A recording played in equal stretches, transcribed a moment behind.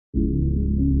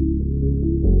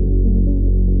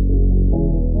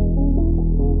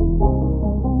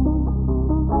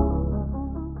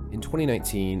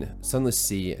2019, Sunless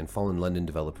Sea and Fallen London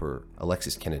developer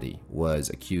Alexis Kennedy was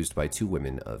accused by two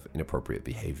women of inappropriate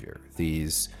behavior.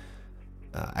 These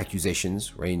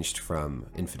accusations ranged from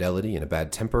infidelity and a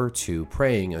bad temper to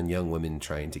preying on young women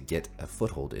trying to get a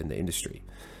foothold in the industry.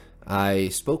 I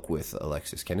spoke with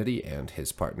Alexis Kennedy and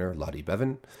his partner, Lottie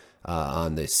Bevan,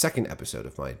 on the second episode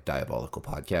of my Diabolical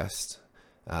podcast.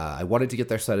 I wanted to get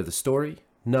their side of the story,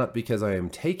 not because I am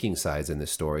taking sides in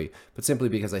this story, but simply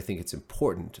because I think it's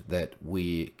important that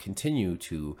we continue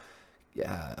to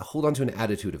hold on to an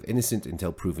attitude of innocent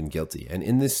until proven guilty. And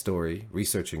in this story,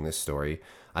 researching this story,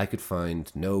 I could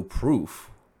find no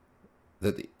proof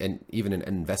that even an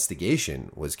investigation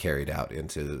was carried out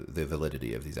into the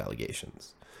validity of these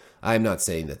allegations. I'm not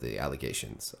saying that the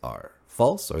allegations are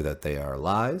false or that they are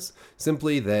lies,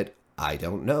 simply that I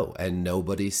don't know, and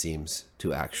nobody seems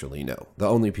to actually know. The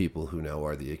only people who know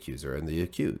are the accuser and the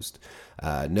accused.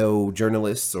 No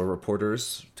journalists or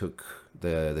reporters took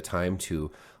the time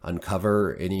to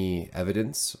uncover any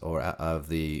evidence of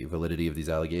the validity of these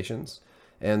allegations.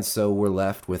 And so we're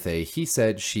left with a he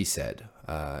said, she said.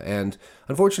 And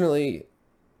unfortunately,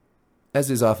 as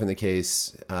is often the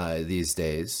case these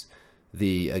days,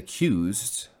 the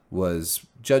accused was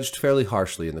judged fairly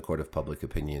harshly in the court of public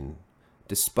opinion,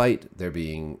 despite there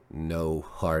being no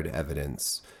hard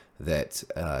evidence that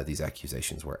these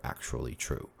accusations were actually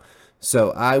true.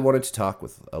 So I wanted to talk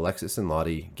with Alexis and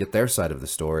Lottie, get their side of the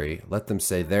story, let them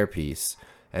say their piece,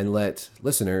 and let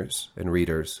listeners and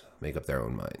readers make up their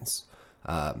own minds.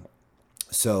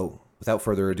 So without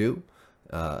further ado,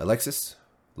 Alexis,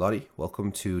 Lottie,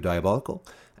 welcome to Diabolical,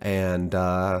 and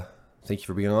thank you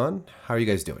for being on. How are you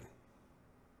guys doing?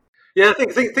 Yeah, I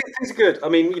think things are good. I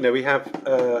mean, we have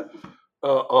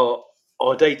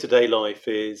our day-to-day life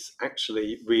is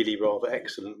actually really rather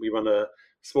excellent. We run a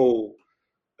small,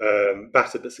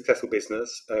 battered but successful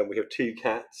business. We have two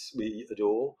cats we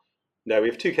adore. No, we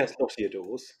have two cats Lottie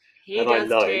adores. He and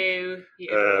does I like, too.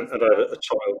 and I have a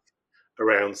child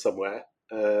around somewhere.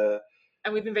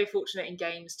 And we've been very fortunate in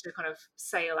games to kind of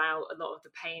sail out a lot of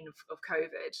the pain of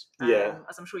COVID. Yeah.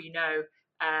 As I'm sure you know,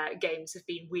 games have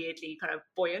been weirdly kind of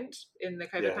buoyant in the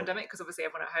COVID pandemic because obviously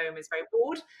everyone at home is very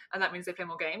bored, and that means they play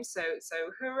more games. So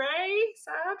hooray,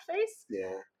 sad face.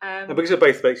 Yeah. And because we're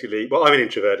both basically, well, I'm an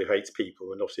introvert who hates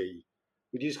people, and Lottie,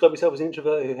 would you describe yourself as an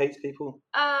introvert who hates people?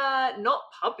 Not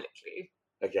publicly.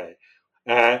 Okay.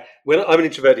 Well, I'm an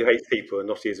introvert who hates people, and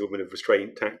Lottie is a woman of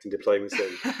restraint, tact, and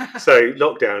diplomacy. So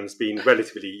lockdown's been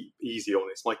relatively easy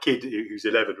on us. My kid, who's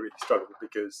 11, really struggled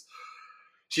because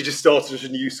she just started at a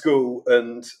new school,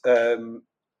 and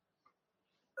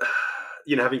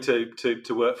having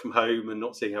to work from home and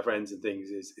not seeing her friends and things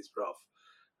is rough.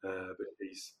 But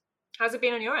please, how's it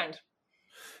been on your end?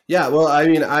 Yeah, well, I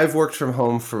mean, I've worked from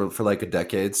home for like a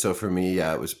decade, so for me,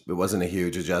 it wasn't a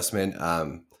huge adjustment.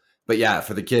 But yeah,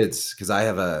 for the kids, because I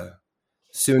have a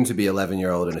soon-to-be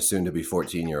 11-year-old and a soon-to-be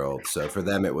 14-year-old, so for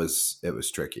them it was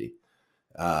tricky.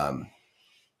 But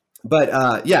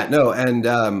yeah, no, and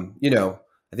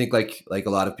I think like a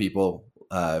lot of people,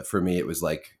 for me, it was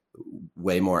like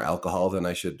way more alcohol than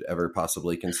I should ever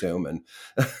possibly consume, and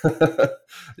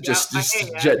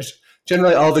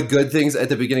generally all the good things at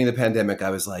the beginning of the pandemic.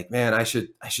 I was like, man, I should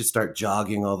start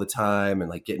jogging all the time and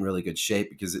like get in really good shape,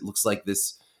 because it looks like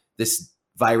this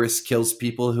virus kills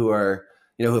people who are,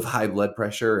 who have high blood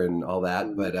pressure and all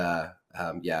that. But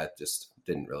yeah, it just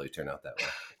didn't really turn out that way.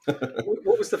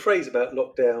 What was the phrase about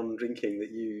lockdown drinking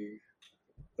that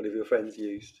one of your friends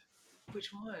used? Which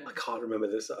one? I can't remember.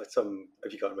 There's some,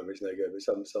 if you can't remember, it's no go, but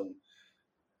some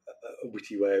a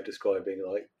witty way of describing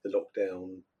like the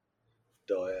lockdown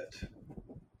diet.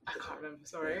 I can't remember,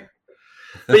 sorry.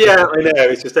 But yeah, I know,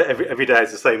 it's just that every day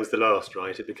is the same as the last,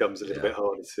 right? It becomes a little bit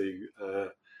harder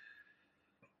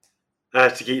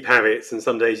to keep habits, and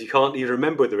some days you can't even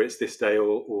remember whether it's this day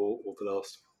or the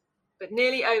last. But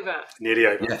nearly over. Nearly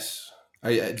over. Yes.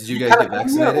 Did you guys get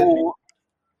vaccinated?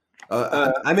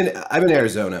 I'm in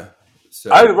Arizona. So,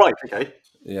 oh right, okay.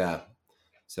 Yeah.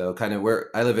 So kind of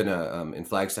I live in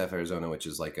Flagstaff, Arizona, which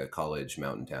is like a college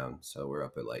mountain town. So we're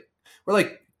up at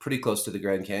we're pretty close to the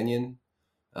Grand Canyon,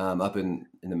 up in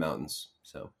the mountains.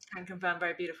 So can confirm,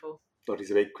 very beautiful.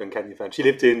 Lottie's a big Grand Canyon fan. She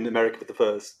lived in America for the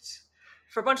first.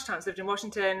 For a bunch of times, lived in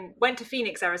Washington, went to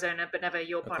Phoenix, Arizona, but never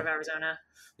your part of Arizona.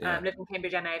 Yeah. Lived in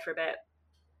Cambridge, NA for a bit.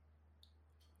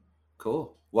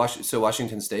 Cool. So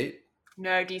Washington State?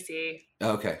 No, DC.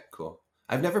 Okay, cool.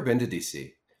 I've never been to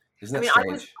DC. Isn't that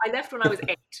strange? I left when I was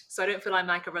 8, so I don't feel I'm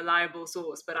like a reliable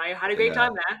source, but I had a great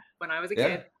time there when I was a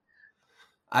kid.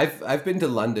 I've been to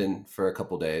London for a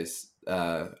couple days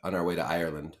on our way to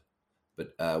Ireland,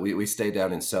 but we stayed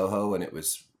down in Soho, and it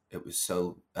was it was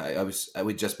so. I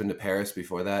would just been to Paris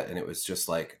before that, and it was just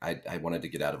like I wanted to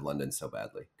get out of London so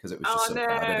badly because it was just so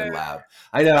crowded and loud.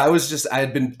 I know. I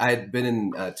had been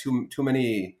in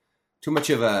too much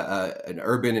of an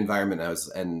urban environment.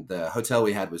 And the hotel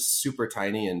we had was super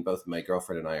tiny, and both my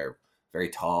girlfriend and I are very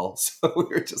tall, so we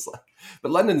were just like.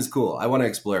 But London is cool. I want to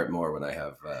explore it more when I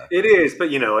have. It is,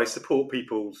 but I support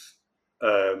people's.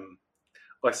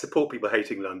 I support people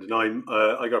hating London.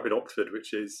 I grew up in Oxford,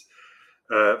 which is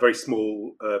very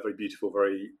small, very beautiful,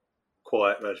 very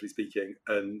quiet, relatively speaking,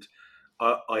 and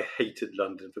I hated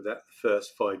London for that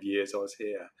first 5 years I was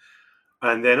here,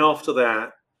 and then after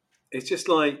that, it's just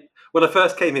like when I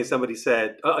first came here,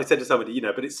 I said to somebody,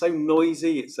 but it's so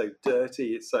noisy, it's so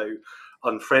dirty, it's so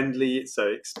unfriendly, it's so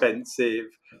expensive.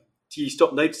 Do you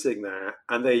stop noticing that?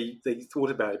 And they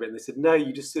thought about it a bit and they said, no,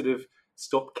 you just sort of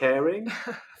stop caring.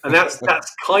 And that's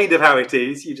kind of how it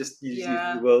is.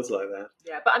 The world's like that.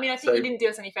 Yeah, but I mean, I think you didn't do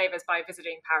us any favors by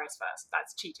visiting Paris first.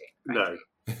 That's cheating. No.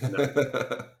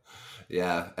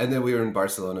 Yeah, and then we were in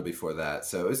Barcelona before that,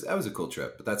 so that was a cool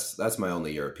trip. But that's my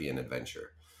only European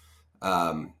adventure.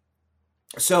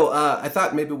 So I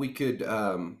thought maybe we could,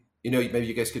 maybe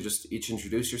you guys could just each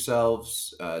introduce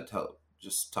yourselves,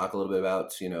 just talk a little bit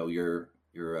about, your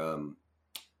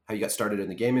how you got started in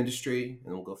the game industry,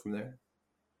 and we'll go from there.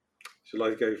 Shall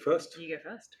I go first? You go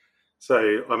first.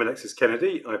 So I'm Alexis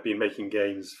Kennedy. I've been making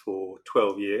games for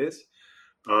 12 years.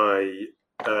 I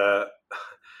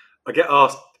get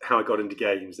asked how I got into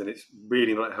games, and it's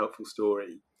really not a helpful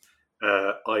story.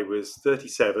 I was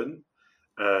 37.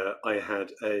 I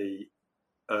had a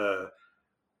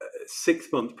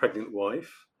 6-month pregnant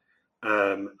wife.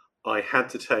 I had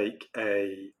to take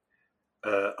I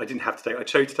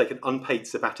chose to take an unpaid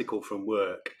sabbatical from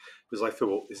work because I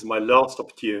thought this is my last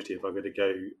opportunity if I'm going to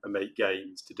go and make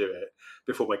games to do it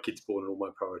before my kid's born and all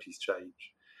my priorities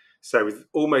change. So with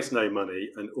almost no money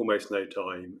and almost no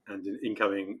time and an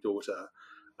incoming daughter,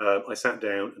 I sat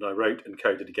down and I wrote and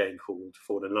coded a game called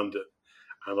Fall in London.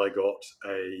 And I got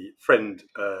a friend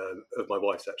of my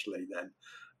wife's actually then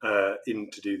in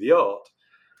to do the art.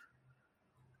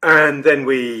 And then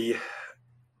we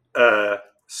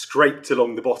scraped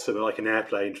along the bottom like an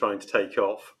airplane trying to take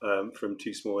off from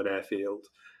too small an airfield,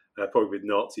 probably with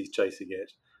Nazis chasing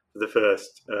it, for the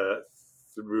first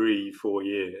 3-4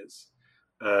 years.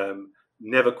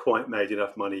 Never quite made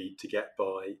enough money to get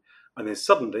by. And then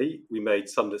suddenly we made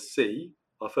Sunless Sea,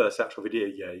 our first actual video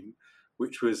game,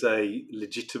 which was a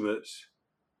legitimate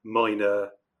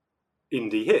minor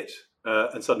indie hit.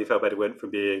 And suddenly Fell Better went from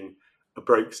being a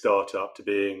broke startup to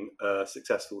being a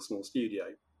successful small studio.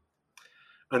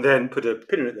 And then put a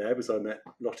pin in it there because I met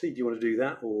Lottie. Do you want to do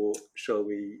that, or shall I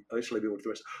be on to the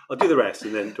rest? I'll do the rest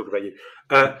and then talk about you.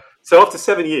 So after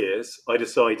 7 years, I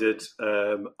decided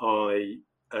I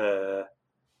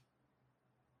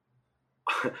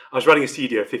was running a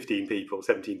studio of 15 people,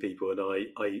 17 people, and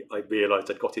I realised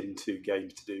I'd got into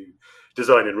games to do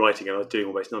design and writing, and I was doing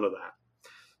almost none of that.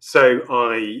 So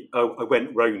I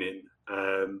went Ronin,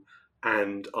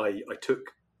 and I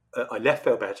left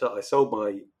Fell Better. I sold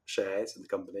my shares in the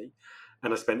company,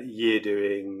 and I spent a year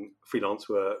doing freelance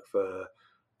work for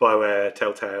BioWare,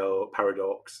 Telltale,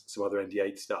 Paradox, some other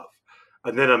NDA stuff.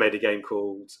 And then I made a game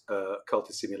called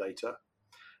Cultist Simulator.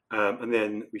 And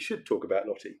then we should talk about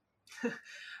Lottie.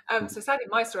 So sadly,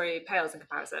 my story pales in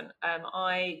comparison.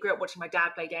 I grew up watching my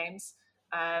dad play games.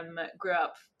 Grew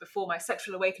up before my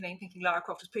sexual awakening thinking Lara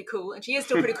Croft was pretty cool, and she is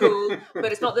still pretty cool,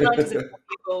 but it's not the 90s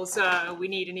anymore, so we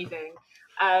need a new thing.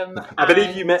 I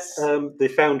believe you met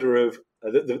the founder of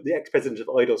the ex-president of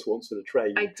IDOS once on a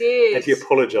train. I did. And he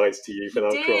apologised to you for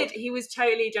Lara Croft. He was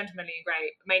totally gentlemanly and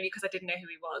great, mainly because I didn't know who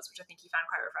he was, which I think he found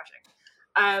quite refreshing.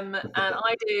 And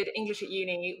I did English at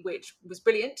uni, which was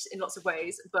brilliant in lots of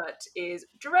ways, but is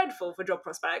dreadful for job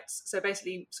prospects. So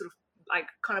basically sort of like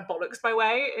kind of bollocks my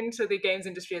way into the games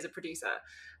industry as a producer.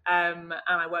 And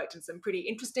I worked in some pretty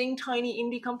interesting, tiny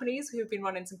indie companies who've been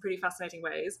run in some pretty fascinating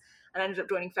ways, and ended up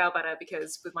joining Fell Better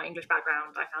because with my English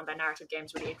background, I found their narrative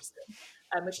games really interesting,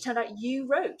 which turned out you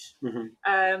wrote.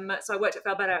 Mm-hmm. So I worked at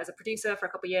Fell Better as a producer for a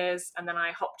couple of years, and then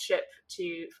I hopped ship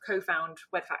to co-found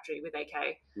Wed Factory with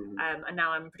AK. Mm-hmm. And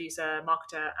now I'm a producer,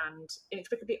 marketer, and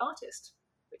inexplicably artist,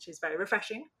 which is very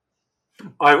refreshing.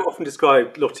 I often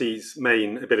describe Lottie's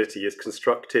main ability as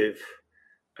constructive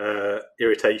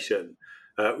irritation,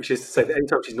 which is to say that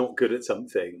anytime she's not good at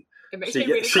something, she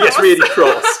gets really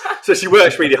cross. So she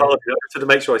works really hard to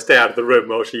make sure I stay out of the room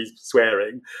while she's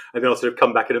swearing, and then I'll sort of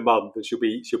come back in a month and she'll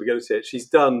be good at it. She's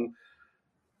done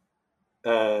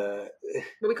But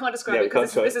we can't describe Yeah, it we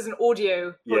because can't this is an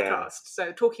audio Yeah. podcast.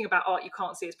 So talking about art you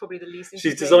can't see is probably the least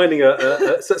interesting. She's designing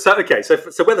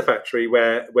so Weather Factory,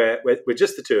 where we're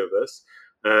just the two of us.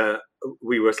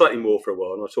 We were slightly more for a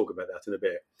while, and I'll talk about that in a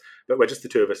bit. But we're just the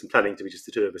two of us, and planning to be just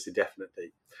the two of us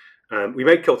indefinitely. We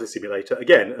made Cultist Simulator,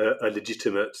 again, a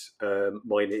legitimate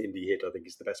minor indie hit, I think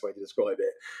is the best way to describe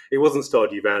it. It wasn't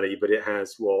Stardew Valley, but it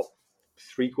has,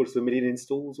 750,000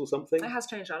 installs or something? It has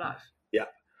changed our life. Yeah.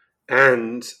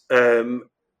 And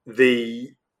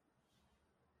the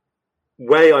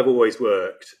way I've always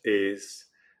worked is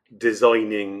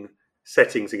designing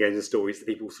settings and games and stories that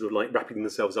people sort of like wrapping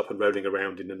themselves up and rolling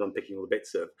around in and unpicking all the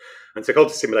bits of. And so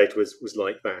Cultist Simulator was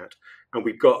like that. And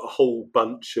we've got a whole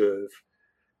bunch of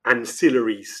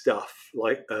ancillary stuff,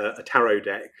 like a tarot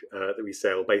deck that we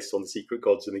sell based on the secret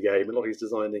gods in the game. And Lottie's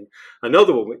designing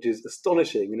another one, which is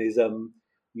astonishing and is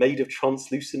made of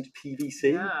translucent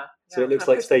PVC. So it looks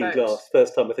like stained glass.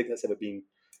 First time I think that's ever been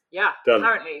done.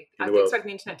 Apparently. I've been expecting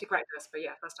the internet to correct us, but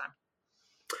yeah, first time.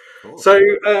 Cool. So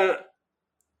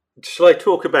shall I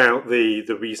talk about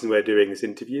the reason we're doing this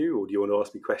interview, or do you want to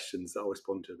ask me questions that I'll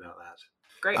respond to about that?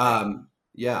 Great.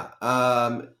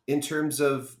 In terms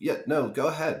of go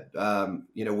ahead.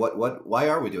 Why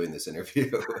are we doing this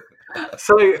interview?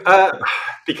 So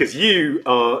because you're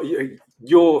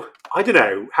I don't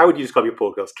know, how would you describe your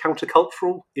podcast?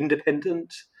 Countercultural,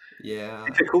 independent? Yeah.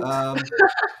 Difficult?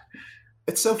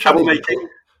 It's so funny. Troublemaking?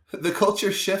 The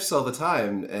culture shifts all the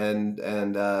time, and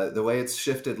the way it's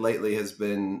shifted lately has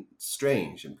been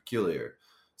strange and peculiar.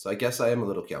 So I guess I am a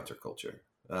little counterculture.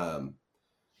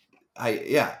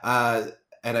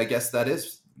 And I guess that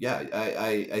is,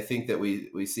 I think that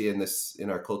we see in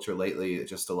our culture lately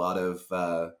just a lot of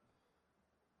I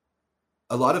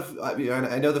mean,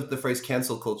 I know that the phrase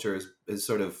cancel culture is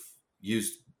sort of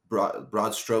used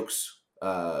broad strokes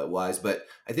wise, but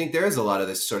I think there is a lot of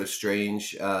this sort of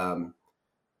strange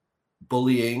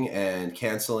bullying and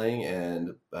canceling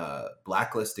and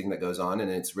blacklisting that goes on, and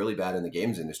it's really bad in the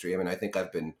games industry. I mean, I think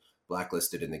I've been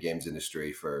blacklisted in the games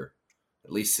industry for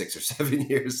at least 6 or 7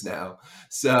 years now.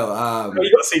 So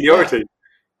you got seniority.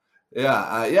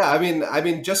 I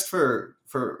mean, just for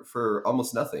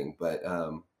almost nothing, but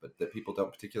that people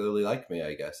don't particularly like me,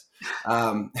 I guess.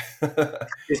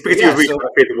 It's because you've reached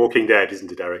The Walking Dead,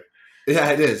 isn't it, Eric?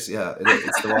 Yeah, it is. Yeah,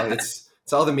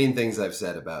 it's all the mean things I've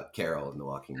said about Carol in The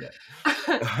Walking Dead.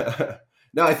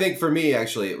 No, I think for me,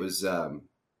 actually, it was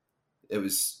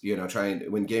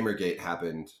trying when Gamergate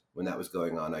happened, when that was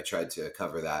going on, I tried to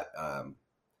cover that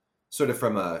sort of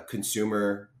from a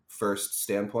consumer first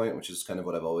standpoint, which is kind of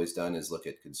what I've always done, is look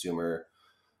at consumer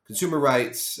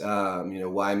rights. Why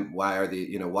are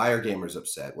gamers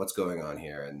upset? What's going on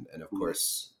here? And of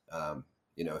course,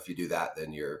 if you do that,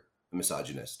 then you're a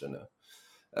misogynist and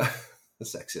a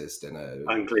sexist and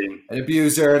unclean, an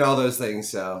abuser and all those things.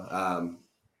 So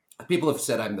people have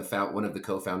said I'm one of the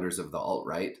co-founders of the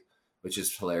alt-right, which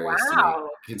is hilarious to me,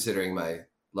 considering my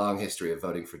long history of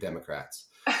voting for Democrats.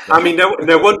 I mean, no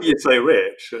wonder you're so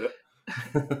rich.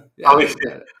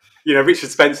 Richard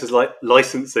Spencer's like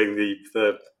licensing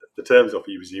the terms off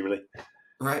you, presumably.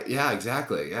 Right? Yeah,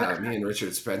 exactly. Yeah, me and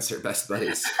Richard Spencer, best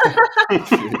buddies.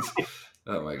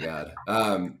 Oh my god.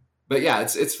 But yeah,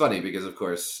 it's funny because of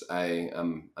course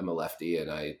I'm a lefty and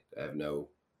I have no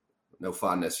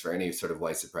fondness for any sort of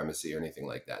white supremacy or anything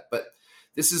like that. But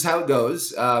this is how it goes.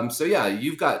 So yeah,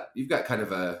 you've got kind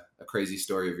of a crazy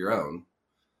story of your own.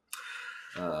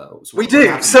 We do.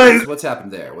 What's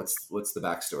happened there? What's the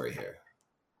backstory here?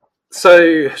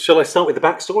 So shall I start with the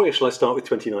backstory or shall I start with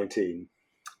 2019?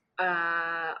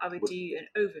 I would do an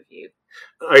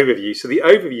overview. So the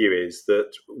overview is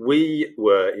that we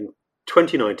were in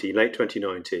 2019, late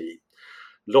 2019,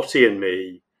 Lottie and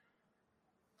me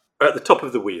at the top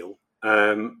of the wheel.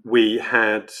 We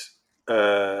had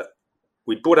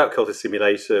we'd brought out Cultist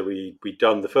Simulator. We'd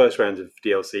done the first round of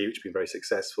DLC, which had been very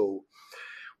successful.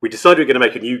 We decided we were going to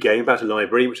make a new game about a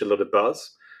library, which had a lot of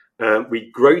buzz.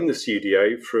 We'd grown the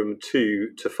studio from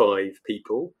 2 to 5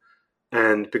 people.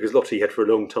 And because Lottie had for a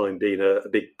long time been a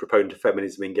big proponent of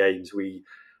feminism in games, we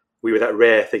were that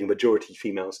rare thing, majority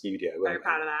female studio. Very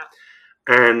proud of that.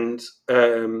 And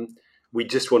we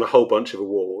just won a whole bunch of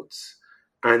awards.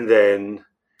 And then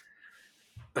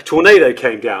a tornado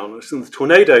came down. And the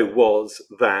tornado was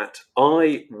that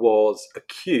I was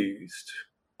accused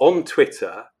on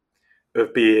Twitter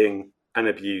of being an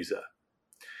abuser.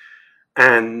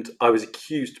 And I was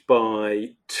accused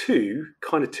by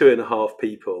 2.5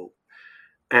 people.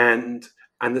 And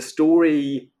the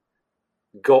story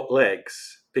got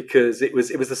legs because it was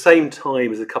the same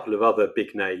time as a couple of other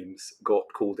big names got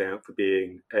called out for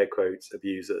being, air quotes,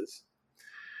 abusers.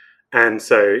 And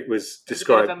so it was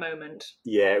described. It was a bit of a moment.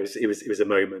 Yeah, it was a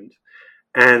moment,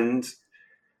 and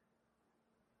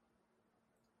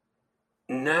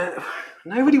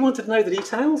nobody wanted to know the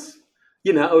details.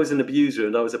 I was an abuser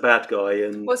and I was a bad guy,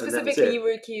 and well, and specifically, you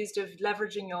were accused of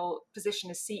leveraging your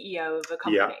position as CEO of a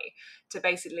company to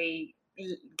basically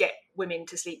get women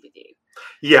to sleep with you.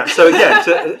 Yeah. So again,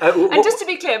 and just to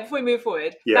be clear, before we move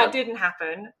forward, Yeah. that didn't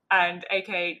happen, and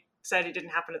AK said it didn't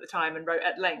happen at the time and wrote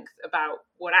at length about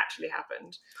what actually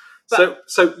happened. But,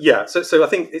 so I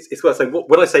think it's worth saying.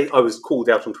 When I say I was called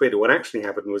out on Twitter, what actually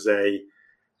happened was an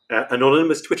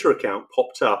anonymous Twitter account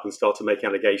popped up and started making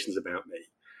allegations about me,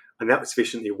 and that was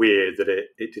sufficiently weird that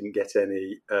it didn't get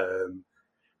any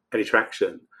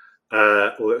traction,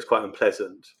 although it was quite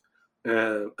unpleasant.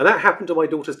 And that happened on my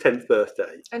daughter's 10th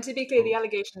birthday. And to be clear, the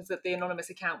allegations that the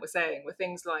anonymous account was saying were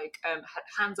things like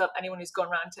hands up anyone who's gone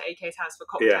round to AK's house for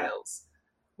cocktails,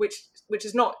 which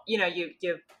is not your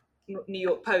New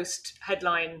York Post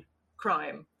headline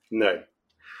crime. No,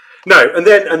 and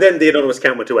then the anonymous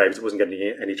account went away because it wasn't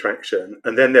getting any traction.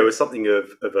 And then there was something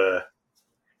of a.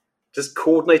 Does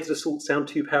coordinated assault sound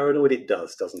too paranoid? It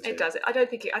does, doesn't it? It does. I don't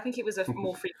think it. I think it was a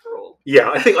more free for all. Yeah,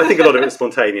 I think a lot of it was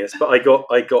spontaneous, but I got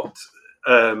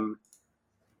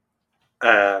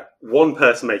one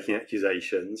person making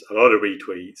accusations, a lot of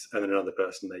retweets, and then another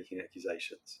person making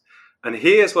accusations. And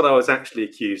here's what I was actually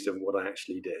accused of and what I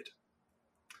actually did.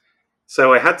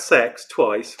 So I had sex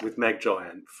twice with Meg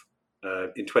Giant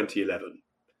in 2011,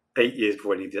 8 years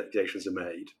before any accusations were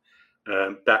made,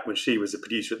 back when she was a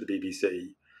producer at the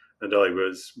BBC and I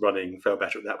was running Felt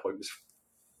Better at that point. It was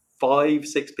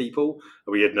 5-6 people,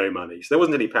 and we had no money. So there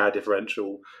wasn't any power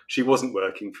differential. She wasn't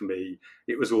working for me.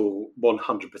 It was all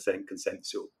 100%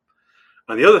 consensual.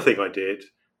 And the other thing I did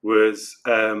was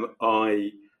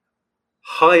I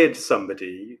hired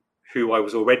somebody who I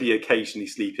was already occasionally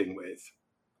sleeping with.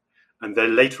 And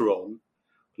then later on,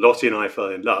 Lottie and I fell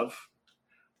in love,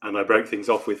 and I broke things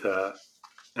off with her,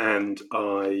 and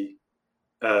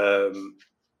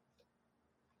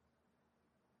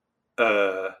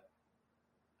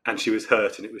and she was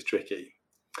hurt and it was tricky.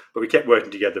 But we kept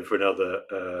working together for another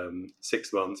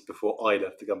 6 months before I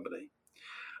left the company.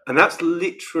 And that's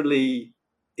literally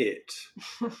it.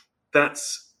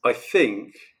 That's, I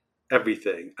think,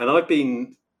 everything.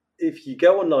 And if you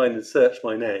go online and search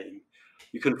my name,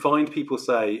 you can find people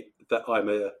say that I'm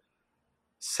a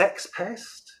sex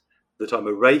pest, that I'm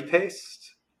a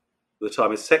rapist, that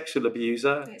I'm a sexual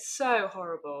abuser. It's so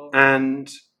horrible.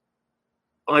 And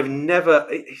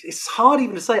it's hard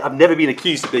even to say I've never been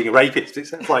accused of being a rapist. It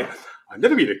sounds like I've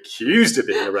never been accused of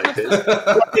being a rapist.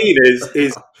 What I mean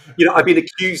is, I've been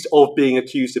accused of being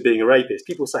a rapist.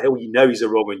 People say, oh, he's a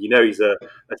wrong one, he's a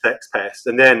sex pest.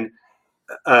 And then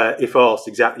if asked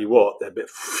exactly what, they're a bit,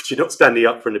 you're not standing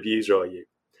up for an abuser, are you?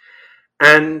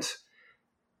 And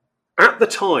at the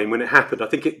time when it happened, I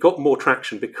think it got more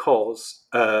traction because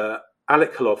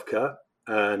Alec Kolovka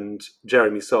and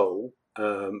Jeremy Soule,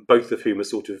 both of whom are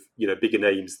sort of bigger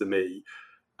names than me,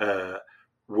 I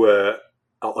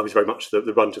was very much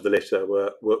the runt of the litter.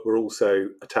 Were also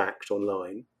attacked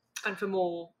online, and for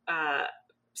more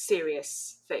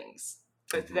serious things.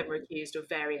 Both of them were accused of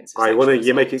variants. Of I want to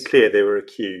assault. make it clear they were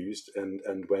accused,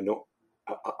 and we're not.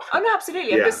 Oh no,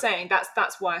 absolutely. I'm just saying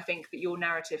that's why I think that your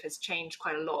narrative has changed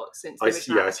quite a lot since the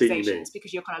original accusations,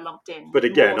 because you're kind of lumped in. But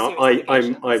again,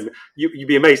 you'd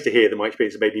be amazed to hear that my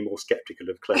experience made me more sceptical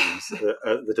of claims that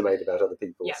are made about other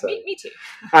people. Yeah, so. me too.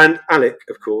 And Alec,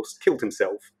 of course, killed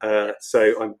himself.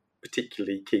 So I'm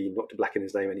particularly keen not to blacken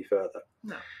his name any further.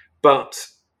 No. But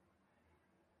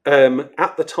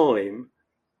at the time,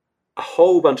 a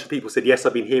whole bunch of people said, yes,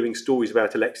 I've been hearing stories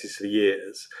about Alexis for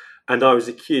years. And I was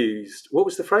accused, what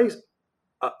was the phrase?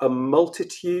 A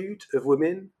multitude of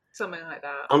women? Something like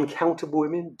that. Uncountable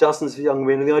women, dozens of young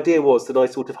women. And the idea was that I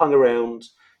sort of hung around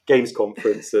games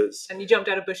conferences. And you jumped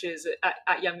out of bushes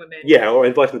at young women. Yeah, or I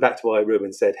invited them back to my room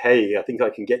and said, hey, I think I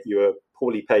can get you a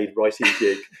poorly paid writing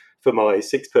gig for my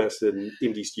 6-person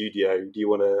indie studio. Do you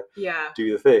want to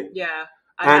do the thing? Yeah.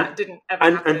 And that didn't ever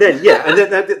happen. And then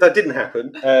that didn't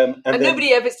happen. And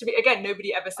nobody ever said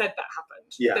that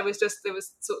happened. Yeah. There was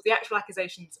sort of the actual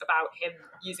accusations about him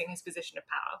using his position of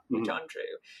power, which are untrue.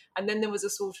 And then there was a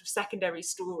sort of secondary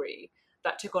story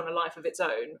that took on a life of its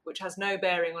own, which has no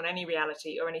bearing on any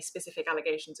reality or any specific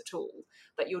allegations at all.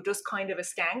 That you're just kind of a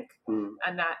skank,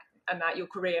 and that your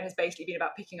career has basically been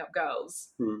about picking up girls,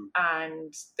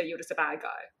 and that you're just a bad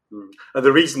guy. And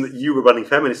the reason that you were running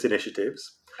feminist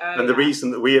initiatives, and the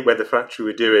reason that we at Weather Factory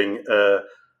were doing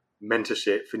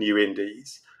mentorship for new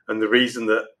indies, and the reason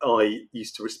that I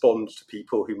used to respond to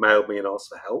people who mailed me and asked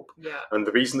for help, and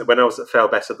the reason that when I was at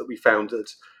Felt Better that we founded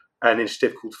an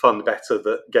initiative called Fund Better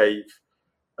that gave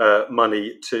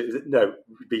money to, no,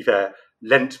 to be fair,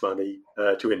 lent money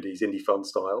to indies, indie fund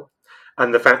style,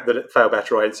 and the fact that at Fail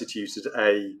Better I instituted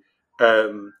a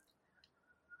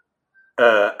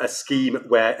scheme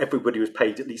where everybody was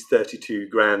paid at least 32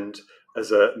 grand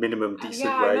as a minimum decent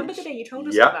wage. I remember the day you told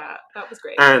us about that. That was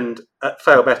great. And at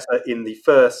Fail Better, in the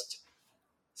first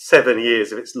 7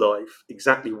 years of its life,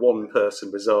 exactly one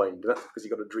person resigned. That's because he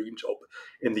got a dream job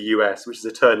in the US, which is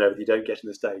a turnover that you don't get in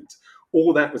the States.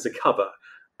 All that was a cover.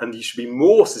 And you should be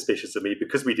more suspicious of me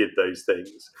because we did those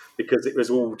things, because it was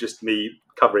all just me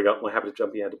covering up my habit of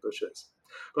jumping out of bushes.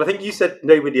 But I think you said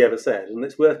nobody ever said, and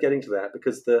it's worth getting to that,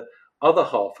 because the other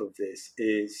half of this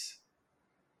is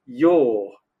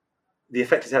the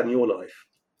effect it's had in your life.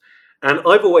 And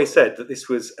I've always said that this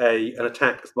was an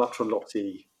attack as much on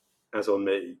Lottie as on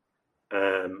me.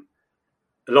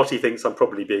 Lottie thinks I'm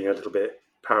probably being a little bit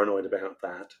paranoid about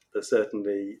that, but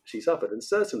certainly she suffered. And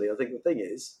certainly I think the thing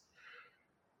is,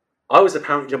 I was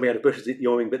apparently jumping out of bushes at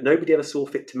yawning, but nobody ever saw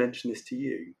fit to mention this to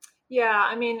you. Yeah,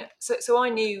 I mean, so I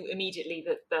knew immediately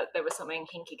that there was something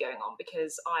hinky going on,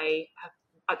 because I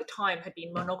at the time had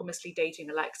been monogamously dating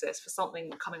Alexis for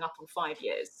something coming up on 5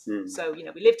 years. So,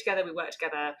 we lived together, we worked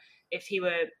together. If he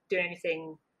were doing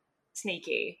anything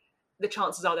sneaky, the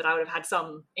chances are that I would have had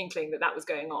some inkling that was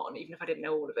going on, even if I didn't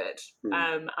know all of it.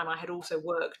 And I had also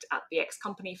worked at the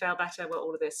ex-company Fail Better, where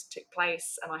all of this took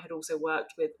place. And I had also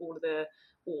worked with the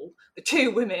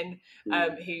two women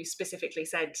who specifically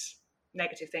said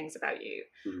negative things about you.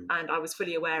 And I was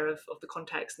fully aware of the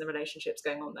context and the relationships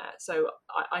going on there. So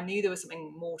I knew there was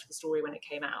something more to the story when it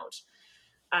came out.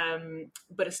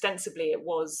 But ostensibly it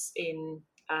was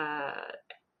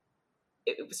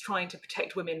it was trying to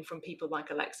protect women from people like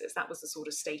Alexis. That was the sort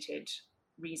of stated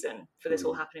reason for this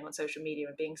all happening on social media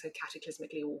and being so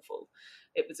cataclysmically awful.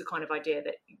 It was a kind of idea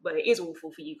that, well, it is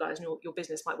awful for you guys and your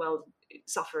business might well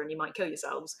suffer and you might kill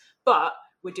yourselves, but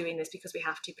we're doing this because we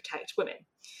have to protect women,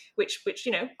 which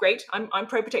great. I'm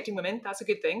pro protecting women. That's a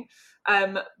good thing.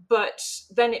 But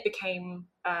then it became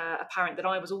apparent that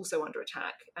I was also under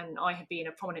attack, and I had been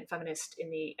a prominent feminist in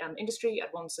the industry.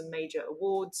 I'd won some major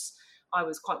awards. I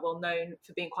was quite well known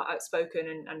for being quite outspoken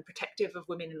and protective of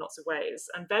women in lots of ways.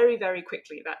 And very, very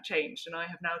quickly that changed. And I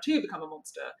have now too become a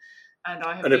monster. And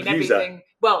I have been abuser. Everything.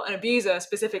 Well, an abuser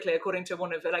specifically, according to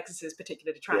one of Alexis's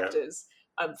particular detractors.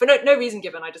 For no reason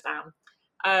given, I just am.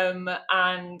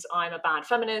 And I'm a bad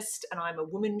feminist, and I'm a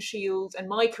woman shield. And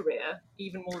my career,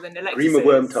 even more than Alexis's... Grima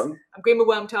Worm Tongue. I'm Grima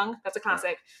Worm Tongue. That's a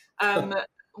classic.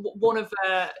 One of...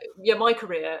 my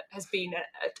career has been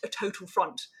a total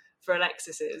front for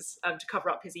Alexis's to cover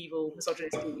up his evil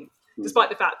misogynist deeds, despite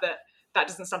the fact that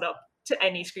doesn't stand up to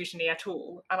any scrutiny at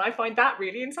all, and I find that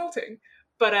really insulting.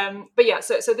 But yeah,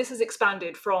 so this has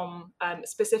expanded from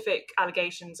specific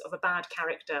allegations of a bad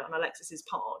character on Alexis's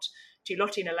part to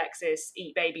Lottie and Alexis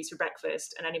eat babies for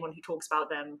breakfast, and anyone who talks about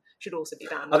them should also be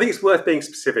banned. I think it's worth being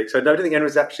specific. So no, I don't think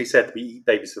anyone's actually said we eat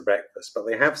babies for breakfast, but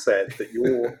they have said that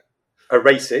you're a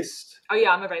racist. Oh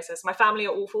yeah, I'm a racist. My family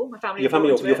are awful. Your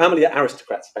family are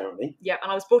aristocrats, apparently. Yeah,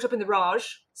 and I was brought up in the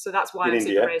Raj, so that's why I'm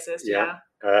super racist. Yeah.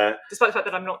 Despite the fact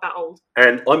that I'm not that old.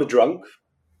 And I'm a drunk.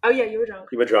 Oh yeah, you were drunk.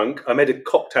 You were drunk. I made a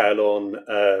cocktail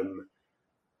on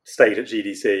stage at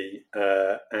GDC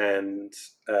and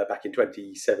back in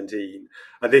 2017,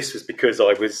 and this was because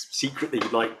I was secretly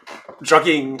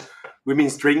drugging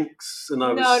women's drinks, and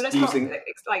I was using. No,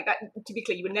 it's like that. To be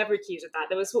clear, you were never accused of that.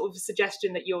 There was sort of a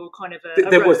suggestion that you're kind of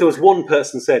there was one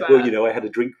person said, well, I had a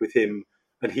drink with him,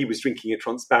 and he was drinking a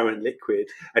transparent liquid,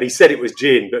 and he said it was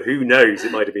gin, but who knows?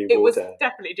 It might have been water. It was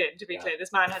definitely gin. To be clear,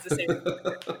 this man has a serious.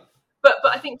 But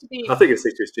I think I think it's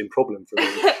a gin problem for me.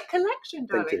 Collection,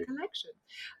 darling, collection.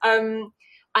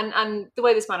 And the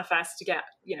way this manifests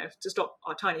to stop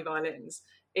our tiny violins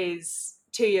is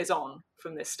 2 years on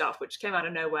from this stuff, which came out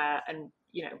of nowhere and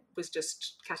was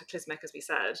just cataclysmic, as we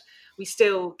said. We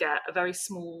still get a very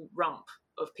small rump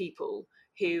of people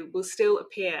who will still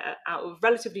appear out of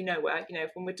relatively nowhere.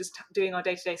 When we're just doing our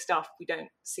day-to-day stuff, we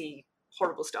don't see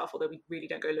horrible stuff, although we really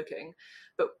don't go looking.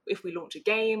 But if we launch a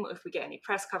game, if we get any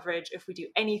press coverage, if we do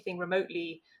anything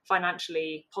remotely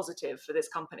financially positive for this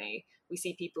company, we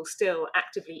see people still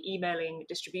actively emailing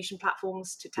distribution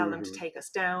platforms to tell them to take us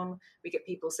down. We get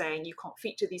people saying you can't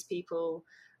feature these people.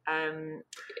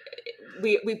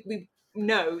 We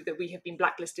know that we have been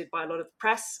blacklisted by a lot of the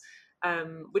press.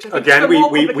 Which I think again,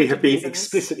 we have been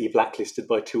explicitly blacklisted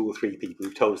by 2 or 3 people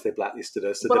who told us they blacklisted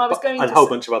us, and a whole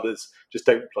bunch of others just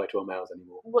don't reply to our mails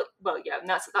anymore. Well, yeah, and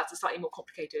that's a slightly more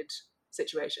complicated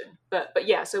situation. But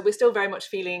yeah, so we're still very much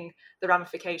feeling the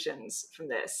ramifications from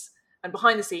this. And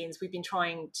behind the scenes, we've been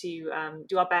trying to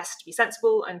do our best to be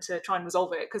sensible and to try and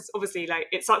resolve it, because obviously, like,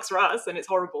 it sucks for us and it's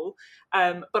horrible.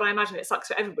 But I imagine it sucks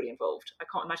for everybody involved. I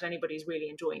can't imagine anybody's really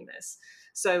enjoying this.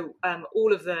 So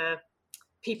all of the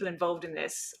people involved in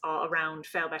this are around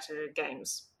Fail Better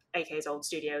Games, AK's old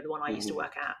studio, the one I used to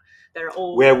work at. They're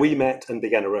all where we met and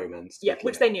began a romance. Yeah,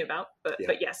 which they knew about. But Yeah.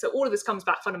 but yeah, so all of this comes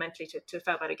back fundamentally to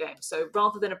Fail Better Games. So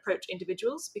rather than approach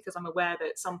individuals, because I'm aware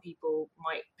that some people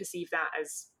might perceive that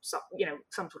as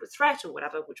some sort of threat or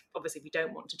whatever, which obviously we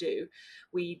don't want to do,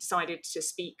 we decided to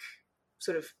speak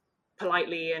sort of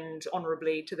politely and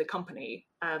honourably to the company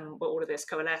where all of this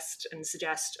coalesced, and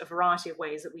suggest a variety of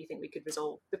ways that we think we could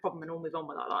resolve the problem and all move on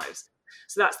with our lives.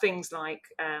 So that's things like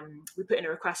we put in a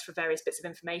request for various bits of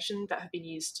information that have been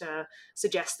used to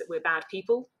suggest that we're bad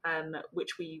people,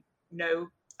 which we know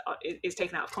is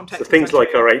taken out of context. So things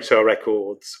like our HR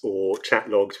records or chat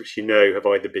logs, which have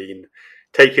either been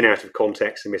taken out of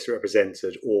context and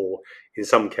misrepresented, or in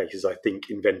some cases, I think,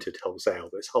 invented wholesale.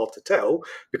 But it's hard to tell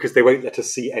because they won't let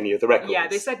us see any of the records. Yeah,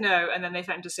 they said no, and then they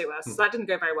threatened to sue us. So that didn't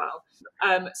go very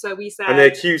well. So we said, and they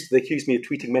accused me of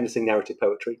tweeting menacing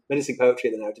poetry at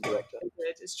the narrative director.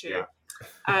 It's true. Yeah.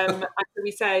 And so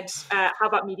we said, how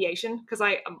about mediation? Because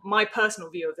my personal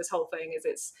view of this whole thing is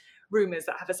it's rumours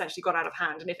that have essentially got out of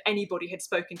hand, and if anybody had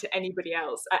spoken to anybody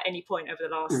else at any point over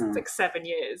the last 7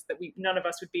 years, that none of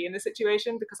us would be in this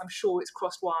situation, because I'm sure it's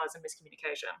crossed wires and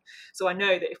miscommunication. So I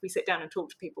know that if we sit down and talk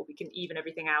to people, we can even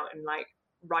everything out and like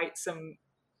right some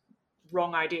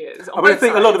wrong ideas. I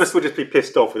think a lot of us would just be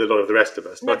pissed off with a lot of the rest of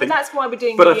us. But that's why we're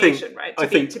doing mediation, right?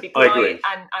 To be polite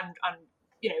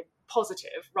and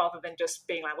positive, rather than just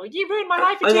being like, well, you ruined my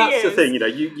life for 2 years. And that's the thing,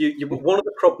 you one of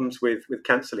the problems with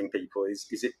cancelling people is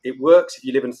it works if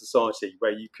you live in a society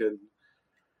where you can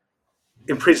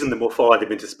imprison them or fire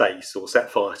them into space or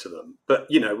set fire to them. But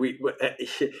we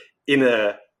in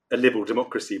a liberal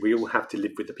democracy, we all have to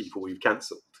live with the people we've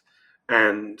cancelled.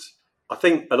 And I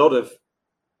think a lot of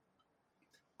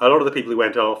the people who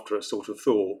went after us sort of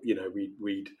thought,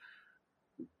 we'd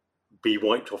be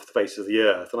wiped off the face of the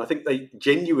earth. And I think they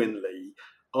genuinely,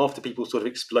 after people sort of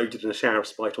exploded in a shower of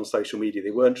spite on social media,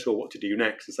 they weren't sure what to do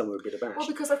next, and some were a bit abashed. Well,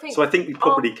 because I think we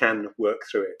probably can work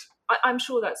through it. I'm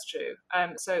sure that's true.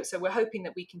 So we're hoping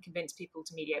that we can convince people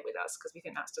to mediate with us, because we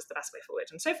think that's just the best way forward.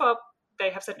 And so far, they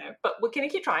have said no, but we're going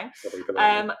to keep trying.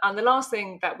 And the last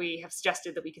thing that we have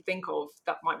suggested that we could think of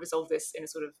that might resolve this in a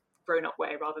sort of grown-up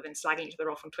way, rather than slagging each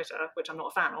other off on Twitter, which I'm not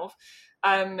a fan of,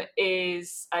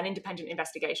 is an independent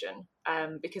investigation,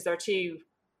 because there are two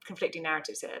conflicting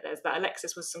narratives here. There's that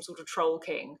Alexis was some sort of troll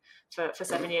king for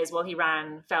 7 years while he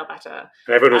ran Fail Better.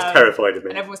 And everyone was terrified of me.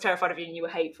 And everyone was terrified of you, and you were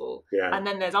hateful. Yeah. And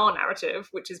then there's our narrative,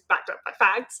 which is backed up by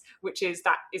facts, which is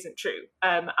that isn't true.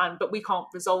 But we can't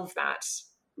resolve that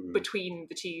between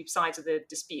the two sides of the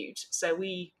dispute. So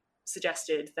we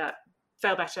suggested that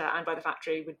Fail Better and By the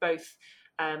Factory would both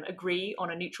agree on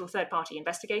a neutral third-party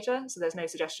investigator, so there's no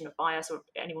suggestion of bias or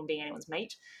anyone being anyone's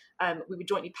mate. We would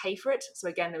jointly pay for it, so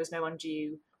again, there was no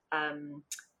undue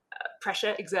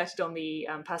pressure exerted on the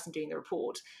person doing the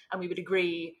report, and we would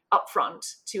agree upfront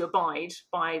to abide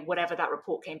by whatever that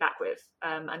report came back with,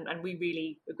 and we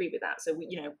really agree with that. So we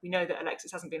know that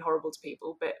Alexis hasn't been horrible to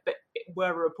people, but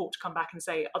were a report to come back and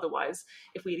say otherwise,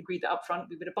 if we had agreed that upfront,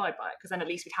 we would abide by it, because then at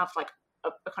least we'd have like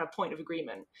a kind of point of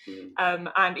agreement.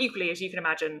 And equally, as you can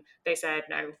imagine, they said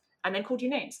no, and then called you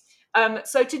names.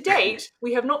 So to date,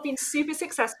 we have not been super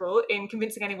successful in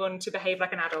convincing anyone to behave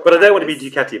like an adult. But I don't want to be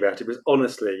Ducati about it, because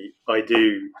honestly, I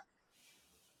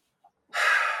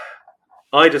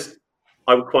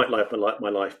would quite like my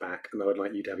life back, and I would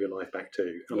like you to have your life back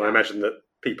too. And I imagine that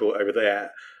people over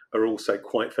there are also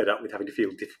quite fed up with having to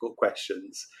field difficult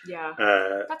questions. Yeah,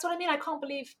 that's what I mean. I can't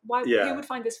believe who would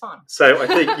find this fun. So I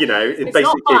think,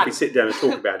 basically, if we sit down and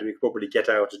talk about it, we could probably get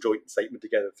out a joint statement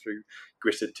together through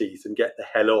gritted teeth and get the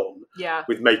hell on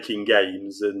with making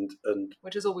games and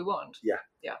which is all we want. Yeah.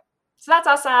 So that's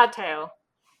our sad tale.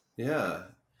 Yeah,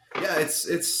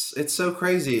 it's so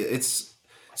crazy.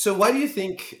 So why do you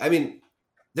think? I mean,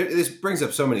 this brings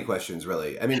up so many questions.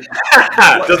 Really, I mean,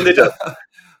 doesn't it?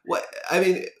 What I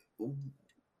mean.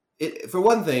 For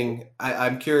one thing,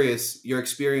 I'm curious your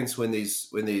experience when these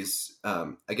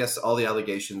I guess all the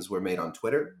allegations were made on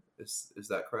Twitter. Is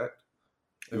that correct?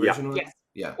 Originally? Yes.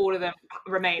 Yeah. All of them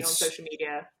remain on social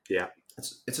media. Yeah.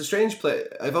 It's a strange play.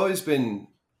 I've always been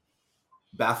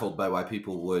baffled by why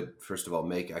people would, first of all,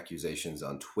 make accusations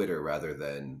on Twitter rather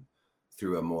than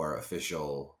through a more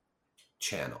official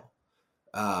channel.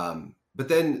 But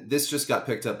then this just got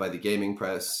picked up by the gaming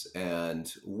press.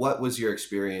 And what was your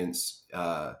experience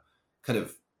kind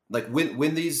of like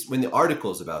when the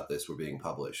articles about this were being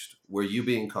published, were you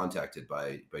being contacted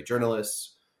by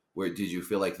journalists? Where did you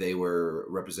feel like they were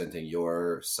representing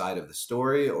your side of the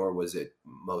story, or was it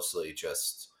mostly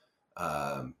just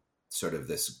sort of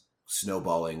this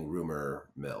snowballing rumor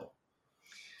mill?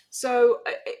 So,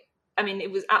 I mean,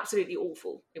 it was absolutely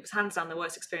awful. It was hands down the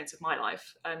worst experience of my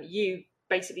life. You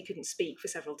basically couldn't speak for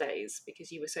several days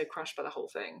because you were so crushed by the whole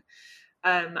thing.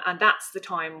 And that's the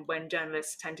time when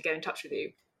journalists tend to get in touch with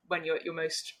you, when you're at your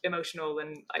most emotional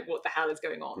and like, what the hell is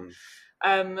going on?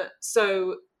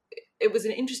 So it was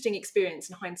an interesting experience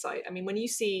in hindsight. I mean, when you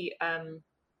see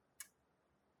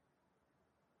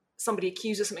somebody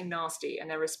accused of something nasty and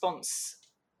their response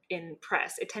in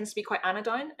press, it tends to be quite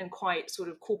anodyne and quite sort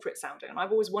of corporate sounding. And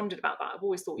I've always wondered about that. I've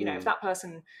always thought, you know, if that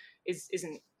person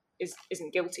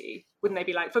isn't guilty, wouldn't they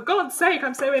be like, for God's sake,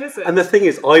 I'm so innocent? And the thing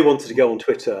is, I wanted to go on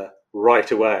Twitter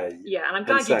right away. Yeah, and I'm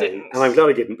glad you didn't. And I'm glad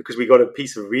I didn't, because we got a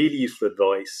piece of really useful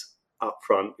advice up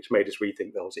front, which made us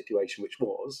rethink the whole situation, which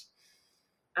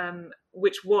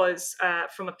was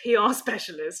from a PR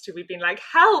specialist who we'd been like,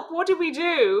 help, what do we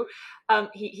do?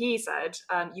 He said,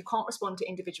 you can't respond to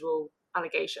individual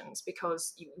allegations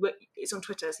because it's on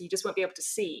Twitter, so you just won't be able to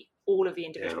see all of the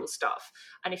individual stuff.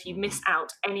 And if you miss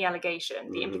out any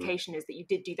allegation, the implication is that you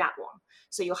did do that one.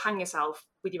 So you'll hang yourself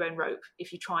with your own rope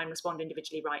if you try and respond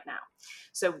individually right now.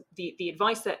 So the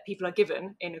advice that people are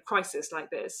given in a crisis like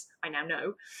this, I now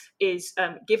know, is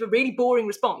give a really boring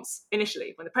response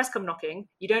initially. When the press come knocking,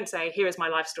 you don't say, here is my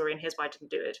life story and here's why I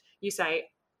didn't do it. You say,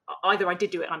 either I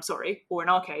did do it and I'm sorry, or in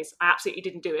our case, I absolutely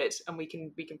didn't do it and we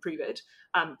can prove it.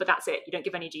 But that's it. You don't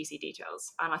give any juicy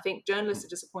details. And I think journalists are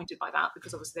disappointed by that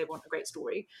because obviously they want a great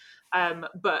story.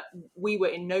 But we were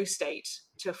in no state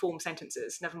to form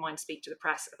sentences, never mind speak to the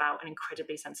press about an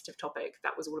incredibly sensitive topic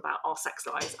that was all about our sex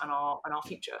lives and our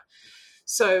future.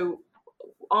 So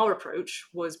our approach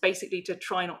was basically to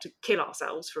try not to kill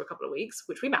ourselves for a couple of weeks,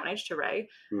 which we managed, hooray.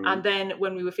 And then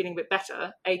when we were feeling a bit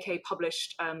better, AK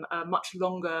published a much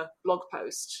longer blog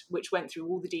post, which went through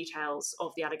all the details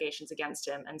of the allegations against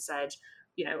him and said,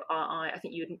 you know, I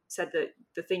think you had said that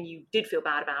the thing you did feel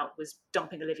bad about was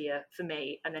dumping Olivia for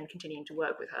me and then continuing to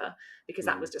work with her, because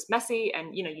that was just messy.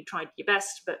 And, you know, you tried your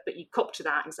best, but you copped to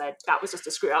that and said that was just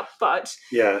a screw up. But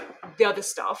the other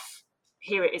stuff,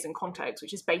 here it is in context,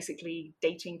 which is basically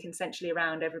dating consensually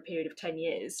around over a period of 10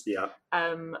 years.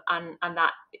 And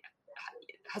that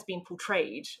has been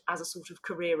portrayed as a sort of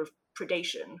career of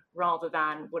predation rather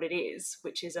than what it is,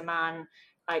 which is a man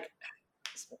like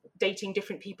dating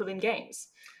different people in games.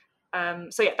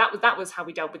 So yeah, that was how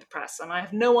we dealt with the press. And I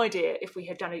have no idea if we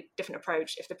had done a different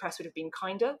approach, if the press would have been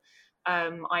kinder.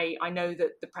 I know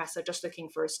that the press are just looking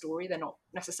for a story. They're not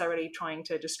necessarily trying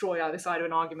to destroy either side of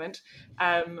an argument.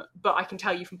 But I can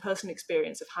tell you from personal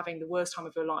experience of having the worst time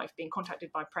of your life, being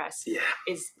contacted by press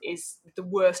is the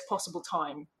worst possible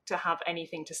time to have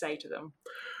anything to say to them.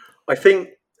 I think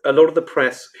a lot of the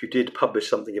press who did publish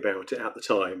something about it at the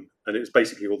time, and it was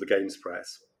basically all the games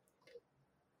press,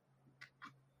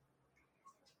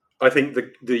 I think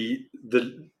the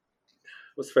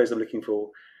what's the phrase I'm looking for?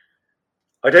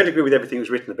 I don't agree with everything that was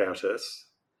written about us,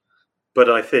 but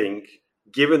I think,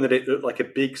 given that it looked like a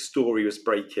big story was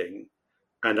breaking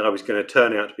and I was going to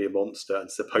turn out to be a monster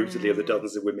and supposedly other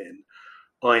dozens of women,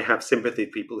 I have sympathy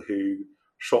with people who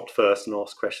shot first and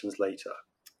asked questions later.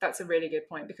 That's a really good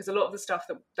point, because a lot of the stuff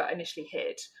that initially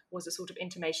hit was a sort of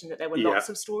intimation that there were lots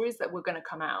of stories that were going to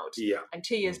come out. And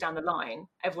 2 years down the line,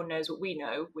 everyone knows what we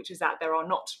know, which is that there are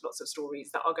not lots of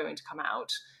stories that are going to come out.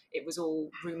 It was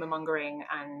all rumour mongering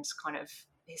and kind of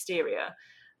hysteria.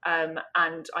 And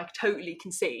I totally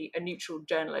can see a neutral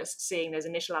journalist seeing those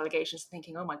initial allegations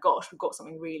thinking, oh my gosh, we've got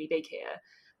something really big here.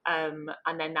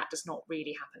 And then that just not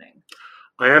really happening.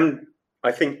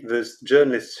 I think there's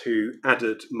journalists who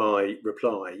added my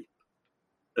reply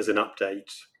as an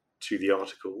update to the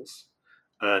articles.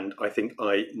 And I think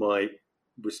my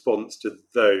response to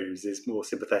those is more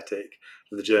sympathetic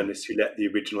to the journalists who let the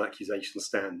original accusation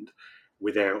stand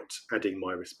without adding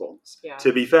my response.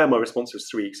 To be fair, my response was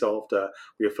 3 weeks after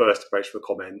we were first approached for a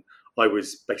comment. I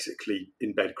was basically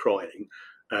in bed crying,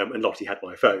 and Lottie had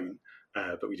my phone,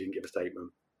 but we didn't give a statement.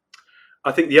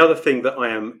 I think the other thing that I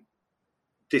am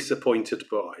disappointed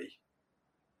by,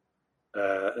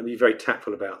 let me be very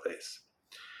tactful about this.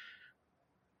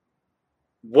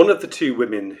 One of the 2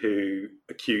 women who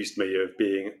accused me of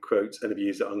being, quote, an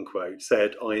abuser, unquote,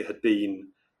 said I had been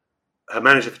her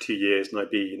manager for 2 years and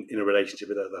I'd been in a relationship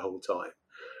with her the whole time.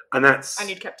 And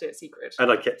you'd kept it secret.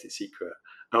 And I kept it secret.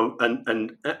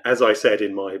 And as I said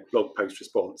in my blog post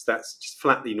response, that's just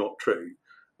flatly not true.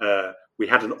 We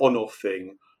had an on-off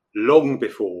thing long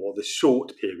before the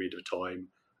short period of time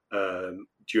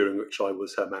during which I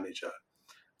was her manager.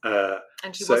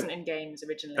 And she wasn't in games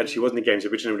originally. And she wasn't in games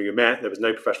originally when we met. There was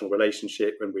no professional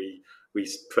relationship when we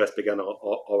first began our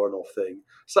on-off thing.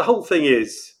 So the whole thing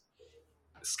is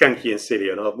skanky and silly,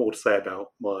 and I have more to say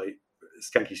about my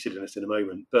skanky silliness in a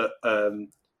moment. But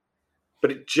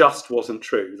it just wasn't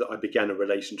true that I began a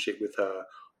relationship with her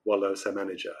while I was her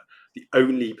manager. The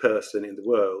only person in the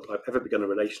world I've ever begun a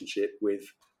relationship with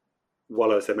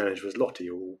while I was their manager was Lottie,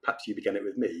 or perhaps you began it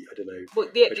with me. I don't know. Well,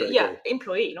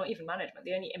 employee, not even management.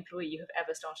 The only employee you have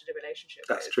ever started a relationship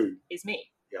That's with true. is me.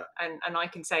 Yeah. And I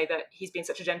can say that he's been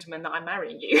such a gentleman that I'm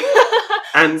marrying you.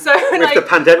 And so, if the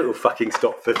pandemic will fucking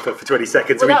stop for 20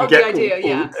 seconds, well, we that can would be get... the idea,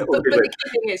 yeah. But the key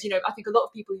thing is, I think a lot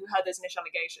of people who heard those initial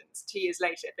allegations 2 years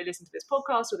later, if they listen to this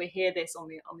podcast or they hear this on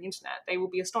the internet, they will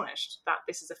be astonished that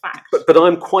this is a fact. But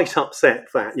I'm quite upset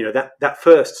that, that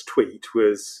first tweet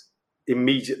was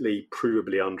immediately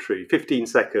provably untrue. 15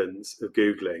 seconds of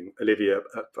Googling Olivia,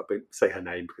 I won't say her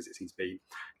name because it seems to be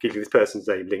Googling this person's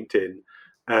name,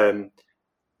 LinkedIn,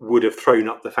 would have thrown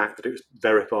up the fact that it was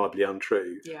verifiably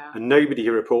untrue. Yeah. And nobody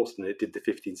who reported on it did the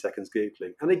 15 seconds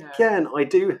Googling. And again, I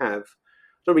do have,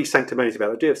 not really sanctimonious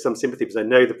about it, I do have some sympathy because I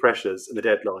know the pressures and the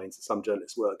deadlines that some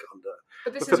journalists work under.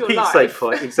 But this but is for your Pete's life.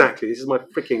 sake, exactly, this is my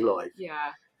freaking life. Yeah.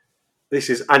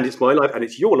 And it's my life, and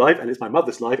it's your life, and it's my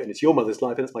mother's life, and it's your mother's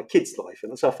life, and it's my kid's life,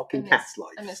 and it's our fucking cat's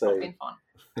life. And it's not been fun.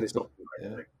 And it's not.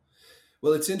 Yeah.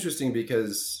 Well, it's interesting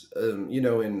because in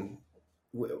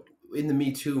the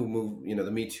Me Too move,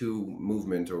 the Me Too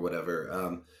movement or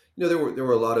whatever, there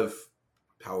were a lot of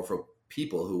powerful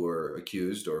people who were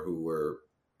accused or who were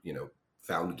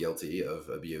found guilty of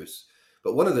abuse.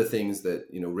 But one of the things that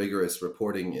rigorous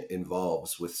reporting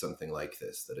involves with something like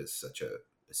this, that is such a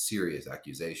serious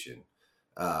accusation,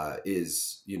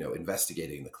 is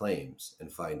investigating the claims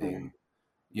and finding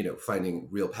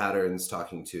real patterns,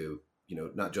 talking to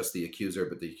not just the accuser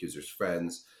but the accuser's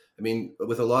friends. I mean,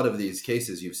 with a lot of these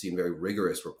cases, you've seen very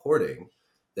rigorous reporting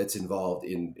that's involved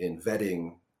in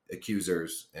vetting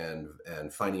accusers and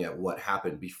finding out what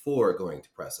happened before going to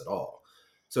press at all.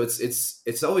 So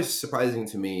it's always surprising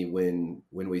to me when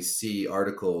we see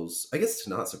articles. I guess it's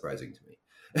not surprising to me,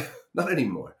 not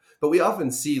anymore. But we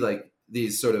often see like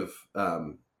these sort of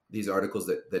these articles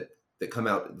that come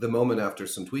out the moment after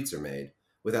some tweets are made,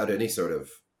 without any sort of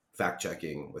fact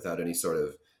checking, without any sort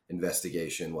of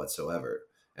investigation whatsoever,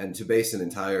 and to base an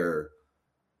entire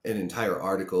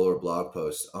article or blog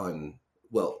post on,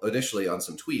 well, initially on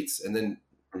some tweets and then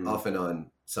often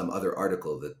on some other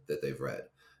article that they've read,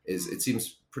 it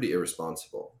seems pretty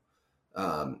irresponsible.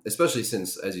 Especially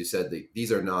since, as you said,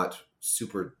 these are not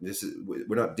we're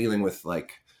not dealing with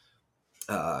like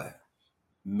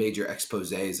major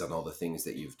exposés on all the things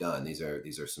that you've done. These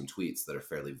are some tweets that are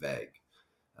fairly vague,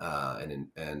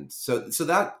 and so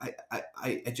that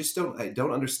I just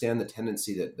don't understand the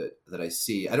tendency that I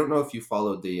see. I don't know if you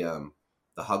followed the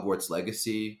Hogwarts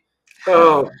Legacy.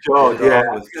 Oh God,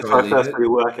 yeah, with that's Troy my first Leavitt.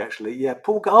 real work actually. Yeah,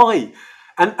 poor guy.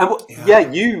 And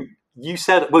you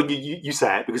said, well, you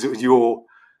said it because it was your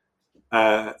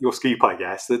scoop, I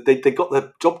guess, that they got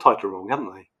the job title wrong,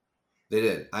 haven't they? They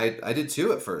did. I did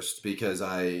too at first because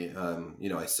I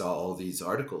saw all these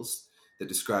articles that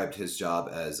described his job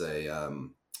as a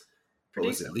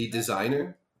lead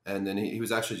designer, and then he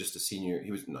was actually just a senior.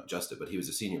 He was not just but he was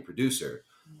a senior producer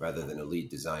rather than a lead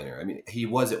designer. I mean, he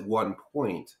was at one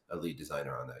point a lead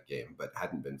designer on that game, but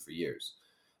hadn't been for years.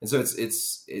 And so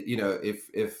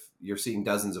if you're seeing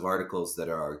dozens of articles that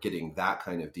are getting that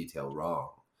kind of detail wrong,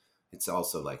 it's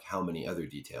also like, how many other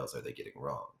details are they getting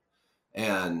wrong?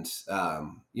 And,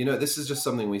 this is just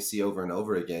something we see over and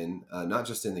over again, not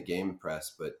just in the game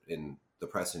press, but in the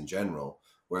press in general,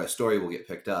 where a story will get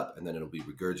picked up and then it'll be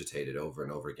regurgitated over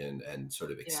and over again and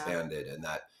sort of expanded.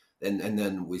 Yeah. And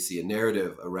then we see a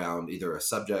narrative around either a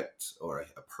subject or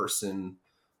a person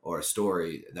or a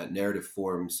story. That narrative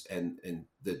forms, and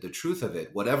the truth of it,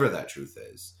 whatever that truth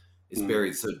is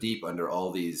buried so deep under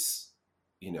all these,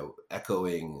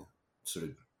 echoing sort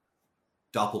of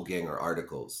doppelganger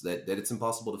articles that it's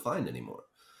impossible to find anymore.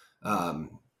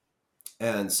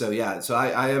 And so, so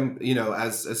I am,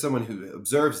 as someone who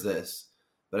observes this,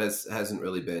 but hasn't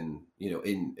really been,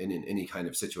 in any kind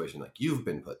of situation like you've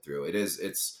been put through.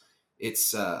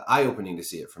 It's eye-opening to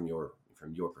see it from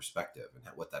your perspective and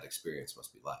what that experience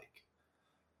must be like.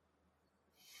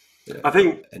 Yeah, I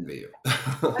think envy you.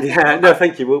 Yeah, no,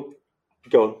 thank you. Well,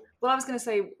 go on. Well, I was going to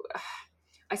say,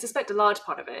 I suspect a large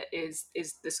part of it is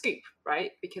the scoop,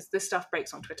 right? Because this stuff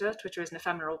breaks on Twitter. Twitter is an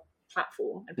ephemeral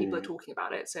platform and people are talking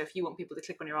about it. So if you want people to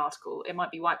click on your article, it might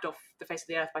be wiped off the face of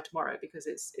the earth by tomorrow because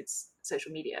it's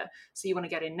social media. So you want to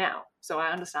get in now. So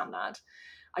I understand that.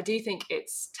 I do think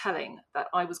it's telling that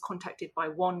I was contacted by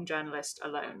one journalist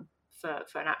alone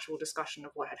for an actual discussion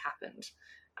of what had happened.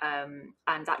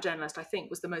 And that journalist, I think,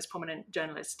 was the most prominent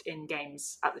journalist in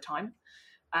games at the time.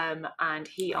 And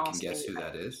he asked me... I can guess who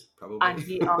that is, probably. And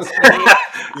he asked me...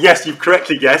 Yes, you've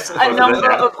correctly guessed. a number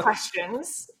of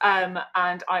questions, and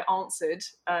I answered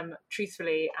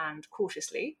truthfully and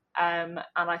cautiously. And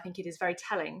I think it is very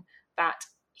telling that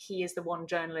he is the one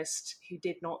journalist who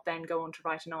did not then go on to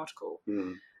write an article.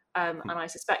 And I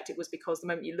suspect it was because the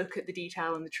moment you look at the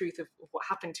detail and the truth of what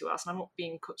happened to us, and I'm not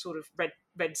being sort of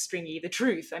red stringy, the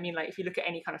truth. I mean, like, if you look at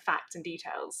any kind of facts and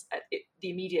details, the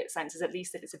immediate sense is at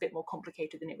least that it's a bit more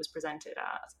complicated than it was presented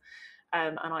as.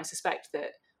 And I suspect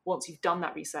that once you've done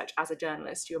that research as a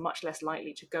journalist, you're much less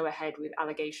likely to go ahead with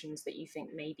allegations that you think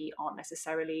maybe aren't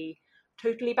necessarily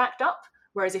totally backed up.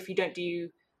 Whereas if you don't do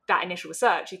that initial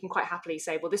research, you can quite happily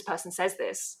say, well, this person says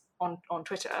this on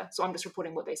Twitter, so I'm just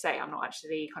reporting what they say. I'm not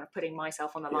actually kind of putting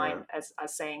myself on the line as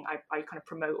saying I kind of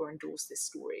promote or endorse this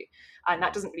story. And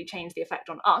that doesn't really change the effect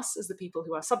on us as the people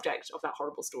who are subject of that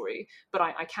horrible story. But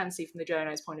I can see from the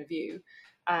journo's point of view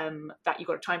that you've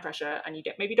got a time pressure and you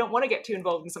maybe don't want to get too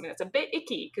involved in something that's a bit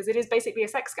icky, because it is basically a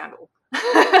sex scandal.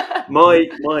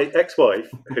 My ex-wife,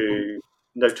 who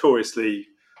notoriously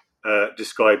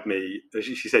described me,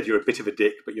 she said, "You're a bit of a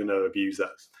dick, but you're no abuser,"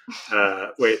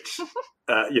 which,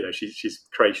 she's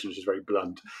Croatian, she's very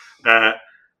blunt.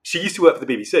 She used to work for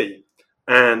the BBC,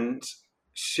 and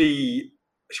she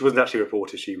wasn't actually a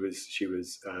reporter. She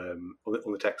was on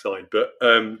the tech side, but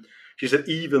she said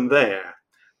even there,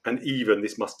 and even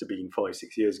this must have been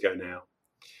 5-6 years ago now,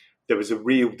 there was a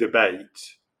real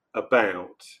debate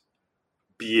about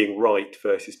being right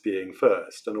versus being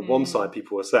first. And on one side,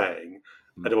 people were saying,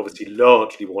 and obviously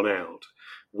largely won out,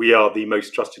 we are the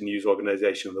most trusted news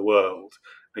organisation in the world,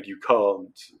 and you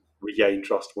can't regain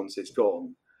trust once it's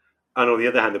gone. And on the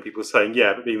other hand, the people are saying,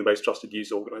 yeah, but being the most trusted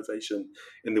news organisation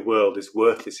in the world is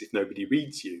worthless if nobody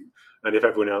reads you. And if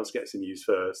everyone else gets the news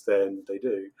first, then they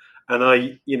do. And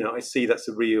I see that's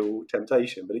a real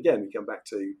temptation. But again, we come back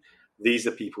to, these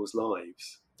are people's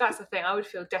lives. That's the thing. I would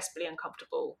feel desperately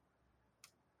uncomfortable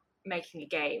making a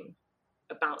game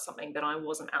about something that I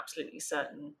wasn't absolutely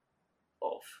certain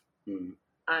of.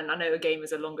 And I know a game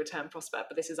is a longer term prospect,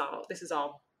 but this is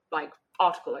our like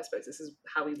article, I suppose. This is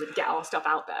how we would get our stuff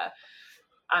out there.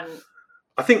 And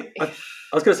I think I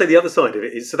was going to say the other side of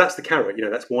it is, so that's the carrot,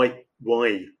 that's why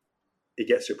it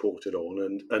gets reported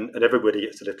on, and everybody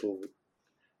gets a little.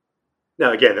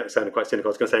 Now, again, that sounded quite cynical.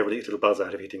 I was going to say everybody gets a little buzz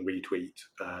out of hitting retweet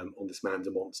on this man's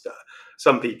a monster.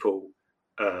 Some people,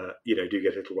 do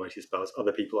get a little righteous buzz.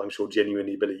 Other people, I'm sure,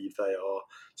 genuinely believe they are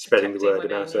spreading the word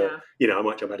about I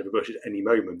might jump out of a bush at any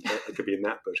moment. I could be in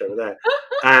that bush over there.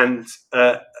 And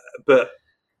but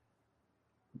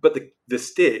the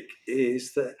stick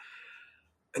is that,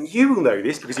 and you will know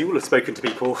this because you will have spoken to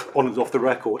people on and off the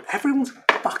record, everyone's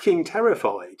fucking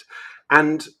terrified.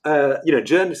 And,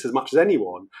 journalists as much as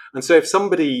anyone. And so if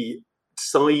somebody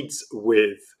sides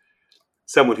with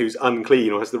someone who's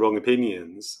unclean or has the wrong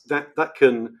opinions, that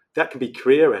can be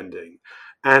career ending.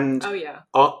 And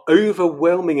our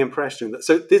overwhelming impression that,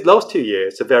 so the last 2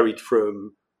 years have varied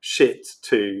from shit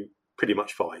to pretty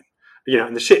much fine.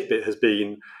 And the shit bit has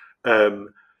been,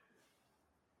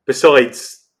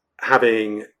 besides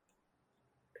having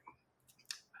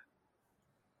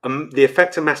the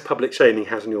effect of mass public shaming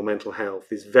has on your mental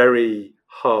health is very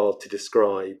hard to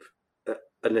describe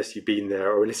unless you've been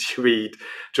there or unless you read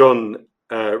John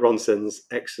Ronson's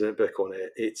excellent book on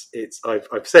it.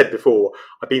 I've said before,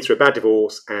 I've been through a bad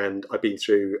divorce and I've been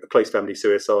through a close family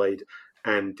suicide,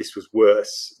 and this was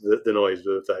worse than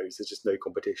either of those. There's just no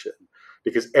competition,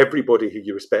 because everybody who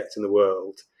you respect in the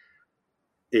world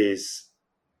is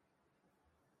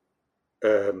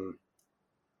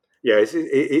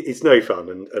it's no fun,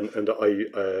 and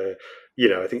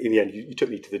I think in the end you took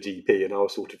me to the GP, and I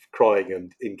was sort of crying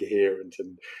and incoherent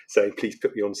and saying, please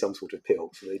put me on some sort of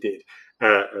pill. So they did,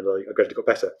 and I gradually got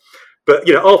better. But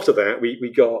after that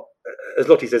we got, as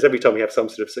Lottie says, every time we have some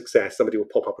sort of success, somebody will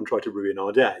pop up and try to ruin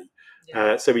our day.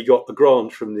 So we got a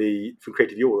grant from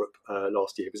Creative Europe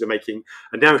last year because they're making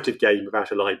a narrative game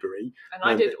about a library. And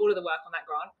I did all of the work on that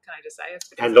grant, can I just say?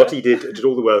 And Lottie did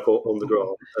all the work on the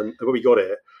grant, and when we got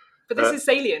it. But this is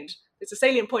salient. It's a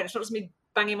salient point. It's not just me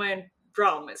banging my own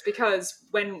drum. It's because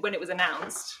when it was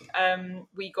announced,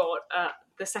 we got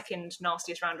the second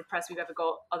nastiest round of press we've ever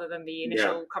got, other than the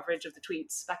initial coverage of the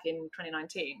tweets back in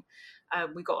 2019.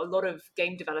 We got a lot of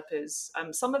game developers,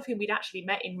 some of whom we'd actually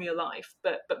met in real life,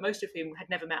 but most of whom had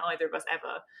never met either of us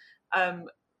ever,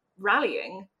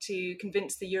 rallying to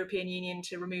convince the European Union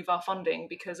to remove our funding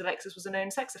because Alexis was a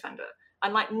known sex offender.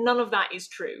 And like, none of that is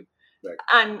true. No.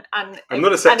 And I'm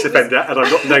not a sex offender, and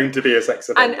I'm not known to be a sex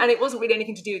offender. And it wasn't really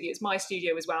anything to do with you. It's my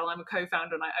studio as well. I'm a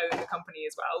co-founder and I own the company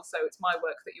as well. So it's my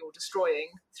work that you're destroying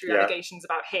through allegations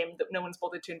about him that no one's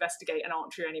bothered to investigate and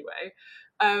aren't true anyway.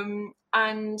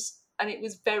 And it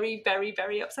was very, very,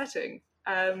 very upsetting.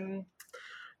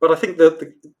 But I think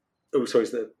that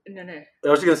no. I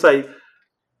was going to say,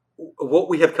 what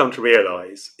we have come to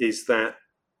realise is that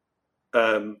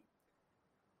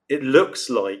it looks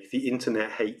like the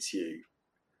internet hates you,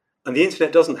 and the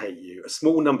internet doesn't hate you. A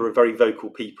small number of very vocal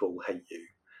people hate you,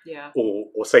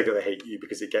 or say that they hate you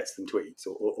because it gets them tweets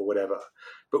or whatever.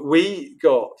 But we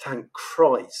got, thank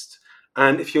Christ.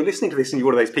 And if you're listening to this and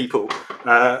you're one of those people,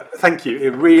 thank you.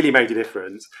 It really made a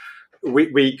difference.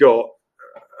 We got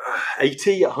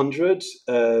 80, 100,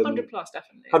 100 plus,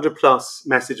 definitely 100 plus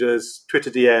messages,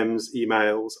 Twitter DMs,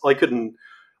 emails. I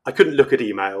couldn't look at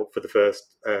email for the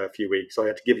first few weeks. I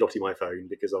had to give Lottie my phone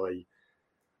because it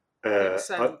was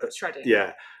so shredding.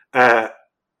 Yeah,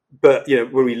 but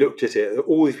when we looked at it,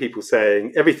 all these people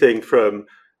saying everything from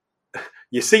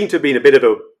 "you seem to have been a bit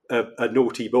of a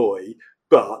naughty boy,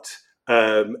 but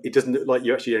it doesn't look like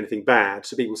you actually did anything bad."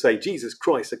 So people say, "Jesus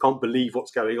Christ, I can't believe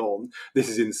what's going on. This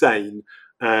is insane."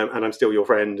 And I'm still your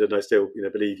friend, and I still,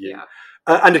 believe you. Yeah.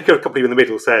 And a couple of in the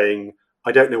middle saying,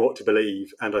 "I don't know what to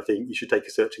believe, and I think you should take a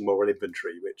searching moral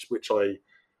inventory," which I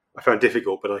found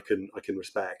difficult, but I can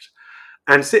respect.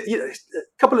 And so, a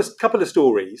couple of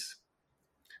stories,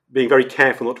 being very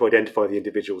careful not to identify the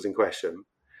individuals in question.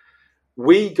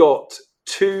 We got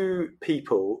 2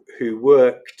 people who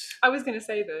worked. I was going to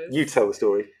say this. You tell the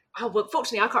story. Oh, well,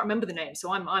 fortunately, I can't remember the name,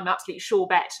 so I'm absolutely sure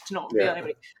bet to not reveal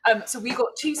anybody. So we got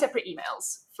 2 separate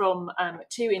emails from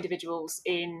 2 individuals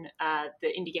in the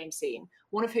indie game scene,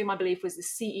 one of whom I believe was the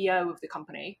CEO of the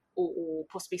company, or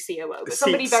possibly COO, but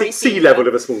somebody very senior. C-level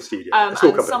of a small studio, a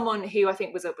small company. Someone who I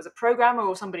think was a programmer,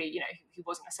 or somebody who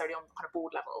wasn't necessarily on kind of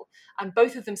board level. And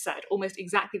both of them said almost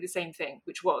exactly the same thing,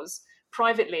 which was,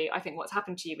 privately, I think what's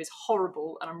happened to you is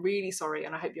horrible, and I'm really sorry,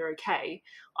 and I hope you're okay.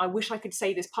 I wish I could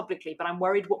say this publicly, but I'm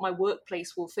worried what my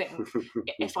workplace will think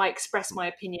if I express my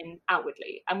opinion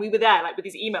outwardly. And we were there, like, with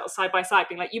these emails side by side,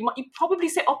 being like, you probably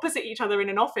sit opposite each other in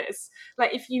an office.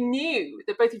 Like, if you knew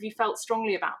that both of you felt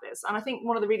strongly about this. And I think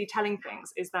one of the really telling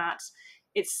things is that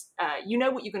it's,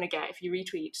 what you're going to get if you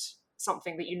retweet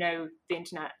something that the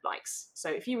internet likes. So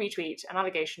if you retweet an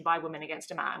allegation by women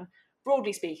against a man,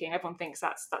 broadly speaking, everyone thinks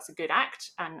that's a good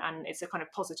act and it's a kind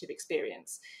of positive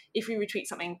experience. If you retweet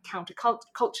something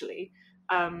counterculturally,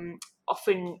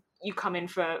 often you come in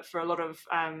for a lot of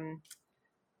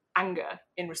anger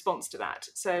in response to that.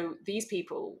 So these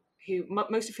people, who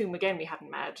most of whom again we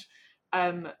hadn't met,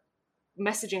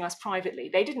 messaging us privately,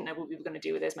 they didn't know what we were going to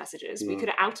do with those messages. We could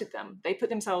have outed them. They put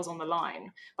themselves on the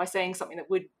line by saying something that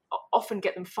would often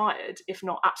get them fired, if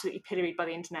not absolutely pilloried by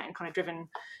the internet and kind of driven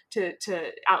to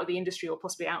out of the industry or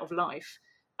possibly out of life.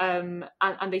 And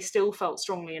they still felt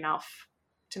strongly enough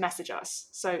to message us.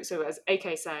 So as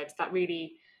AK said, that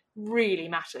really, really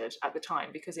mattered at the time,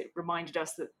 because it reminded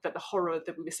us that the horror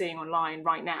that we were seeing online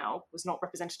right now was not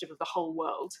representative of the whole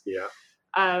world. Yeah.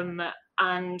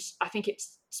 And I think it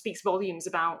speaks volumes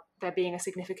about there being a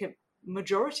significant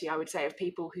majority, I would say, of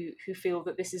people who feel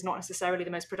that this is not necessarily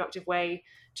the most productive way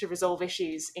to resolve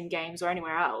issues in games or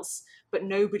anywhere else, but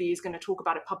nobody is going to talk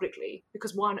about it publicly,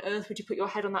 because why on earth would you put your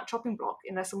head on that chopping block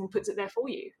unless someone puts it there for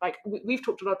you? Like, we've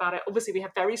talked a lot about it. Obviously, we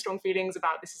have very strong feelings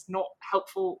about this is not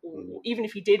helpful, or even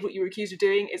if you did what you were accused of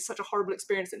doing, it's such a horrible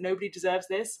experience that nobody deserves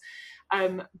this.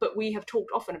 But we have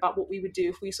talked often about what we would do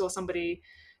if we saw somebody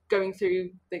going through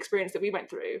the experience that we went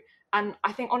through. And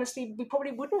I think, honestly, we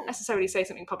probably wouldn't necessarily say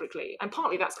something publicly. And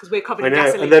partly that's because we're covered in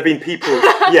gasoline. And there have been people,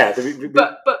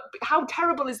 but how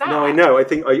terrible is that? No, I know. I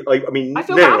think, I mean, I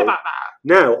feel bad about that.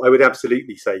 Now, I would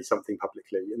absolutely say something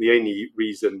publicly. And the only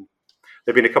reason,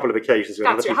 there have been a couple of occasions where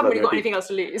I haven't really got anything else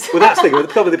to lose. Well, that's the thing. A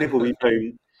couple of the people we've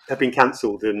known have been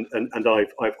cancelled, and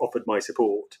I've offered my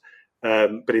support.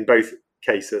 But in both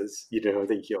cases, I'm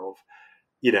thinking of,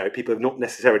 people have not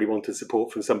necessarily wanted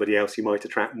support from somebody else who might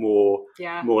attract more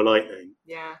lightning.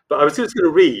 Yeah. But I was just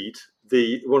going to read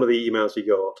one of the emails we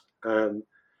got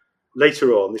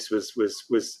later on. This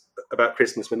was about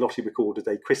Christmas, when Lottie recorded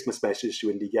a Christmas message to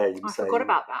Indie Games. I forgot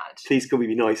about that. Please, can we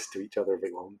be nice to each other,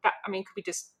 everyone? Could we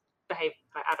just behave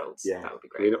like adults? Yeah, that would be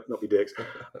great. Not be dicks.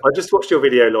 I just watched your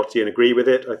video, Lottie, and agree with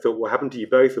it. I thought what happened to you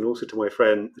both, and also to my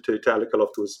friend, to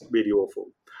Diabolical, was really awful.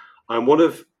 I'm one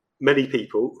of many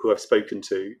people who I've spoken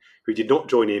to who did not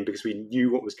join in because we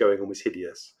knew what was going on was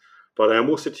hideous. but I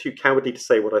am also too cowardly to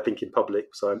say what I think in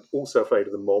public, so I'm also afraid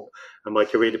of the mob, and my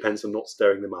career depends on not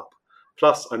stirring them up.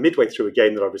 Plus, I'm midway through a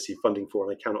game that I've received funding for,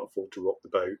 and I cannot afford to rock the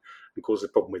boat and cause a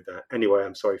problem with that. Anyway,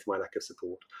 I'm sorry for my lack of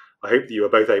support. I hope that you are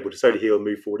both able to slowly heal and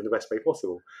move forward in the best way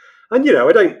possible. And, you know,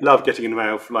 I don't love getting an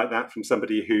email like that from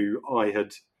somebody who I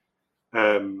had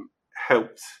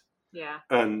helped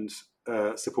and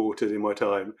supported in my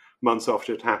time months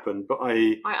after it happened. But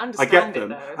I get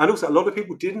them. And also, a lot of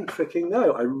people didn't freaking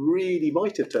know. I really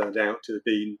might have turned out to have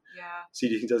been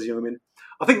CDC does young women.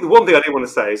 I think the one thing I do want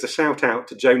to say is a shout out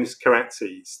to Jonas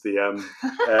Karatzis, the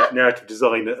narrative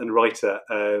designer and writer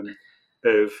of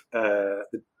the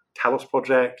Talos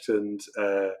Project and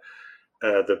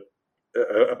a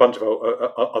bunch of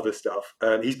other stuff.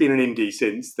 He's been an indie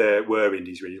since there were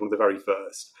indies, really. He's one of the very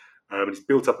first. And he's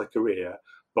built up a career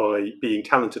by being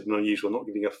talented and unusual, not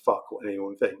giving a fuck what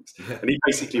anyone thinks. Yeah. And he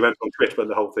basically went on Twitter when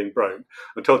the whole thing broke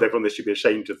and told everyone they should be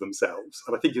ashamed of themselves.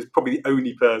 And I think he's probably the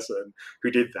only person who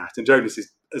did that. And Jonas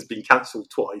has been cancelled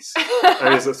twice.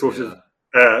 And is a sort of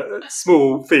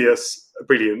small, fierce,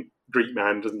 brilliant Greek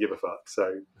man, doesn't give a fuck.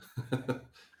 So,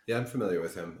 yeah, I'm familiar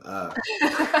with him.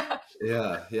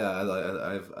 Yeah,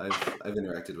 I've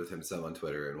interacted with him some on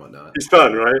Twitter and whatnot. He's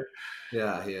fun, right?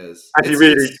 Yeah, he is. And he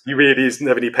really doesn't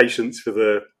have any patience for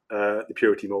the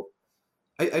purity mob.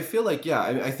 I feel like,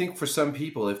 I think for some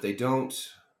people, if they don't,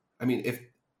 if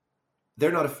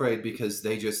they're not afraid because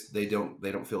they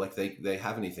don't feel like they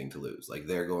have anything to lose. Like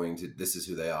they're going to, this is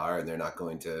who they are, and they're not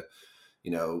going to,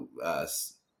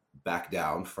 back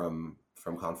down from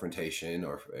confrontation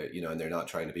or, and they're not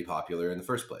trying to be popular in the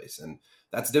first place. And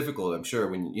that's difficult. I'm sure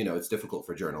when, it's difficult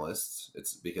for journalists.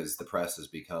 It's because the press has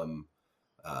become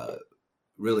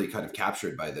really kind of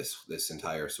captured by this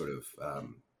entire sort of,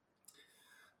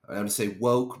 I don't say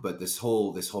woke, but this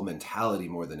whole mentality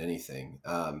more than anything.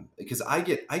 Because I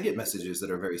get messages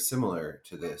that are very similar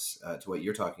to this, to what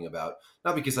you're talking about.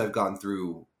 Not because I've gone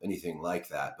through anything like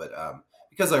that, but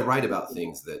because I write about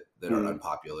things that are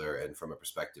unpopular and from a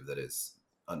perspective that is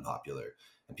unpopular.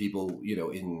 And people,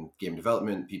 in game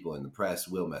development, people in the press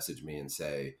will message me and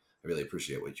say, I really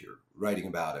appreciate what you're writing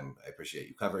about, and I appreciate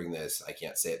you covering this. I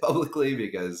can't say it publicly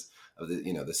because of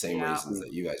the same reasons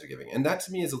that you guys are giving. And that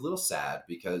to me is a little sad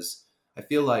because I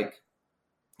feel like,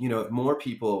 if more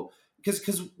people,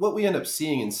 because what we end up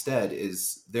seeing instead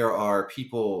is the only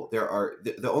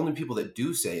people that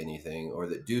do say anything or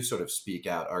that do sort of speak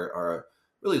out are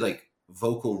really like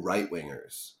vocal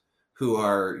right-wingers who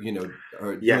are,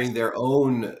 are doing their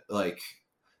own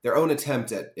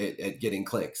attempt at getting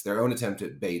clicks, their own attempt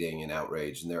at baiting and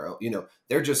outrage, and they're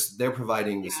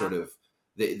providing the sort of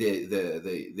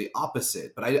the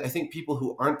opposite. But I think people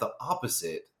who aren't the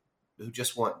opposite, who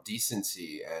just want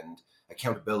decency and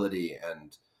accountability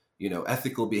and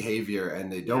ethical behavior,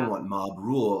 and they don't want mob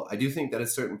rule, I do think that at a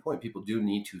certain point people do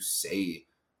need to say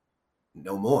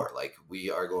no more. Like,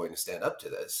 we are going to stand up to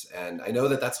this. And I know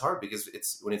that that's hard because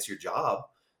when it's your job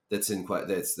that's in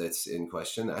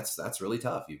question. That's really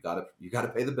tough. You've got to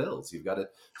pay the bills. You've got to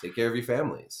take care of your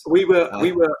families. We were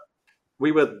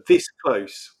this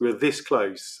close. We were this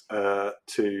close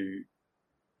to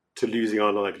losing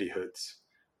our livelihoods.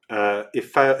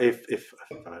 If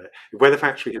Weather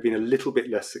Factory had been a little bit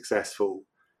less successful,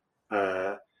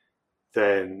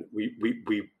 then we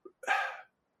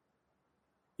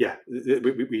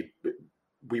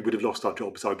would have lost our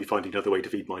jobs. I'd be finding another way to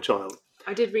feed my child.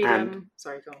 I did read.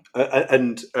 Sorry, go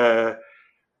on.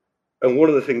 And one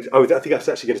of the things, I think I was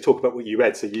actually going to talk about what you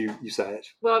read. So you say it.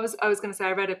 Well, I was going to say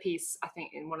I read a piece, I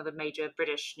think, in one of the major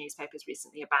British newspapers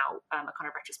recently about a kind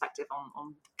of retrospective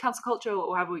on cancel culture,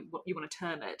 or however you want to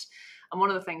term it. And one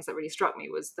of the things that really struck me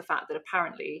was the fact that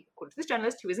apparently, according to this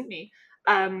journalist, who isn't me,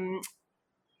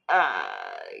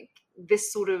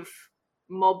 this sort of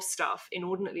mob stuff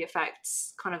inordinately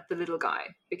affects kind of the little guy,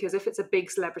 because if it's a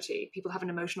big celebrity, people have an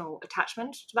emotional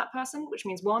attachment to that person, which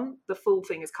means, one, the full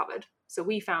thing is covered. So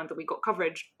we found that we got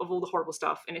coverage of all the horrible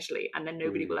stuff initially, and then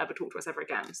nobody will ever talk to us ever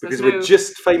again. So because we're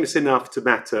just famous enough to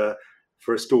matter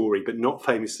for a story, but not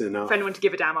famous enough for anyone to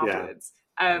give a damn afterwards.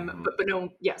 But no one,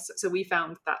 yes. So we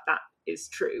found that is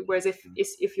true. Whereas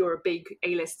if you're a big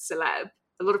A-list celeb,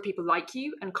 a lot of people like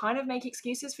you and kind of make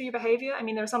excuses for your behavior. I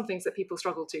mean, there are some things that people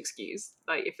struggle to excuse.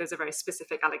 Like if there's a very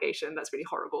specific allegation that's really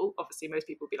horrible, obviously most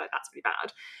people will be like, that's really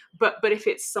bad. But if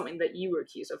it's something that you were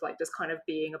accused of, like just kind of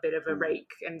being a bit of a rake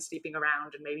and sleeping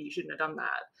around and maybe you shouldn't have done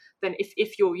that, then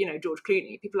if you're, George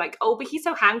Clooney, people are like, oh, but he's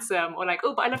so handsome, or like,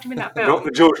 oh, but I loved him in that film. Not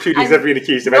that George Clooney's ever been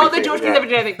accused of anything. Not that George Clooney's ever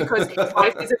done anything, because his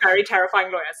wife is a very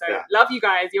terrifying lawyer. So love you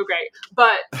guys, you're great.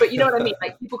 But you know what I mean?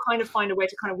 Like people kind of find a way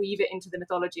to kind of weave it into the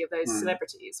mythology of those celebrities.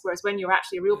 celebrities. Whereas when you're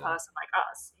actually a real person like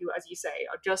us, who, as you say,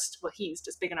 are just, well, he's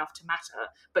just big enough to matter,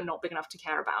 but not big enough to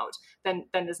care about, then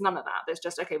there's none of that. There's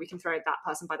just, okay, we can throw that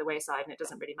person by the wayside and it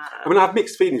doesn't really matter. I mean, I have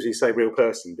mixed feelings when you say real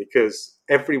person, because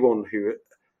there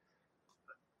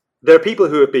are people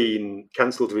who have been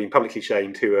cancelled, who have been publicly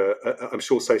shamed, who are, I'm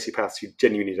sure, sociopaths who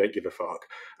genuinely don't give a fuck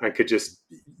and could just,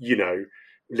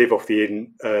 live off the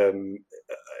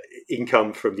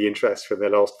income from the interest from their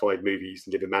last 5 movies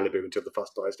and live in Malibu until the fuss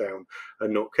dies down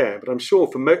and not care. But I'm sure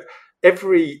for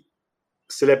every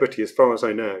celebrity, as far as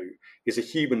I know, is a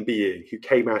human being who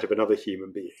came out of another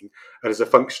human being and has a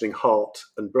functioning heart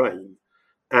and brain.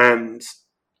 And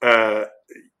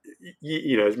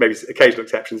maybe occasional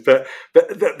exceptions, but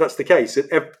that's the case.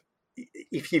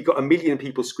 If you've got a million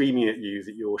people screaming at you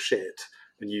that you're shit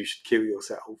and you should kill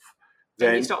yourself,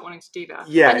 then you start wanting to do that.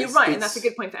 Yeah, and you're right, and that's a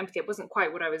good point for empathy. It wasn't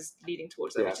quite what I was leading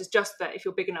towards, though, yeah. which is just that if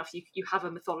you're big enough, you have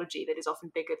a mythology that is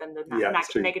often bigger than the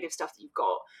negative stuff that you've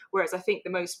got. Whereas I think the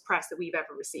most press that we've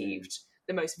ever received,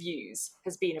 the most views,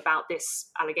 has been about this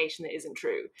allegation that isn't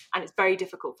true. And it's very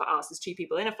difficult for us as two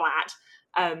people in a flat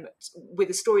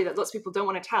with a story that lots of people don't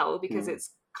want to tell because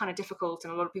it's kind of difficult,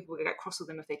 and a lot of people will get cross with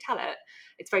them if they tell it.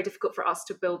 It's very difficult for us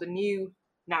to build a new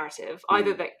narrative,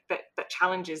 either that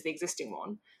challenges the existing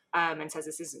one and says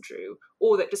this isn't true,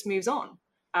 or that just moves on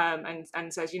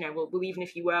and says, well, even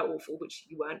if you were awful, which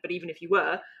you weren't, but even if you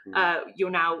were, you're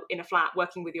now in a flat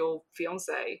working with your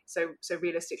fiance. So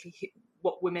realistically,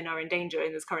 what women are in danger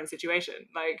in this current situation?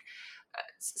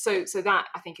 So that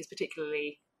I think is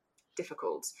particularly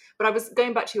difficult. But I was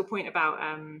going back to your point about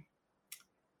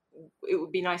it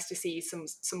would be nice to see some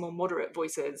more moderate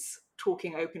voices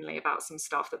talking openly about some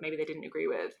stuff that maybe they didn't agree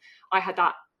with. I had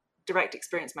that direct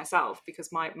experience myself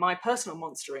because my personal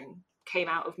monstering came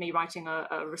out of me writing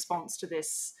a response to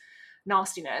this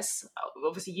nastiness.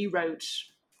 Obviously, you wrote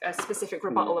a specific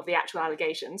rebuttal of the actual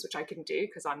allegations, which I couldn't do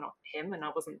because I'm not him and I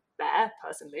wasn't there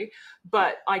personally.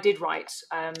 But I did write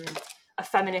a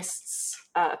feminist's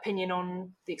opinion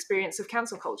on the experience of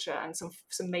cancel culture and some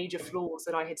major flaws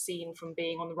that I had seen from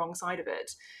being on the wrong side of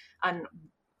it. And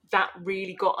that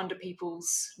really got under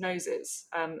people's noses.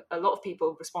 A lot of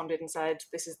people responded and said,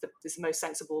 this is the most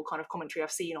sensible kind of commentary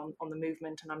I've seen on the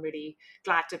movement, and I'm really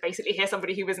glad to basically hear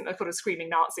somebody who isn't a sort of screaming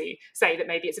Nazi say that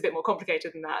maybe it's a bit more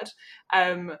complicated than that.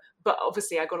 But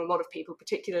obviously I got a lot of people,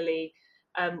 particularly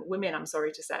women, I'm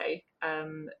sorry to say,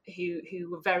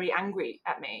 who were very angry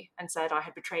at me and said I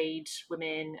had betrayed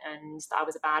women and that I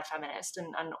was a bad feminist.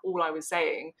 And all I was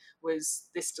saying was,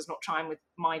 this does not chime with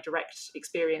my direct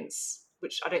experience,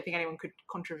 which I don't think anyone could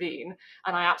contravene.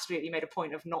 And I absolutely made a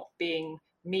point of not being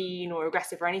mean or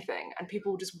aggressive or anything. And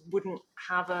people just wouldn't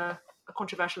have a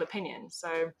controversial opinion.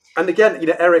 So, and again,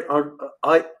 Eric,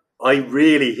 I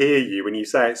really hear you when you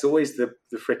say it's always the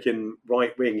freaking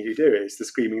right wing who do it. It's the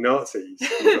screaming Nazis,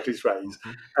 his phrase.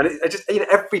 And I just,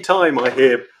 every time I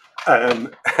hear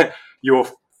your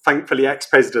thankfully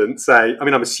ex-president say, I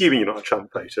mean, I'm assuming you're not a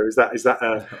Trump voter. Is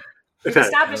that He's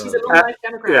established he's a long-life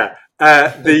Democrat.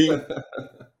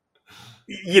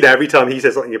 Every time he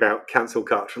says something about cancel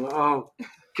culture, I'm like, oh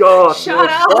God, shut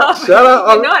up!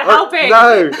 You're not helping.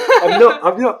 No,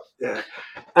 I'm not. Yeah,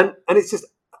 and it's just,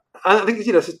 I think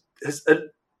it has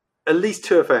at least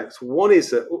two effects. One is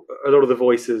that a lot of the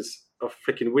voices are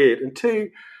freaking weird, and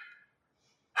two,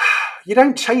 you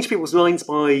don't change people's minds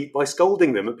by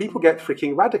scolding them, and people get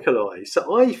freaking radicalised.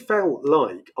 So I felt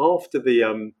like after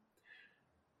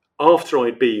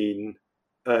I'd been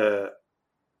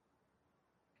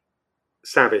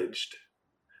savaged,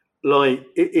 like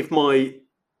if what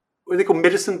are they called,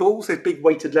 medicine balls? Those big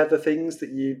weighted leather things that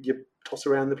you toss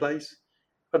around the place.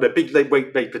 I don't know,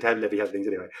 big pretend heavy things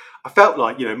anyway. I felt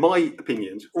like, my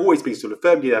opinion's always been sort of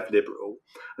firmly left liberal,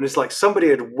 and it's like somebody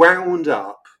had wound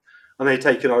up and they'd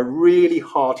taken a really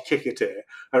hard kick at it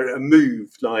and it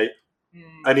moved like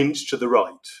an inch to the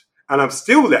right. And I'm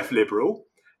still left liberal,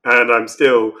 and I'm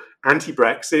still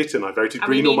anti-Brexit, and I voted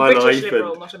Green all my British life,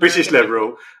 liberal, and British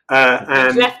liberal,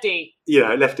 and lefty,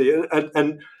 lefty,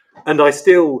 and I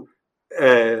still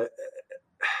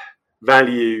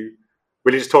value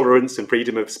religious tolerance and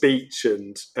freedom of speech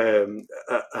and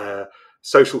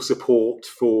social support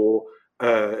for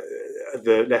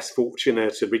the less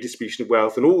fortunate and redistribution of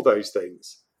wealth and all those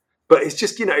things. But it's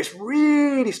just, it's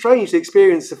really strange, the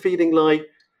experience of feeling like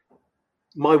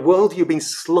my worldview had been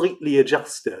slightly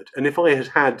adjusted. And if I had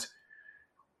had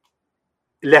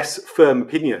less firm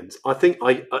opinions, I think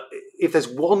if there's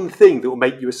one thing that will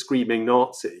make you a screaming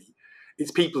Nazi,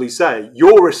 it's people who say,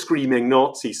 you're a screaming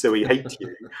Nazi, so we hate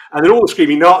you. And then all the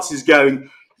screaming Nazis going,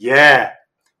 yeah,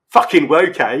 fucking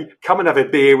woke, come and have a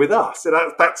beer with us.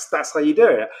 So that's how you do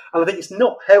it. And I think it's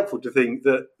not helpful to think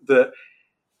that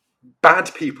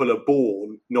bad people are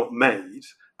born, not made,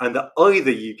 and that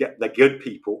either you get the good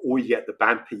people or you get the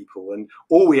bad people, and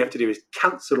all we have to do is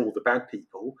cancel all the bad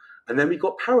people, and then we've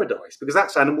got paradise, because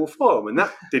that's Animal Farm, and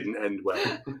that didn't end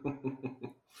well.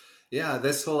 Yeah,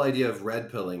 this whole idea of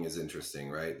red pilling is interesting,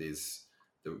 right?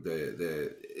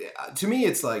 To me,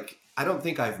 it's like, I don't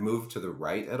think I've moved to the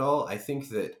right at all. I think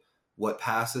that what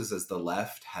passes as the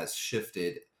left has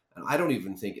shifted, and I don't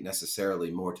even think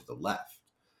necessarily more to the left.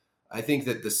 I think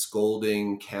that the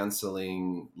scolding,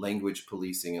 canceling, language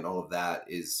policing, and all of that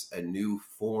is a new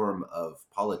form of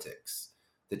politics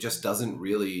that just doesn't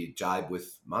really jibe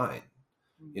with mine.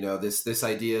 You know, this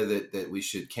idea that we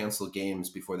should cancel games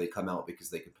before they come out because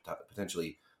they could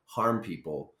potentially harm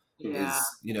people is,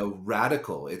 you know,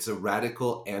 radical. It's a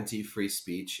radical anti-free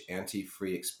speech,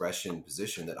 anti-free expression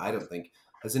position that I don't think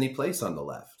has any place on the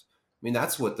left. I mean,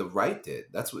 that's what the right did.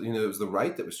 That's what, you know, it was the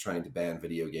right that was trying to ban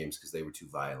video games because they were too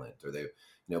violent, or they, you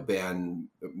know, ban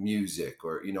music,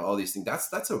 or, you know, all these things.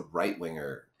 That's a right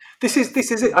winger. This is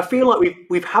it. I feel like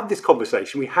we've had this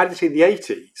conversation. We had it in the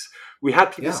 80s. We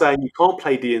had people saying you can't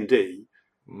play D&D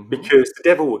because the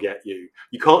devil will get you.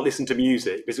 You can't listen to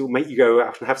music because it will make you go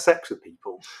out and have sex with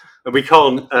people. And we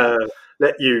can't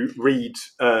let you read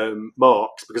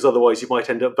Marx because otherwise you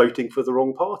might end up voting for the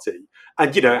wrong party.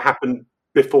 And, you know, it happened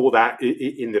before that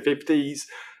in the 50s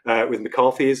with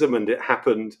McCarthyism, and it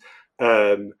happened,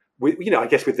 with, you know, I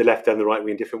guess with the left and the right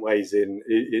wing in different ways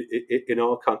in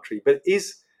our country. But it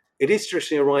is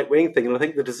traditionally a right wing thing. And I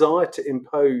think the desire to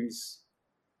impose,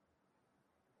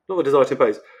 not the desire to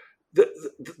impose,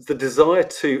 the desire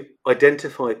to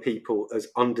identify people as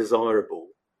undesirable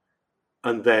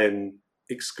and then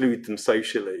exclude them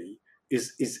socially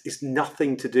is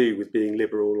nothing to do with being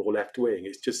liberal or left wing.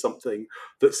 It's just something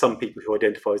that some people who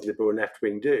identify as liberal and left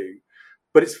wing do.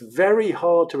 But it's very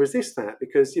hard to resist that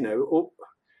because, you know,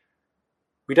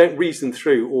 we don't reason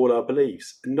through all our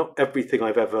beliefs. Not everything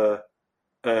I've ever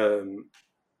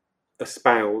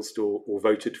espoused or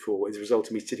voted for is a result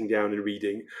of me sitting down and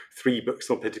reading 3 books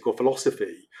on political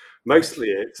philosophy. Mostly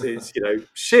it's you know,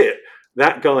 shit,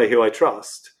 that guy who I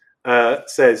trust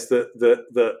says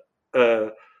that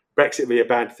Brexit will be a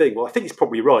bad thing. Well, I think he's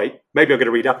probably right. Maybe I'm going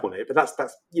to read up on it, but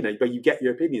that's you know, where you get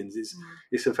your opinions is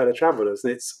from fellow travellers.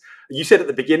 And it's, you said at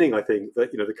the beginning, I think,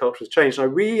 that, you know, the culture has changed.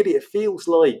 And it feels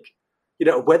like, you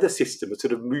know, a weather system has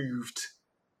sort of moved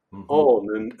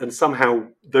on, and somehow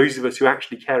those of us who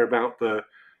actually care about the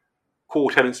core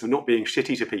tenets of not being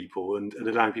shitty to people and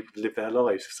allowing people to live their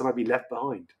lives have somehow been left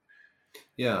behind.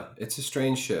 Yeah, it's a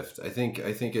strange shift. I think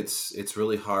it's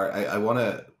really hard. I want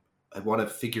to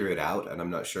figure it out, and I'm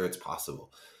not sure it's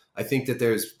possible. I think that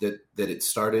that it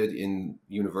started in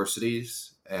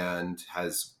universities and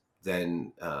has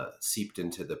then seeped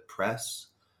into the press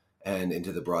and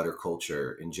into the broader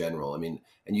culture in general. I mean,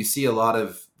 and you see a lot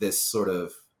of this sort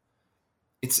of,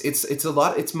 it's a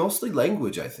lot. It's mostly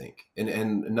language, I think,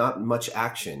 and not much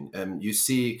action. You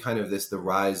see kind of the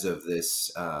rise of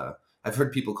this. I've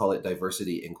heard people call it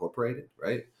diversity incorporated,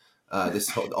 right?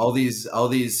 All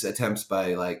these attempts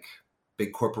by like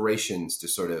big corporations to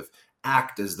sort of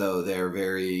act as though they're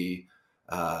very,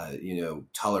 you know,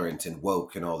 tolerant and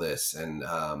woke and all this, and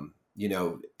you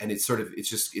know, and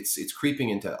it's creeping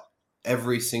into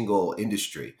every single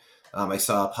industry. I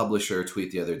saw a publisher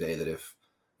tweet the other day that if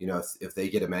they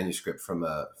get a manuscript from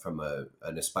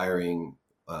an aspiring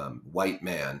white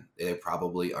man, they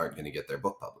probably aren't going to get their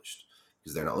book published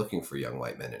because they're not looking for young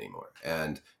white men anymore.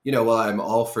 And, you know, while I'm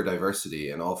all for diversity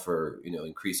and all for, you know,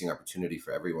 increasing opportunity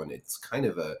for everyone, it's kind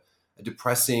of a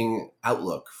depressing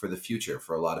outlook for the future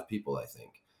for a lot of people, I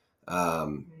think.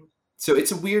 So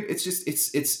it's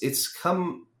it's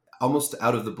come almost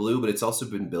out of the blue, but it's also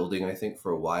been building, I think,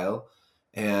 for a while.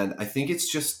 And I think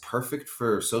it's just perfect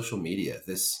for social media.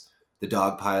 The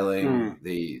dogpiling,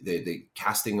 the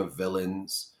casting of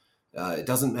villains. It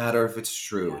doesn't matter if it's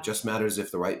true. It just matters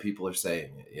if the right people are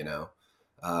saying it, you know?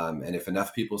 And if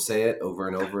enough people say it over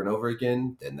and over and over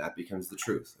again, then that becomes the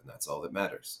truth. And that's all that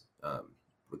matters,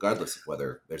 regardless of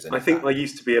whether there's any. I think I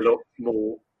used to be a lot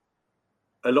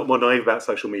more naive about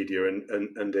social media,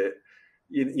 and it,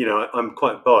 you know, I'm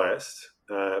quite biased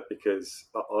because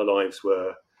our lives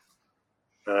were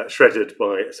shredded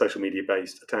by a social media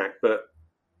based attack, but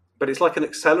it's like an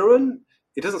accelerant.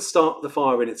 It doesn't start the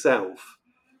fire in itself,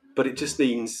 but it just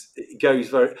means it goes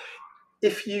very.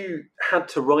 If you had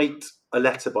to write a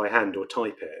letter by hand or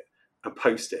type it and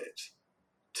post it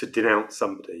to denounce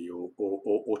somebody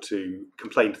or to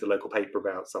complain to the local paper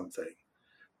about something,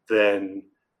 then,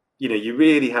 you know, you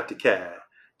really had to care.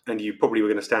 and you probably were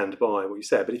going to stand by what you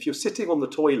said. But if you're sitting on the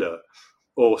toilet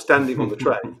or standing on the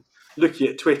train, looking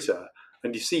at Twitter,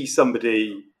 and you see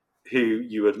somebody who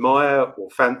you admire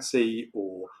or fancy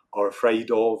or are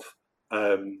afraid of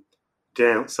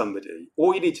denounce somebody,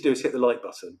 all you need to do is hit the like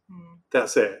button.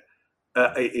 That's it.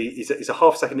 It's a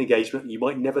half-second engagement, and you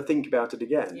might never think about it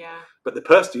again. Yeah. But the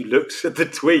person who looks at the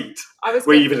tweet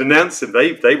where you've announced them,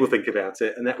 they will think about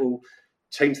it, and that will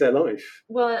change their life.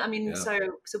 Well, I mean, so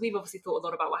we've obviously thought a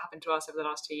lot about what happened to us over the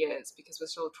last 2 years, because we're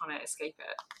still trying to escape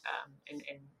it in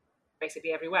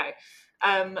basically every way.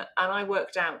 And I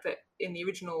worked out that in the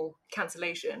original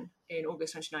cancellation in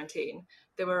August 2019,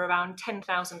 there were around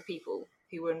 10,000 people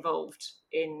who were involved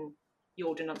in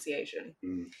your denunciation.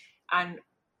 And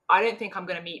I don't think I'm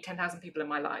going to meet 10,000 people in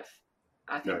my life.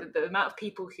 I think that the amount of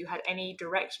people who had any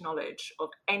direct knowledge of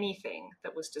anything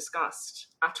that was discussed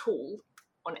at all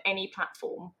on any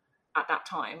platform at that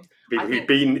time, People who'd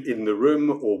been in the room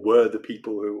or were the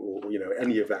people who, or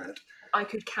any of that, I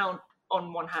could count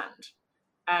on one hand.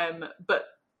 But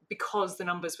because the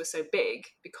numbers were so big,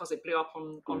 because it blew up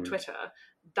on Twitter,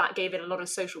 that gave it a lot of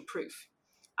social proof.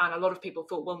 And a lot of people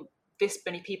thought, well, this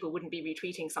many people wouldn't be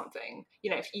retweeting something.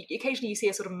 If occasionally you see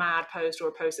a sort of mad post or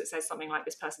a post that says something like,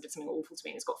 this person did something awful to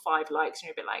me and it's got 5 likes, and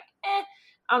you're a bit like,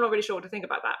 I'm not really sure what to think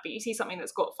about that. But you see something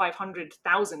that's got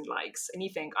 500,000 likes and you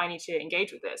think, I need to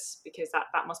engage with this, because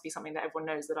that must be something that everyone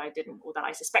knows that I didn't, or that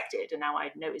I suspected, and now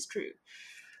I know is true.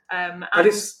 And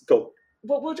it's got...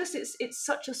 Well, just it's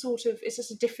such a sort of, it's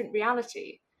just a different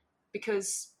reality,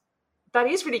 because that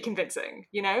is really convincing,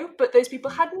 but those people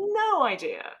had no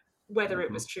idea whether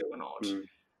it was true or not.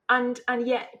 And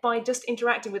yet, by just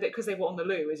interacting with it, because they were on the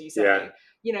loo, as you say,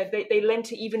 they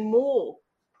lent it even more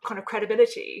kind of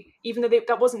credibility, even though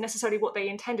that wasn't necessarily what they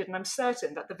intended. And I'm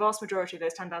certain that the vast majority of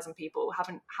those 10,000 people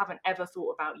haven't ever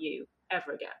thought about you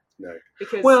ever again. No.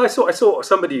 Because, well, I saw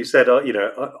somebody who said,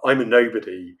 I'm a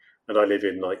nobody and I live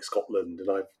in Scotland, and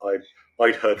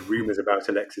I'd heard rumours about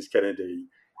Alexis Kennedy,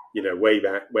 way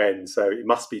back when, so it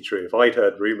must be true. If I'd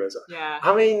heard rumours,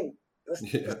 I mean, I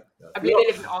believe they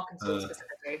live in Arkansas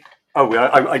specifically. Oh,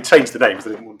 I changed the names.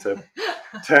 I didn't want to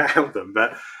out them,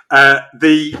 but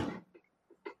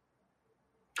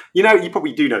you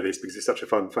probably do know this because it's such a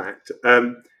fun fact.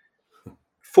 4%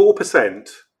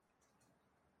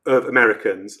 of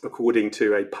Americans, according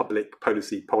to a public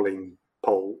policy polling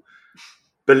poll,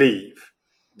 believe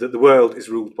that the world is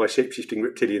ruled by shape-shifting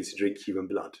reptilians who drink human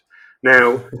blood.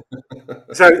 Now,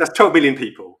 so that's 12 million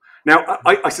people. Now,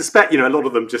 I suspect, a lot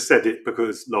of them just said it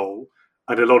because lol,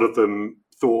 and a lot of them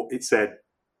thought it said,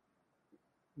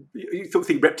 you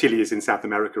think reptilians in South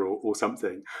America or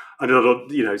something. And a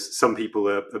lot of, some people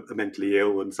are mentally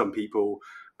ill, and some people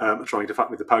are trying to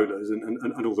fuck with the polars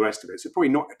and all the rest of it. So probably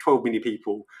not 12 million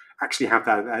people actually have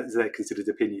that as their considered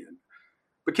opinion.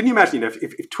 But can you imagine,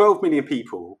 if 12 million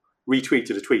people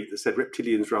retweeted a tweet that said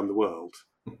reptilians run the world,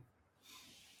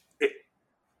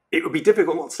 it would be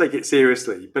difficult not to take it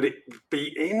seriously, but it would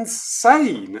be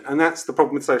insane. And that's the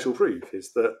problem with social proof,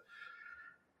 is that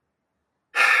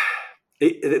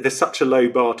there's such a low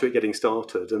bar to it getting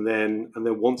started, and then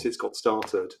once it's got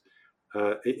started,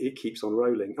 it keeps on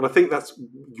rolling. And I think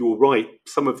you're right.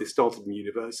 Some of this started in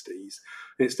universities,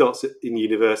 and it starts in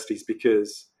universities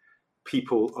because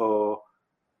people are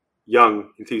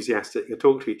young, enthusiastic, and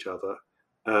talk to each other.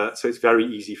 So it's very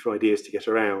easy for ideas to get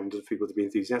around and for people to be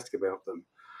enthusiastic about them.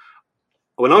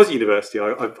 When I was at university,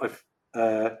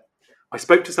 I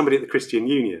spoke to somebody at the Christian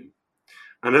Union.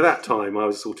 And at that time, I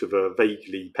was sort of a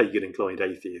vaguely pagan-inclined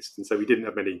atheist, and so we didn't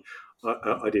have many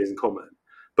ideas in common.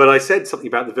 But I said something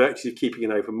about the virtues of keeping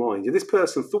an open mind, and this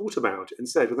person thought about it and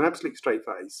said, with an absolute straight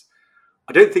face,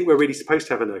 I don't think we're really supposed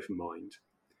to have an open mind,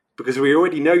 because we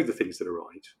already know the things that are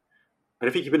right. And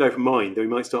if we keep an open mind, then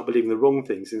we might start believing the wrong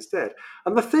things instead.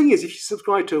 And the thing is, if you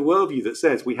subscribe to a worldview that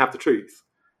says we have the truth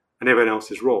and everyone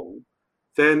else is wrong,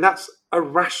 then that's a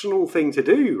rational thing to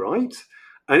do, right?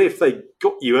 And if they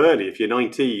got you early, if you're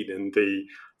 19 and the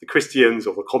Christians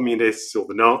or the communists or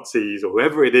the Nazis or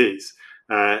whoever it is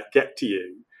get to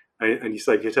you and you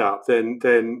soak it up, then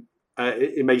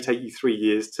it may take you 3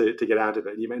 years to get out of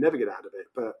it. You may never get out of it.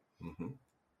 But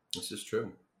This is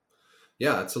true.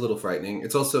 Yeah, it's a little frightening.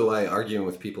 It's also why arguing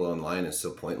with people online is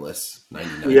so pointless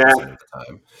 99% of the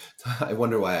time. I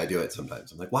wonder why I do it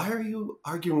sometimes. I'm like, why are you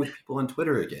arguing with people on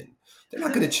Twitter again? They're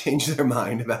not going to change their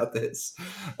mind about this.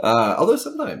 Although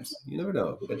sometimes, you never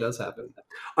know. It does happen.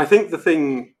 I think the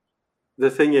thing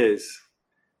is,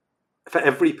 for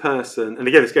every person, and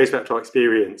again, this goes back to our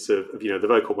experience of the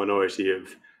vocal minority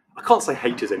of, I can't say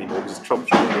haters anymore because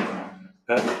Trump's Cat.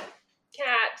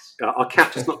 Our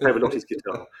cat just knocked over Lottie's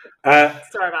guitar.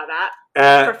 Sorry about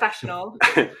that. Professional.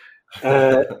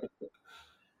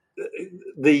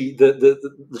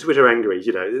 The Twitter angry,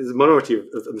 there's a minority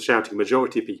of them shouting, a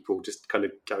majority of people just kind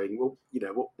of going, well,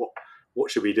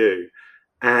 what should we do?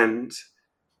 And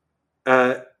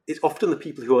it's often the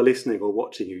people who are listening or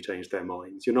watching who change their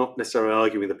minds. You're not necessarily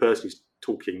arguing with the person who's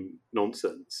talking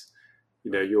nonsense.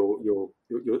 You're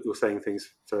saying things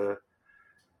for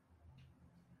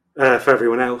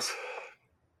everyone else.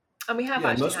 And we have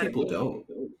most people don't.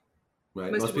 Right,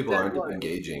 most people aren't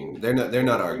engaging. They're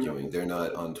not arguing. They're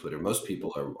not on Twitter. Most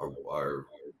people are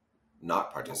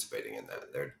not participating in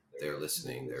that. They're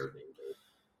listening. They're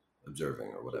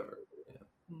observing or whatever. Yeah.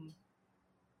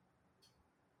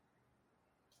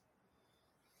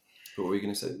 What were you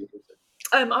going to say?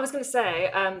 I was going to say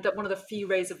that one of the few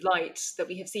rays of light that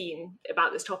we have seen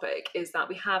about this topic is that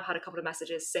we have had a couple of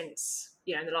messages since,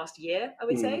 in the last year, I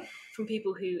would say, from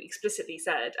people who explicitly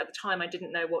said, at the time, I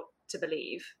didn't know what to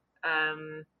believe.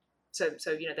 So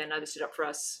they neither stood up for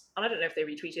us, and I don't know if they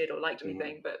retweeted or liked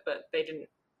anything, but they didn't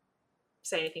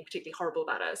say anything particularly horrible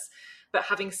about us. But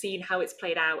having seen how it's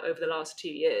played out over the last 2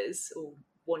 years or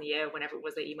 1 year, whenever it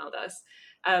was they emailed us,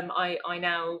 I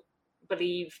now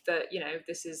believe that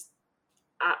this is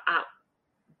at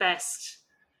best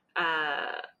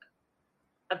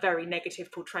a very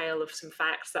negative portrayal of some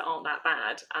facts that aren't that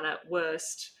bad, and at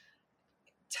worst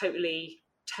totally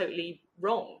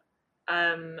wrong.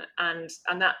 And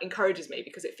that encourages me,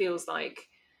 because it feels like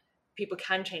people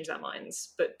can change their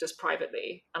minds, but just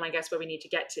privately. And I guess where we need to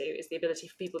get to is the ability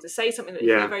for people to say something that they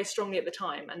feel very strongly at the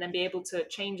time, and then be able to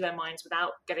change their minds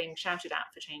without getting shouted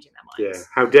at for changing their minds. Yeah.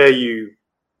 How dare you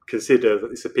consider that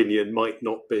this opinion might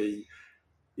not be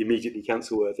immediately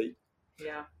cancel worthy?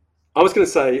 Yeah. I was going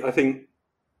to say, I think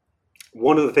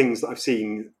one of the things that I've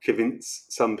seen convince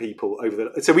some people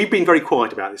so we've been very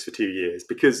quiet about this for 2 years,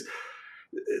 because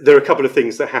there are a couple of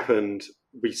things that happened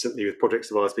recently with projects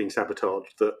of ours being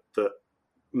sabotaged that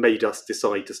made us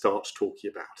decide to start talking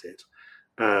about it,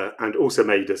 and also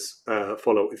made us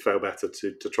follow up with Fail Better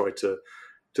to try to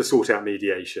sort out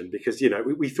mediation, because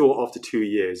we thought after 2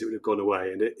 years it would have gone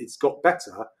away, and it's got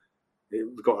better. It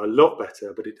got a lot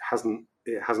better, but it hasn't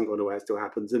gone away. It still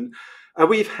happens, and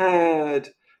we've had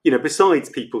besides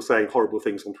people saying horrible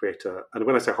things on Twitter, and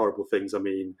when I say horrible things, I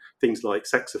mean things like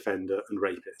sex offender and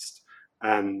rapist.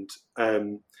 And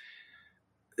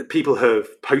people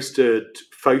have posted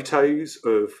photos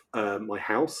of my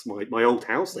house, my old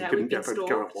house. They couldn't get a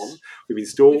photograph on. We've been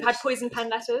stalked. We've had poison pen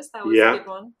letters. That was a big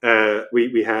one.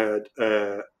 We had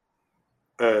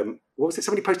what was it?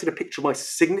 Somebody posted a picture of my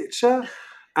signature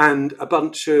and a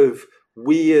bunch of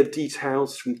weird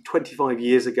details from 25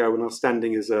 years ago when I was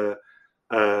standing as a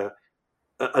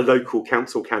local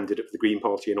council candidate for the Green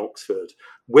Party in Oxford.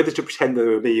 Whether to pretend they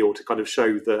were me or to kind of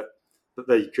show that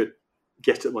they could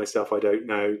get at myself, I don't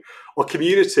know. Our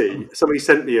community, somebody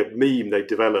sent me a meme they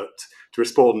developed to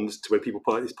respond to when people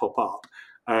like this pop up.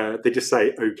 They just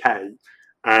say, okay.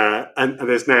 And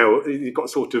there's now, you've got a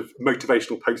sort of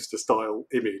motivational poster style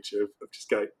image of just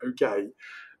going, okay.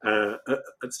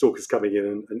 And stalkers coming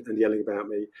in and yelling about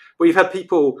me. But you've had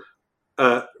people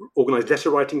organise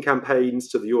letter writing campaigns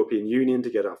to the European Union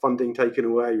to get our funding taken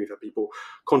away. We've had people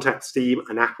contact Steam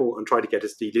and Apple and try to get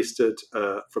us delisted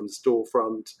from the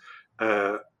storefront.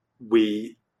 I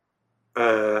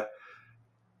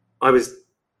was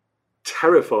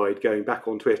terrified going back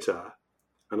on Twitter,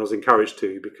 and I was encouraged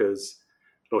to, because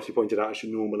Lottie pointed out I should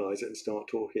normalise it and start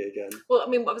talking again. Well, I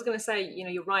mean, I was going to say,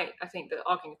 you're right. I think that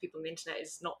arguing with people on the internet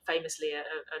is not famously a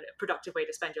productive way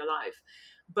to spend your life.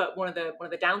 But one of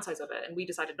the downsides of it, and we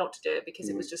decided not to do it because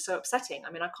it was just so upsetting.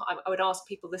 I mean, I would ask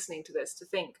people listening to this to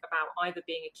think about either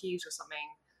being accused of something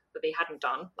that they hadn't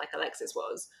done, like Alexis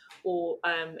was, or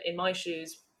in my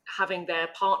shoes, having their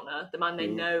partner, the man they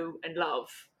know and love,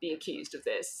 be accused of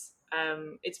this.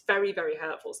 It's very, very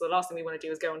hurtful. So the last thing we want to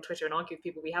do is go on Twitter and argue with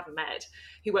people we haven't met,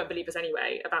 who won't believe us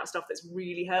anyway, about stuff that's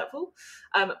really hurtful.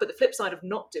 But the flip side of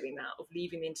not doing that, of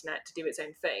leaving the internet to do its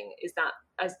own thing, is that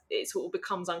as it sort of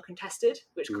becomes uncontested,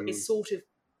 which is sort of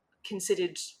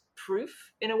considered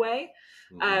proof in a way.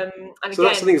 And so again,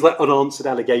 that's the things like unanswered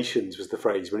allegations was the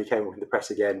phrase when he came up in the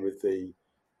press again with the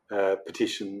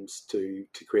petitions to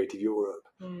Creative Europe,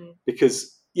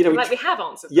 because we have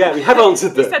answered them. Yeah, we have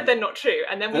answered them. We said they're not true,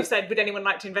 and then we said, would anyone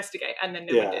like to investigate? And then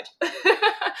no one did.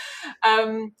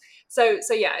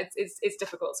 So yeah, it's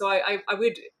difficult. So I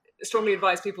would strongly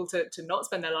advise people to not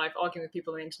spend their life arguing with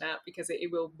people on the internet, because it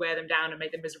will wear them down and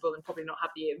make them miserable and probably not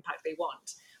have the impact they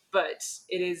want. But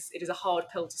it is a hard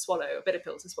pill to swallow, a bitter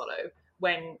pill to swallow,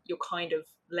 when you're kind of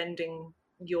lending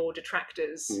your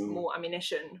detractors more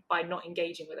ammunition by not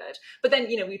engaging with it. But then,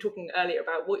 we were talking earlier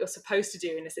about what you're supposed to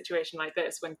do in a situation like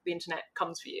this when the internet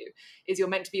comes for you, is you're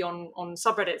meant to be on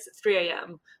subreddits at 3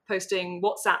 a.m. posting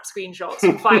WhatsApp screenshots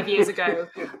from 5 years ago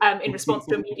in response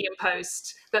to a Medium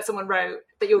post that someone wrote,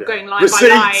 that you're going line by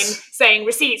line saying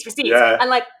receipts. Yeah. And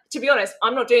like, to be honest,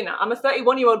 I'm not doing that. I'm a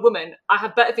 31-year-old woman. I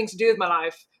have better things to do with my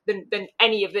life than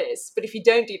any of this. But if you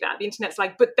don't do that, the internet's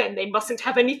like, but then they mustn't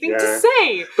have anything to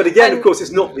say. But again, of course,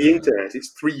 it's not the internet.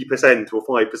 It's 3% or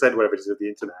 5%, whatever it is, of the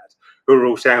internet who are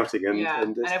all shouting. And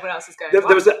everyone else is going,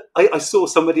 there was I saw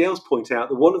somebody else point out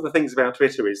that one of the things about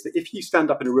Twitter is that if you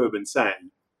stand up in a room and say,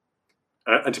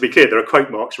 and to be clear, there are quote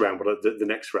marks around the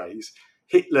next phrase,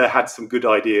 Hitler had some good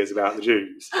ideas about the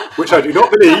Jews, which I do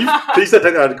not believe. Please don't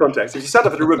take that out of context. If you stand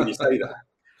up in a room and you say that,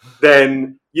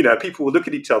 then, people will look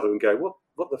at each other and go,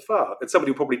 what the fuck? And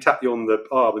somebody will probably tap you on the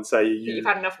arm and say, you've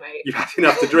had enough, mate. You've had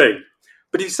enough to drink.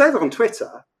 But if you say that on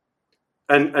Twitter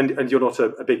and you're not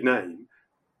a big name,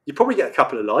 you probably get a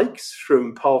couple of likes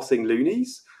from passing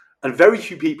loonies, and very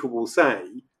few people will say,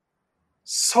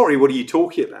 sorry, what are you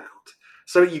talking about?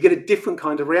 So you get a different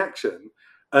kind of reaction.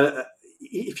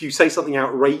 If you say something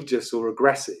outrageous or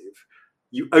aggressive,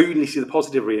 you only see the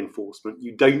positive reinforcement.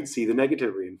 You don't see the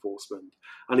negative reinforcement.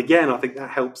 And again, I think that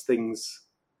helps things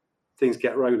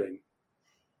get rolling.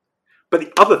 But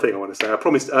the other thing I want to say, I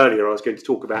promised earlier I was going to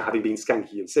talk about having been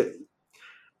skanky and silly.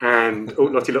 And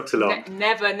Lottie looks along.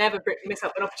 Never miss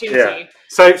up an opportunity.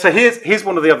 Yeah. So here's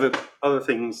one of the other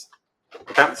things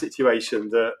about the situation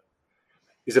that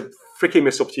is a freaking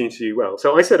missed opportunity to do well.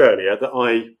 So I said earlier that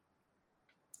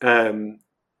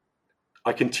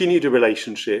I continued a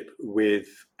relationship with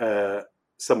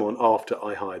someone after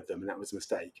I hired them, and that was a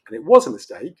mistake. And it was a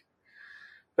mistake,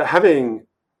 but having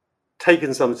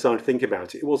taken some time to think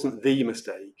about it, it wasn't the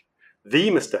mistake. The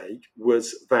mistake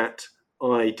was that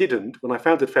I didn't, when I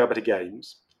founded Fair Better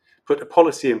Games, put a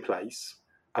policy in place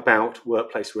about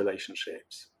workplace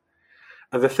relationships.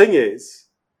 And the thing is,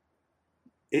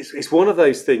 it's one of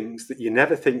those things that you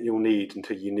never think you'll need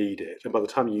until you need it. And by the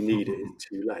time you need it, it's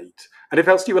too late. And if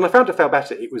else, when I found a Fair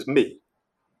Better, it was me.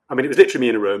 I mean, it was literally me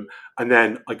in a room. And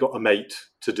then I got a mate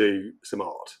to do some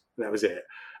art. And that was it.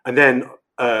 And then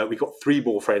we got 3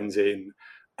 more friends in.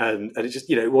 And it just,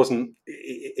 it wasn't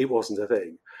a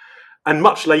thing. And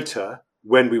much later,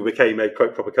 when we became a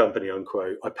quote proper company,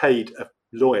 unquote, I paid a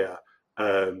lawyer,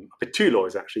 I paid 2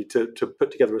 lawyers actually, to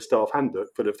put together a staff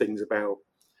handbook full of things about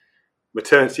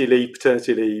maternity leave,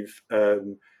 paternity leave,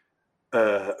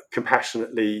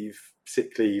 compassionate leave,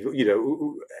 sick leave,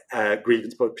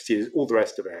 grievance procedures, all the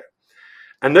rest of it.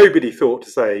 And nobody thought to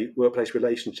say workplace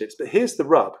relationships. But here's the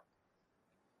rub.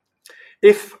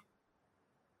 If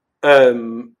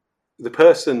the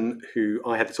person who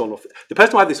I had this on-off,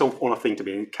 thing to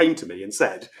me and came to me and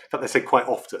said, in fact, they said quite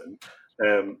often,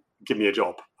 give me a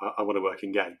job, I want to work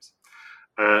in games.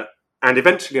 And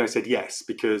eventually I said yes,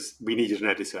 because we needed an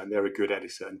editor and they're a good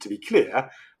editor. And to be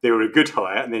clear, they were a good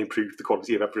hire and they improved the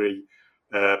quality of every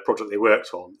project they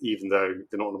worked on, even though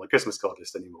they're not on my Christmas card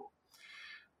list anymore.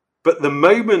 But the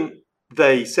moment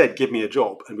they said, give me a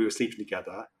job, and we were sleeping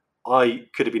together, I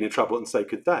could have been in trouble and so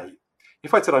could they.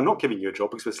 If I said, I'm not giving you a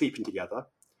job because we're sleeping together,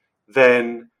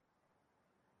 then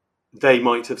they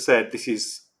might have said, this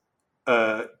is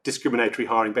discriminatory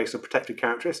hiring based on protected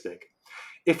characteristic.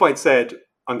 If I'd said,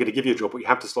 I'm going to give you a job, but you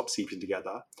have to stop sleeping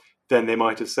together, then they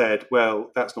might have said,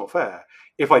 well, that's not fair.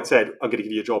 If I'd said, I'm going to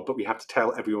give you a job, but we have to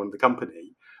tell everyone in the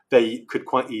company, they could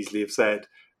quite easily have said,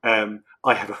 I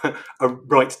have a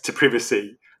right to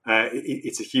privacy.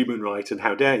 It's a human right, and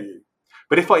how dare you?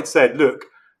 But if I'd said, look,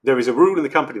 there is a rule in the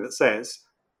company that says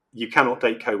you cannot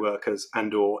date co-workers,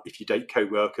 and or if you date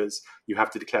co-workers, you have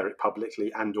to declare it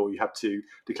publicly, and or you have to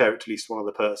declare it to at least one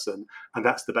other person, and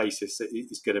that's the basis that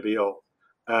it's going to be on.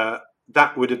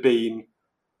 That would have been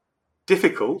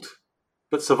difficult,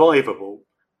 but survivable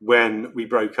when we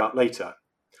broke up later.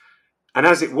 And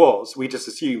as it was, we just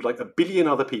assumed, like a billion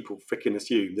other people freaking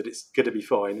assume, that it's going to be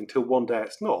fine until one day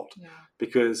it's not. Yeah.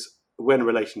 Because when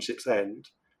relationships end,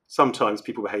 sometimes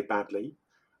people behave badly.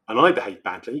 And I behaved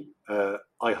badly.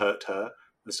 I hurt her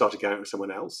and started going out with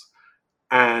someone else.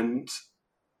 And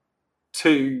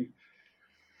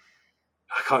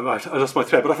I lost my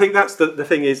thread, but I think that's the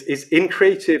thing is in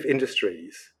creative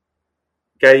industries,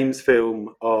 games,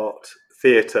 film, art,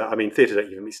 theatre. I mean, theatre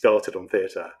don't even be started on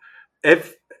theatre.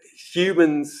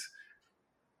 Humans,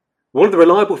 one of the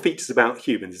reliable features about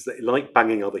humans is that they like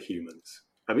banging other humans.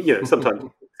 I mean, sometimes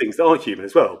things that aren't human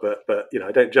as well, but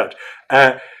I don't judge.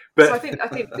 But so I think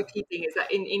the key thing is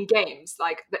that in games,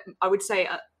 like I would say,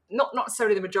 not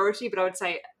necessarily the majority, but I would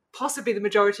say possibly the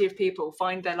majority of people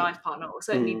find their life partner, or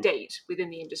certainly date, within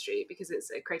the industry, because it's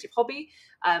a creative hobby.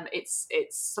 It's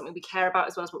something we care about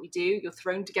as well as what we do. You're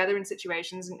thrown together in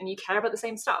situations, and you care about the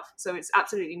same stuff. So it's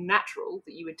absolutely natural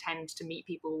that you would tend to meet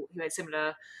people who had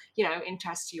similar,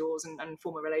 interests to yours, and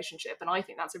form a relationship. And I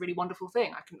think that's a really wonderful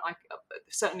thing. I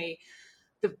certainly,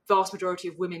 the vast majority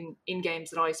of women in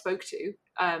games that I spoke to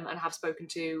and have spoken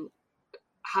to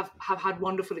have had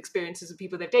wonderful experiences with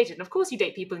people they've dated. And of course you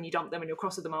date people and you dump them and you're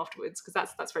cross with them afterwards, because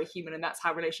that's very human, and that's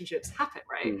how relationships happen,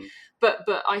 right? But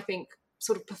I think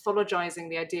sort of pathologizing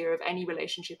the idea of any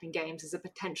relationship in games as a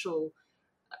potential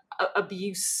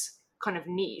abuse kind of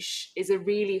niche is a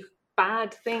really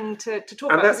bad thing to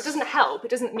talk about, because it doesn't help.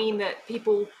 It doesn't mean that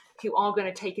people who are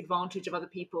going to take advantage of other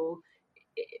people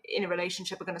in a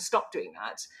relationship are going to stop doing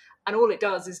that. And all it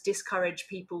does is discourage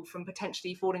people from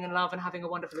potentially falling in love and having a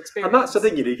wonderful experience. And that's the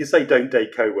thing, you can say don't date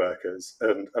co-workers,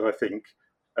 and I think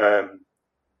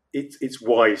it's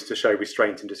wise to show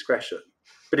restraint and discretion.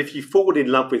 But if you fall in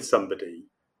love with somebody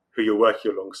who you're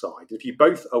working alongside, if you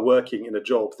both are working in a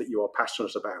job that you are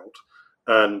passionate about,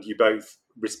 and you both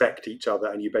respect each other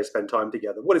and you both spend time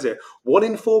together, what is it? 1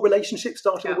 in 4 relationships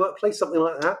start in the workplace, something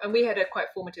like that. And we had a quite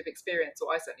formative experience,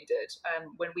 or I certainly did.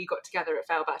 When we got together at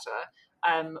Fail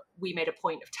Better, we made a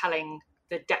point of telling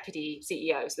the deputy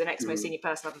CEO, so the next most senior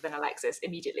person other than Alexis,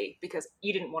 immediately, because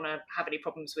you didn't want to have any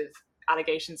problems with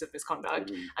allegations of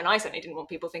misconduct. And I certainly didn't want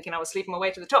people thinking I was sleeping my way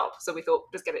to the top. So we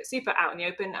thought, just get it super out in the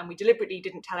open. And we deliberately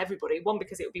didn't tell everybody. One,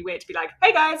 because it would be weird to be like,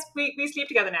 hey guys, we sleep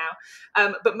together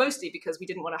now. But mostly because we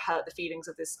didn't want to hurt the feelings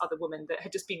of this other woman that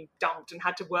had just been dumped and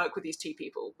had to work with these 2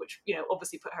 people, which,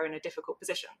 obviously put her in a difficult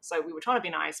position. So we were trying to be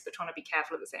nice, but trying to be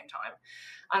careful at the same time.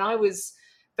 And I was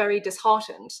very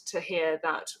disheartened to hear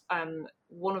that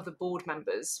one of the board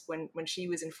members, when she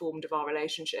was informed of our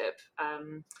relationship,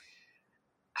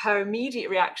 her immediate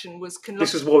reaction was,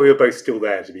 this is why we were both still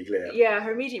there, to be clear. Yeah,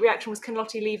 her immediate reaction was, can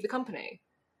Lottie leave the company?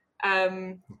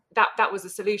 That was the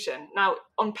solution. Now,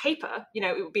 on paper,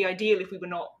 it would be ideal if we were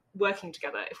not working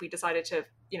together, if we decided to,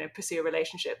 pursue a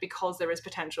relationship, because there is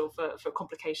potential for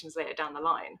complications later down the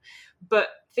line. But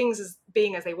things as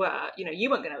they were, you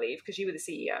weren't going to leave because you were the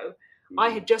CEO. I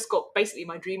had just got basically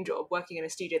my dream job working in a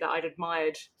studio that I'd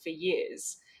admired for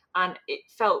years. And it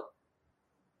felt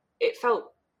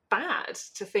bad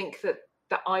to think that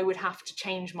I would have to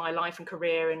change my life and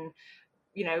career and,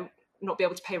 not be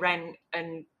able to pay rent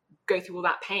and go through all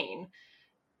that pain,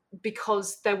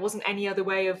 because there wasn't any other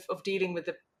way of dealing with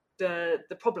the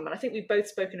problem. And I think we've both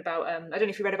spoken about, I don't know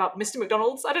if you read about Mr.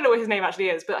 McDonald's. I don't know what his name actually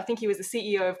is, but I think he was the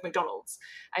CEO of McDonald's.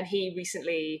 And he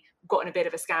recently got in a bit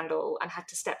of a scandal and had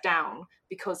to step down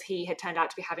because he had turned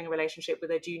out to be having a relationship with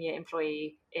a junior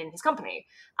employee in his company.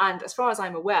 And as far as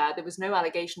I'm aware, there was no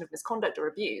allegation of misconduct or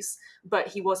abuse, but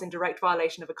he was in direct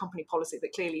violation of a company policy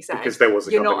that clearly said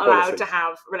you're not allowed to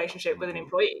have a relationship with an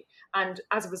employee. And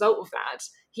as a result of that,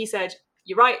 he said,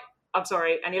 you're right, I'm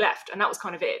sorry, and he left. And that was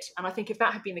kind of it. And I think if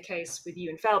that had been the case with you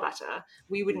and Fail Better,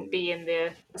 we wouldn't be in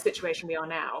the situation we are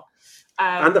now.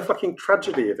 And the fucking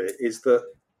tragedy of it is that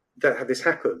this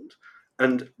happened,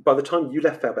 and by the time you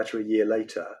left Fail Better a year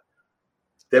later,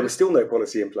 there was still no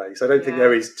policy in place. I don't think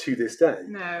there is to this day.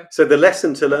 No. So the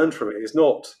lesson to learn from it is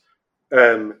not,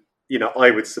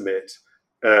 I would submit,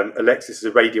 Alexis is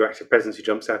a radioactive presence who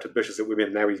jumps out of bushes at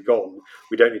women, now he's gone,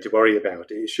 we don't need to worry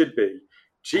about it. It should be,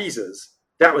 Jesus,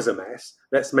 that was a mess.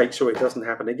 Let's make sure it doesn't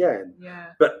happen again. Yeah.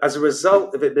 But as a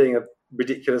result of it being a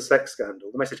ridiculous sex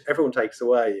scandal, the message everyone takes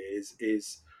away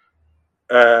is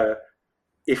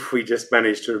if we just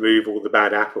manage to remove all the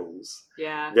bad apples,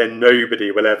 then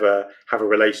nobody will ever have a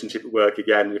relationship at work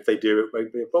again. And if they do, it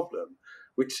won't be a problem.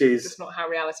 Which is just not how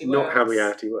reality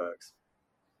works.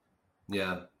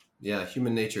 Yeah.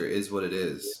 Human nature is what it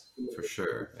is, for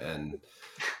sure. And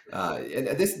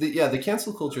the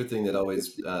cancel culture thing that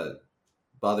always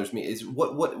bothers me is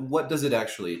what does it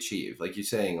actually achieve? Like you're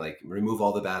saying, like remove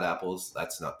all the bad apples.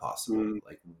 That's not possible.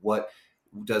 Like what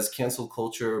does cancel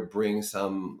culture bring?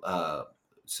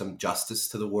 Some justice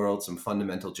to the world, some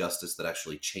fundamental justice that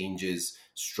actually changes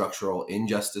structural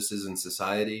injustices in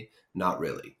society? Not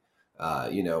really.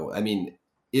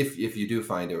 If you do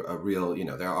find a real,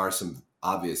 there are some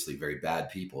obviously very bad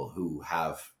people who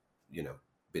have,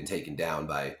 been taken down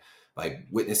by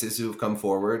witnesses who have come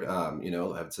forward. I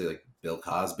would say like Bill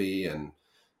Cosby and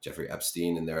Jeffrey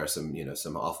Epstein, and there are some,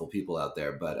 some awful people out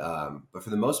there. But for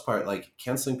the most part, like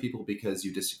canceling people because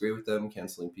you disagree with them,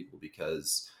 canceling people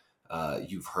because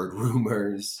you've heard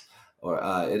rumors, or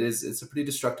it's a pretty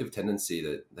destructive tendency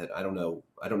that I don't know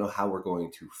how we're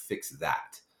going to fix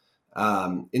that.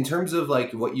 In terms of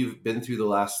like what you've been through the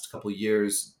last couple of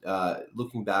years,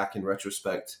 looking back in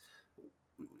retrospect,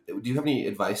 do you have any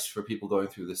advice for people going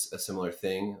through a similar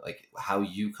thing, like how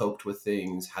you coped with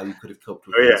things, how you could have coped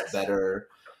with things better?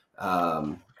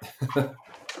 Yeah.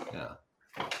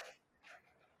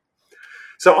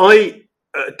 So a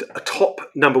top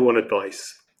number one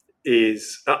advice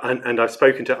is, and I've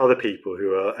spoken to other people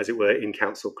who are, as it were, in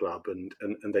council club, and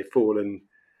they've fallen.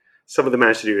 Some of them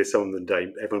manage to do this, some of them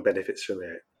don't. Everyone benefits from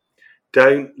it.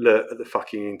 Don't look at the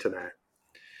fucking internet.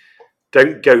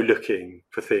 Don't go looking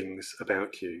for things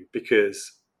about you,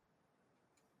 because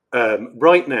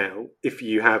right now, if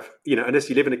you have, unless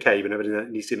you live in a cave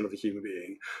and you see another human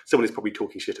being, someone is probably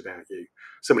talking shit about you.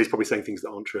 Somebody's probably saying things that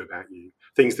aren't true about you,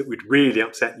 things that would really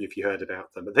upset you if you heard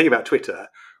about them. But the thing about Twitter,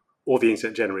 or the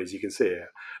internet generally, is you can see it.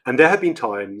 And there have been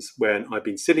times when I've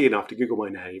been silly enough to Google my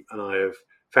name and I have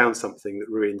found something that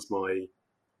ruins my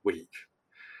week.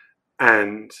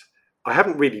 And I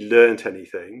haven't really learnt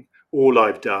anything. All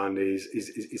I've done is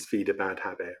feed a bad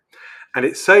habit. And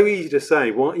it's so easy to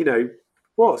say,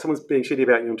 well, someone's being shitty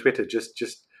about you on Twitter,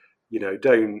 just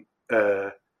don't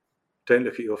look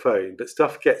at your phone. But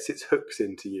stuff gets its hooks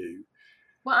into you.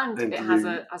 Well, and it has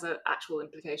an actual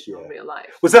implication on real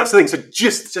life. Well, that's the thing. So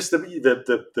just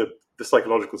the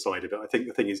psychological side of it, I think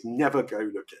the thing is never go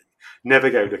looking. Never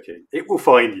go looking. It will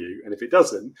find you, and if it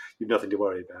doesn't, you've nothing to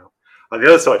worry about. And the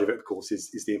other side of it, of course,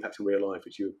 is the impact on real life,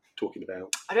 which you were talking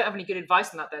about. I don't have any good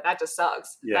advice on that, though. That just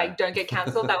sucks. Yeah. Like, don't get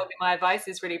cancelled. That would be my advice.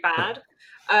 It's really bad.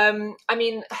 I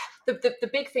mean, the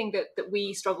big thing that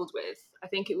we struggled with, I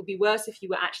think it would be worse if you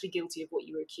were actually guilty of what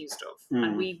you were accused of.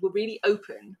 And we were really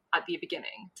open at the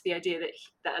beginning to the idea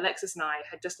that Alexis and I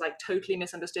had just like totally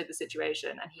misunderstood the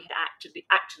situation, and he had actually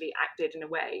acted in a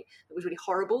way that was really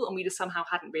horrible, and we just somehow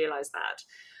hadn't realised that.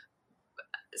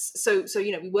 So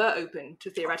we were open to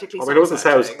theoretically. I mean, I wasn't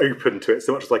saying I was open to it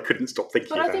so much as I couldn't stop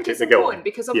thinking about it. But I think it's important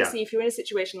because obviously, if you're in a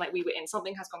situation like we were in,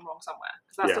 something has gone wrong somewhere,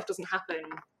 because that stuff doesn't happen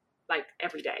like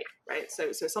every day, right?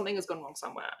 So something has gone wrong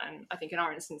somewhere, and I think in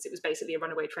our instance, it was basically a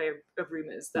runaway train of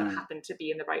rumours that happened to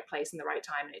be in the right place in the right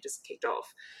time, and it just kicked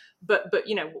off. But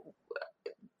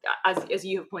as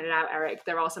you have pointed out, Eric,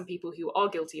 there are some people who are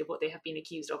guilty of what they have been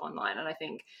accused of online. And I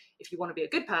think if you want to be a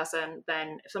good person,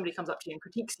 then if somebody comes up to you and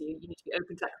critiques you, you need to be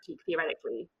open to that critique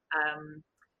theoretically.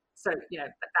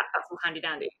 That's all handy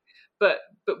dandy. But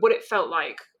what it felt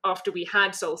like after we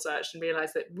had soul searched and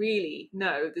realised that really,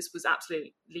 no, this was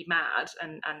absolutely mad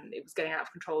and it was getting out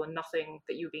of control, and nothing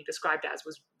that you were being described as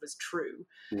was true,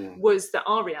 was that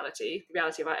our reality, the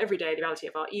reality of our everyday, the reality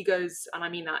of our egos, and I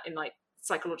mean that in like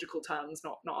psychological terms,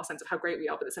 not our sense of how great we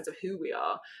are, but the sense of who we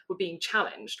are, were being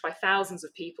challenged by thousands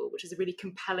of people, which is a really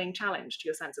compelling challenge to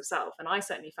your sense of self. And I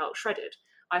certainly felt shredded.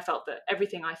 I felt that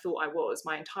everything I thought I was,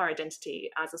 my entire identity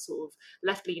as a sort of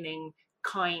left-leaning,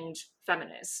 kind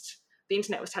feminist, the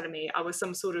internet was telling me I was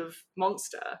some sort of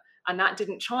monster, and that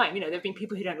didn't chime. There have been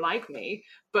people who don't like me,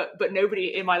 but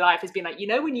nobody in my life has been like,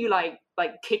 when you like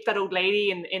kick that old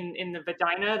lady in the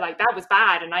vagina, like that was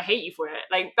bad and I hate you for it.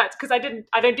 Like that's because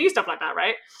I don't do stuff like that,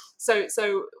 right? So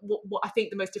what I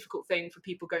think the most difficult thing for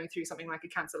people going through something like a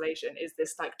cancellation is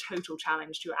this like total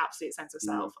challenge to your absolute sense of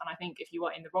self. And I think if you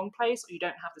are in the wrong place or you don't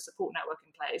have the support network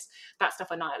in place, that stuff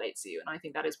annihilates you. And I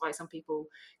think that is why some people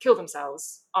kill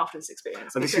themselves after this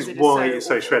experience. And this is why it's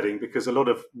so shredding, because a lot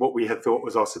of what we had thought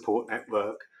was our support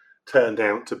network turned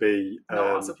out to be not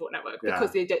our support network,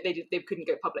 because they couldn't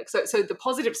go public. So the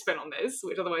positive spin on this,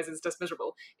 which otherwise is just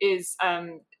miserable, is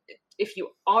if you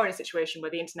are in a situation where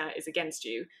the internet is against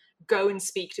you, go and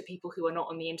speak to people who are not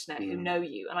on the internet, who know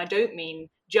you. And I don't mean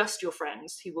just your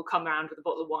friends who will come around with a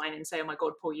bottle of wine and say, oh my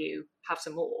God, poor you, have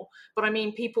some more. But I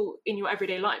mean people in your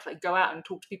everyday life, like go out and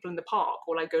talk to people in the park,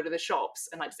 or like go to the shops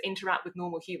and like just interact with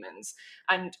normal humans.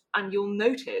 And you'll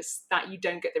notice that you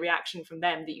don't get the reaction from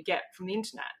them that you get from the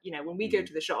internet. When we go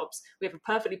to the shops, we have a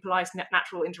perfectly polite,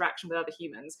 natural interaction with other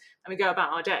humans, and we go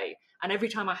about our day. And every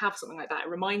time I have something like that, it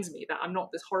reminds me that I'm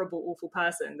not this horrible, awful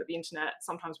person that the internet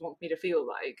sometimes wants me to feel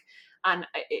like. And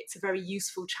it's a very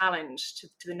useful challenge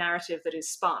to the narrative that is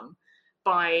spun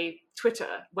by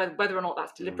Twitter, whether or not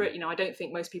that's deliberate. I don't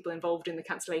think most people involved in the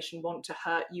cancellation want to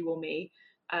hurt you or me.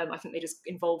 I think they just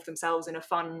involve themselves in a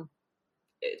fun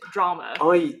drama.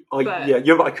 I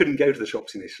couldn't go to the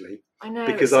shops initially. I know,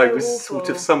 because I was awful. Sort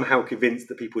of somehow convinced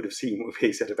that people would have seen what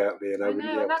he said about me, and I wouldn't be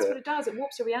able that's what it does. It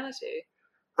warps your reality.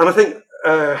 And I think,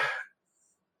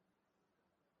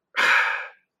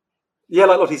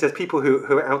 like Lottie says, people who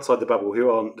are outside the bubble,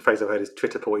 who aren't, the phrase I've heard is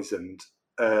Twitter poisoned.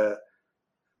 The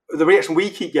reaction we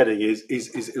keep getting is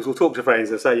we'll talk to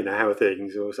friends and say, how are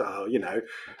things? Or say,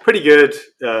 pretty good.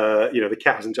 The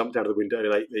cat hasn't jumped out of the window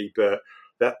lately, but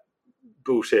that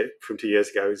bullshit from 2 years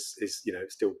ago is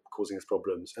still causing us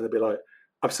problems. And they'll be like,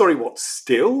 I'm sorry, what,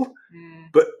 still?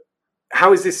 But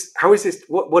how is this?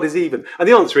 What is even? And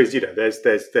the answer is,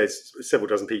 there's several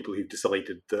dozen people who've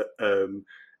decided that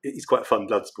it's quite a fun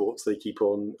blood sport, so they keep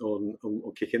on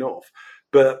kicking off.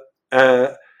 But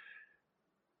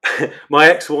my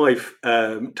ex-wife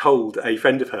told a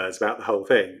friend of hers about the whole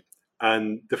thing,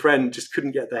 and the friend just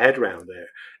couldn't get their head around it.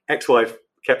 Ex-wife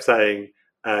kept saying,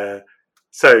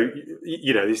 so,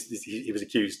 he was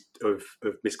accused of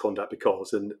misconduct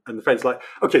because, and the friend's like,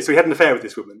 okay, so he had an affair with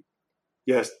this woman.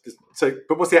 Yes. So,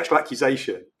 but what's the actual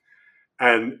accusation?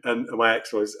 And my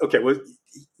ex was, okay, well,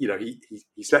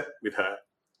 he slept with her.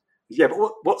 Yeah, but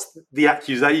what's the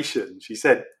accusation? She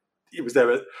said it was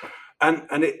there.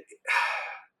 And it,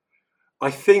 I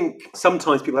think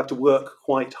sometimes people have to work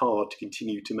quite hard to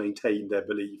continue to maintain their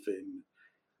belief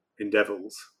in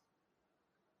devils.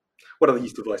 What other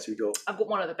useful advice have you got? I've got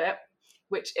one other bit,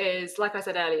 which is, like I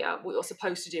said earlier, what you're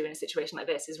supposed to do in a situation like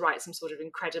this is write some sort of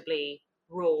incredibly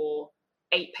raw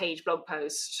 8-page blog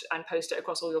post and post it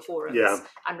across all your forums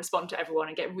and respond to everyone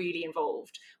and get really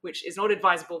involved, which is not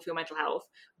advisable for your mental health.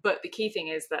 But the key thing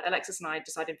is that Alexis and I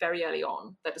decided very early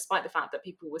on that despite the fact that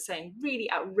people were saying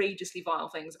really outrageously vile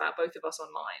things about both of us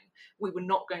online, we were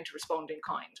not going to respond in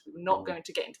kind. We were not going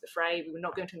to get into the fray. We were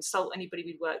not going to insult anybody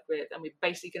we'd worked with. And we're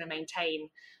basically going to maintain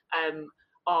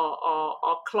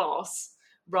our class,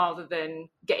 rather than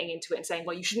getting into it and saying,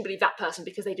 well, you shouldn't believe that person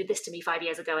because they did this to me 5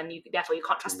 years ago and therefore you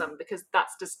can't trust them, because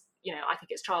that's just, I think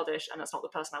it's childish and that's not the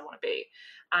person I want to be.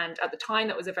 And at the time,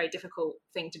 that was a very difficult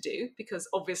thing to do, because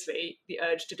obviously the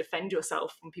urge to defend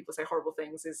yourself when people say horrible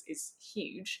things is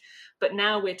huge. But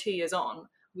now we're 2 years on.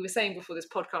 We were saying before this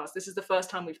podcast, this is the first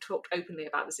time we've talked openly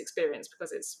about this experience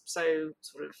because it's so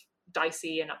sort of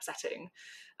dicey and upsetting.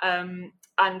 And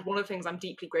one of the things I'm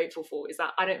deeply grateful for is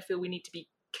that I don't feel we need to be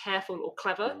careful or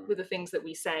clever with the things that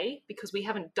we say, because we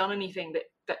haven't done anything that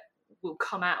will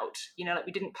come out, like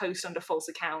we didn't post under false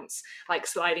accounts, like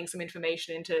sliding some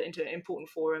information into important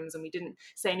forums, and we didn't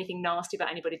say anything nasty about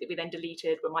anybody that we then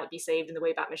deleted but might be saved in the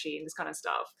Wayback Machine, this kind of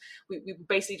stuff. We were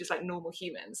basically just like normal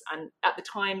humans, and at the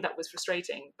time that was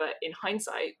frustrating, but in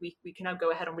hindsight we can now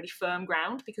go ahead on really firm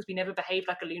ground because we never behaved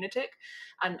like a lunatic,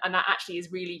 and that actually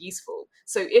is really useful.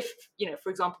 So if,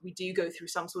 for example, we do go through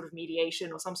some sort of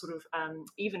mediation or some sort of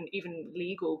even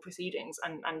legal proceedings,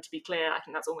 and to be clear, I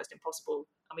think that's almost impossible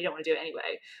and we don't want to do it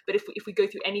anyway, but if we go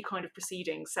through any kind of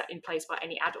proceedings set in place by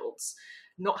any adults,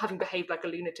 not having behaved like a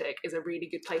lunatic is a really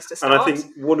good place to start. And I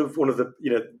think one of the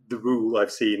the rule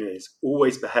I've seen is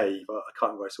always behave. I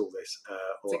can't remember where I saw this,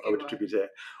 or I would attribute it.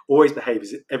 Always behave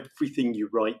is everything you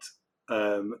write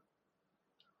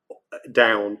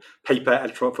down, paper,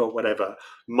 electronic font, whatever,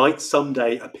 might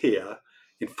someday appear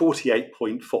in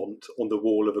 48-point font on the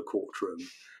wall of a courtroom,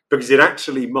 because it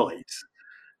actually might.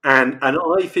 And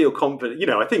I feel confident.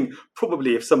 I think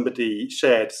probably if somebody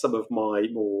shared some of my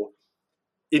more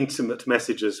intimate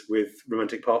messages with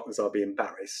romantic partners, I'll be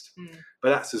embarrassed. But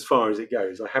that's as far as it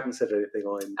goes. I haven't said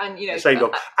anything I'm ashamed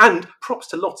of. And props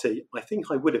to Lottie. I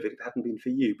think I would have if it hadn't been for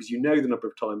you, because the number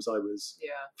of times I was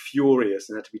furious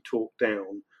and had to be talked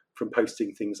down from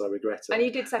posting things I regretted. And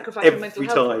you did sacrifice your mental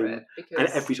health for it. And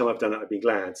every time I've done it, I've been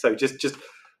glad. So just.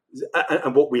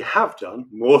 And what we have done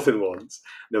more than once,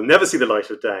 they'll never see the light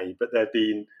of day, but there have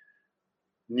been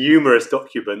numerous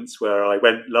documents where I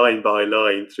went line by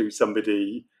line through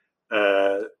somebody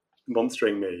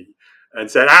monstering me and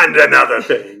said, and another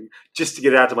thing, just to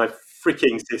get it out of my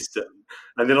freaking system.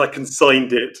 And then I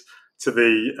consigned it to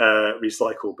the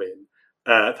recycle bin.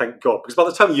 Thank God. Because by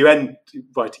the time you end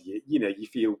writing it, you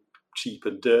feel cheap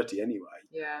and dirty anyway.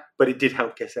 Yeah. But it did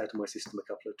help get out of my system a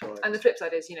couple of times. And the flip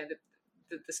side is,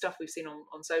 the stuff we've seen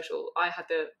on social, I had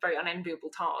the very unenviable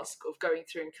task of going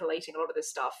through and collating a lot of this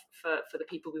stuff for the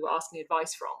people we were asking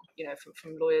advice from,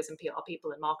 from lawyers and PR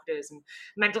people and marketers and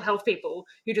mental health people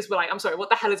who just were like, I'm sorry, what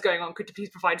the hell is going on? Could you please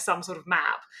provide some sort of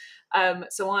map?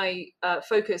 So I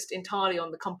focused entirely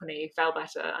on the company,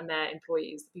 Better, and their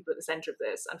employees, the people at the centre of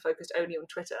this, and focused only on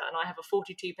Twitter. And I have a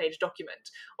 42-page document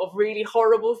of really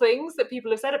horrible things that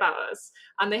people have said about us,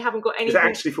 and they haven't got anything.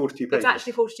 It's actually 42 pages. It's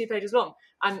actually 42 pages long,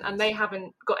 and they haven't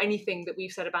got anything that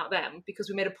we've said about them because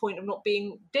we made a point of not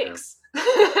being dicks.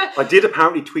 Yeah. I did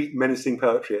apparently tweet menacing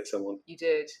poetry at someone. You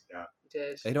did. Yeah.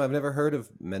 Did. I've never heard of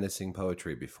menacing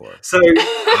poetry before. So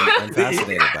I'm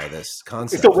fascinated by this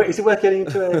concept. Is it worth getting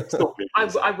into it?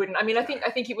 I wouldn't. I mean, I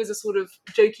think it was a sort of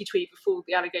jokey tweet before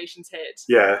the allegations hit.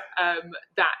 Yeah.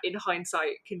 That in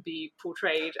hindsight can be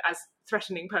portrayed as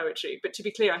threatening poetry, but to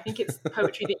be clear, I think it's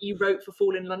poetry that you wrote for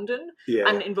Fall in London,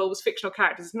 and involves fictional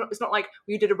characters. It's not like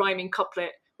you did a rhyming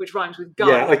couplet which rhymes with gun.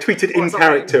 Yeah, I tweeted in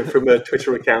character from a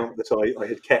Twitter account that I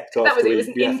had kept. It was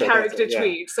an in character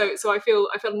tweet, so I feel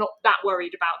not that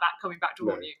worried about that coming back to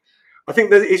haunt you. I think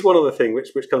there is one other thing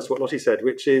which comes to what Lottie said,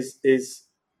 which is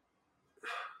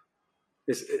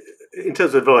in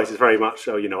terms of advice, is very much,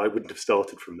 I wouldn't have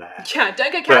started from there. Yeah,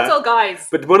 don't get cancelled, guys.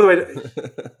 But one of the ways,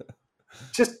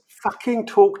 just fucking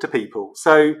talk to people.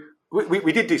 So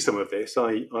we did do some of this.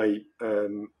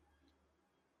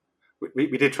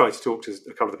 We did try to talk to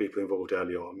a couple of the people involved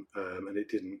early on, and it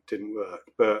didn't work.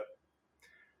 But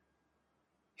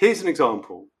here's an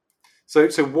example. So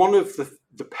one of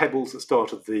the pebbles that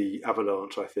started the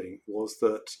avalanche, I think, was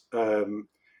that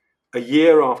a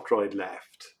year after I'd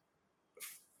left,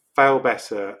 Fail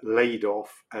Better laid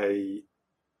off a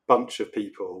bunch of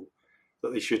people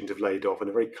that they shouldn't have laid off in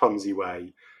a very clumsy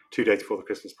way 2 days before the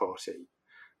Christmas party.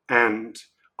 And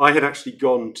I had actually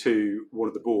gone to one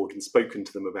of the board and spoken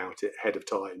to them about it ahead of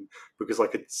time, because I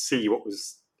could see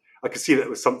that there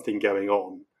was something going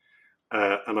on,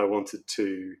 and I wanted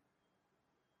to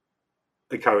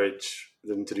encourage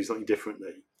them to do something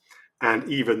differently. And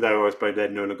even though I was by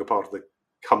then no longer part of the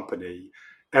company,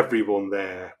 everyone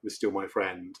there was still my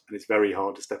friend, and it's very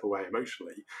hard to step away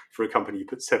emotionally for a company you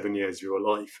put 7 years of your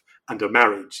life and a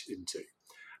marriage into.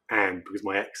 And because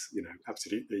my ex,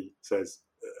 absolutely says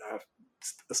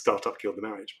a startup killed the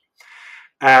marriage.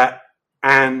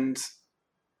 And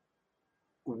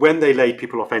when they laid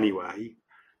people off anyway,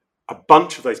 a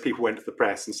bunch of those people went to the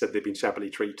press and said they'd been shabbily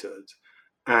treated.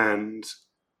 And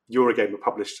Eurogamer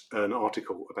published an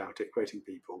article about it, quoting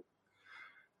people.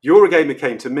 Eurogamer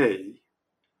came to me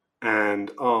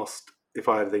and asked if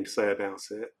I had anything to say about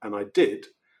it, and I did.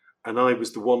 And I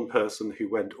was the one person who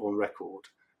went on record.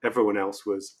 Everyone else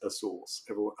was a source.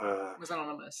 Everyone was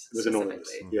anonymous. Was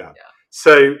anonymous. Yeah. Yeah.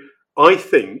 So I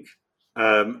think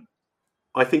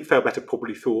Fail Better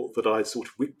probably thought that I'd sort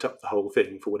of whipped up the whole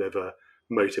thing for whatever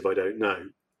motive, I don't know.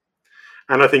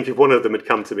 And I think if one of them had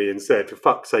come to me and said, "For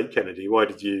fuck's sake, Kennedy, why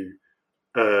did you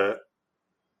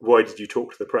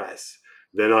talk to the press?"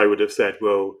 then I would have said,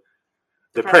 "Well,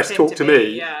 the press talked to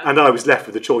me, yeah. And I was left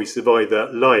with the choice of either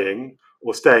lying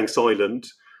or staying silent,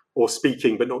 or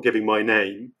speaking but not giving my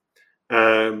name,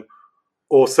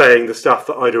 or saying the stuff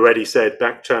that I'd already said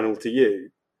back channel to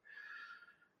you."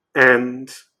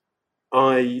 And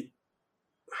I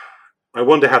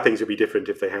wonder how things would be different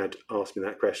if they had asked me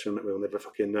that question. We'll never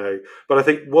fucking know. But I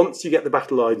think once you get the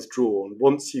battle lines drawn,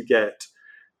 once you get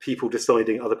people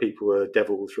deciding other people are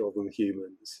devils rather than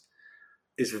humans,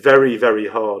 it's very, very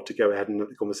hard to go ahead and have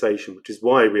the conversation, which is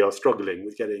why we are struggling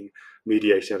with getting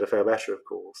mediation out of Fail Better, of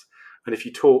course. And if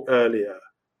you talk earlier,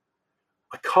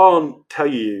 I can't tell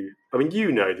you, I mean,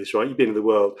 you know this, right? You've been in the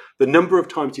world. The number of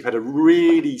times you've had a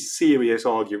really serious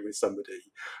argument with somebody,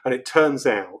 and it turns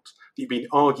out that you've been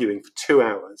arguing for 2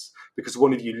 hours because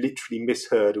one of you literally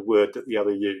misheard a word that the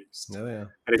other used. Oh, yeah.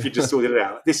 And if you just sorted it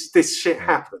out, this shit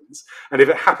happens. And if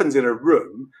it happens in a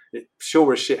room, it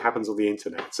sure as shit happens on the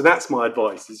internet. So that's my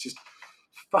advice, is just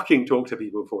fucking talk to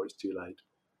people before it's too late.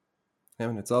 I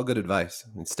mean, it's all good advice.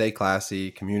 And stay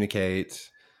classy, communicate.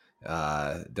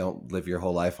 Don't live your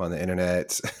whole life on the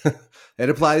internet. It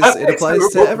applies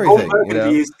to everything.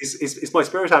 Is my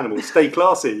spirit animal. Stay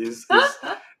classy is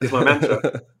my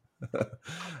mantra.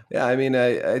 Yeah, I mean,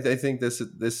 I think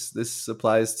this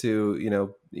applies to,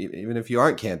 even if you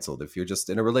aren't canceled, if you're just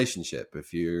in a relationship,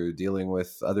 if you're dealing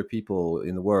with other people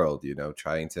in the world,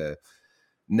 trying to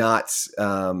not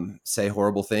say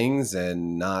horrible things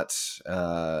and not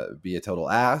be a total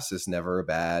ass is never a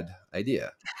bad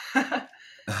idea.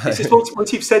 It's just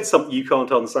once you've said something, you can't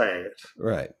unsay it.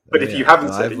 Right. But if you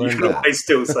haven't said it, you can always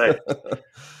still say it.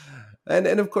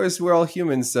 And of course, we're all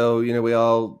humans, so we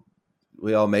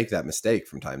all make that mistake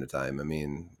from time to time. I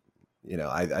mean,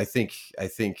 I think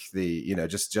the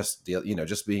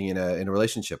just being in a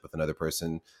relationship with another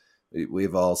person,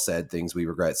 we've all said things we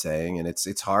regret saying, and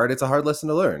it's hard. It's a hard lesson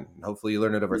to learn. Hopefully, you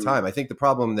learn it over time. I think the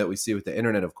problem that we see with the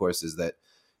internet, of course, is that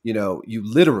you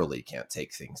literally can't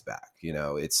take things back.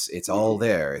 It's all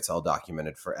there. It's all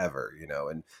documented forever,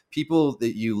 and people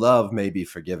that you love may be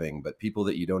forgiving, but people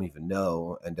that you don't even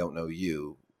know and don't know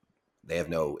you, they have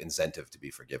no incentive to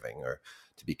be forgiving or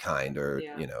to be kind or,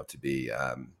 to be,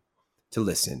 to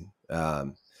listen.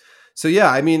 So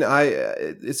yeah, I mean,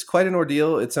 it's quite an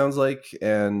ordeal, it sounds like.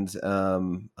 And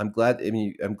I'm glad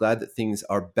that things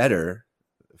are better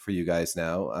for you guys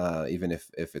now, even if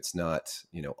it's not,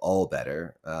 all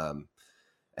better.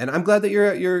 And I'm glad that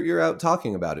you're out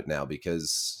talking about it now,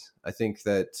 because I think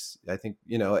it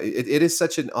is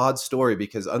such an odd story,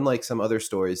 because unlike some other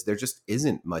stories, there just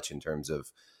isn't much in terms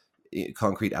of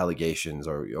concrete allegations,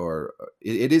 or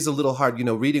it is a little hard,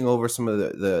 reading over some of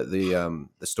the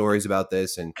stories about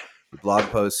this and your blog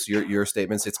posts, your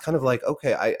statements. It's kind of like,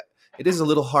 okay, it is a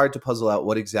little hard to puzzle out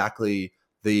what exactly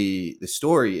the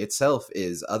story itself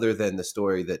is, other than the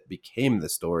story that became the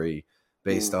story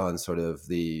based on sort of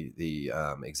the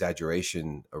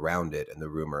exaggeration around it and the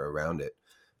rumor around it,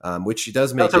 which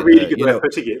does make That's a really good way of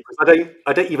putting it.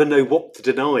 I don't even know what to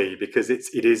deny, because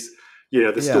it is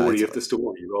the story of the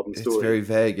story rather than the story. It's very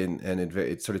vague, and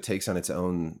it sort of takes on its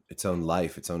own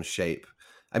life, its own shape.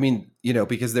 I mean,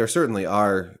 because there certainly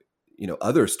are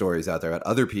other stories out there about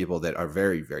other people that are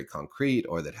very, very concrete,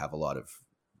 or that have a lot of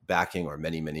backing, or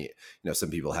many some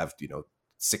people have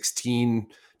 16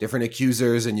 different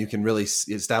accusers, and you can really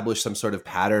establish some sort of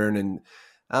pattern. And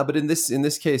but in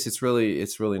this case, it's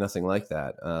really nothing like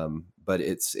that. But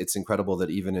it's incredible that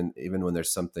even when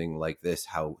there's something like this,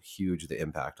 how huge the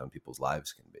impact on people's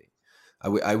lives can be.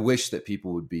 I wish that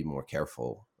people would be more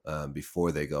careful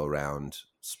before they go around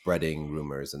spreading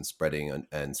rumors and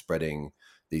spreading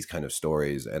these kind of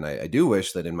stories. And I do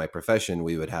wish that in my profession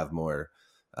we would have more,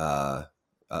 a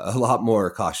lot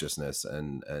more cautiousness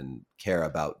and care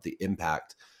about the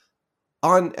impact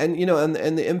on, and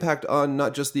the impact on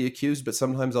not just the accused, but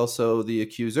sometimes also the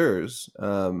accusers.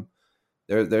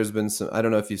 There's been some, I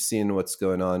don't know if you've seen what's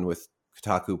going on with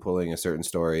Kotaku pulling a certain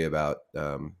story about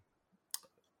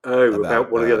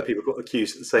about one of the other people got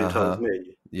accused at the same time as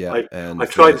me. Yeah, I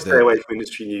tried to stay away from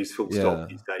industry news full stop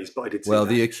these days, but I did see that.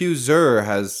 The accuser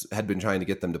had been trying to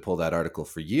get them to pull that article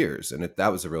for years, and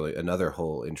that was another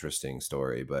whole interesting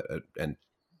story, but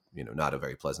not a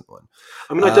very pleasant one.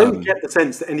 I mean, I don't get the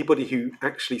sense that anybody who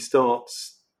actually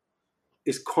starts,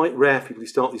 it's quite rare for people who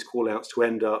start these call outs to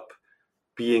end up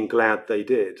being glad they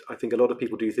did. I think a lot of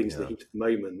people do things in the heat of the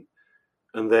moment,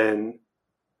 and then.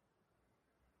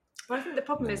 Well, I think the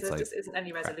problem is there just isn't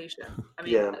any resolution. I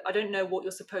mean, I don't know what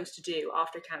you're supposed to do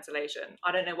after cancellation.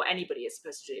 I don't know what anybody is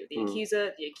supposed to do. The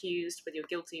accuser, the accused, whether you're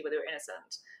guilty, whether you're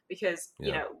innocent. Because,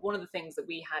 one of the things that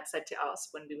we had said to us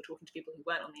when we were talking to people who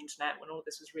weren't on the internet, when all of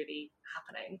this was really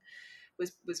happening,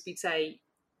 was we'd say,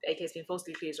 AK's been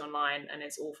falsely accused online and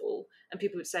it's awful. And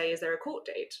people would say, is there a court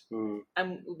date?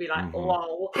 And we'd be like,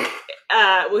 well,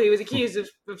 he was accused of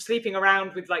sleeping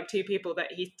around with like two people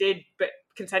that he did, but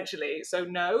consensually. So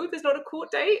no, there's not a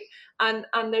court date. And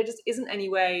there just isn't any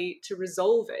way to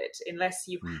resolve it unless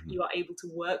you are able to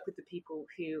work with the people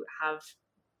who have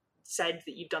said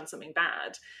that you've done something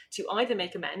bad, to either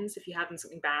make amends if you have done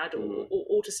something bad,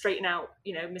 or to straighten out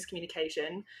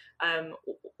miscommunication,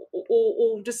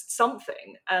 or just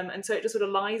something, and so it just sort of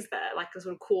lies there like a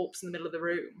sort of corpse in the middle of the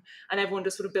room, and everyone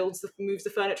just sort of moves the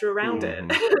furniture around it.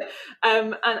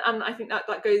 And I think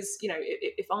that goes,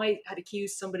 if I had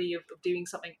accused somebody of doing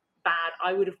something bad,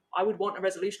 I would want a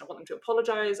resolution. I want them to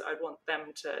apologize. I'd want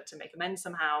them to make amends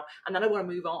somehow, and then I want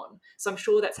to move on. So I'm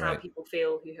sure that's how people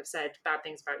feel who have said bad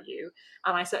things about you.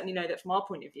 And I certainly know that from our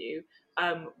point of view,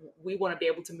 we want to be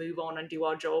able to move on and do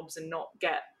our jobs and not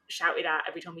get shouted at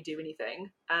every time we do anything.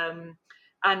 And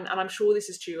I'm sure this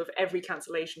is true of every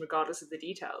cancellation, regardless of the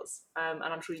details. And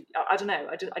I'm sure, I don't know,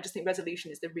 I just think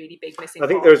resolution is the really big missing. I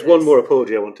think there's one more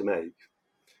apology I want to make.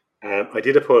 I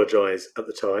did apologise at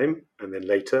the time and then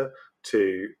later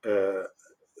to the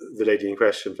lady in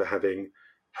question for having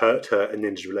hurt her and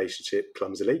ended a relationship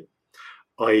clumsily.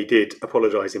 I did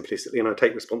apologise implicitly, and I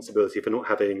take responsibility for not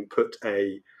having put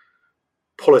a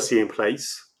policy in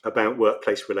place about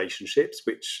workplace relationships,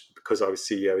 which, because I was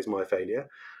CEO, is my failure.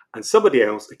 And somebody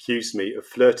else accused me of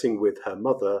flirting with her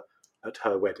mother at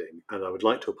her wedding, and I would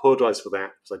like to apologise for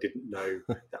that, because I didn't know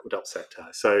that would upset her.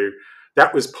 So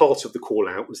that was part of the call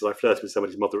out, was that I flirted with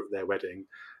somebody's mother at their wedding,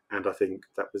 and I think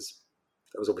that was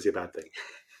obviously a bad thing.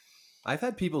 I've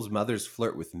had people's mothers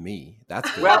flirt with me.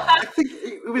 That's good. Well, I think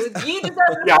it was.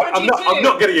 I'm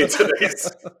not getting into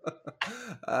this.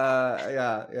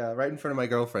 Right in front of my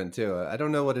girlfriend too. I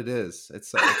don't know what it is. I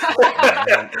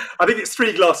think it's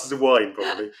 3 glasses of wine,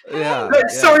 probably. Yeah. No,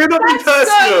 sorry, I'm not being personal.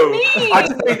 So I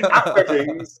just think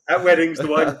at weddings, the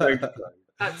wine is going to flow.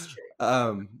 That's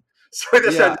true. Sorry,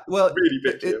 that sounds really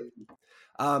bitchy.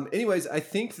 Anyways, I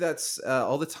think that's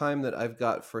all the time that I've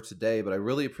got for today, but I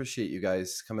really appreciate you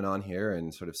guys coming on here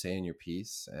and sort of saying your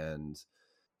piece. And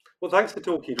well, thanks for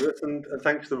talking to us, and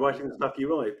thanks for writing the stuff you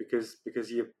write, because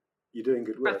you're doing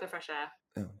good work. Breath of fresh air.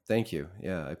 Oh, thank you.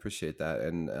 Yeah, I appreciate that.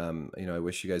 And, I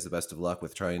wish you guys the best of luck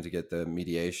with trying to get the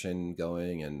mediation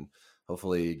going and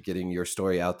hopefully getting your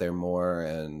story out there more.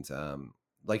 And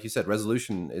like you said,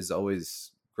 resolution is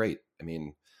always great. I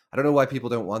mean, I don't know why people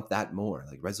don't want that more,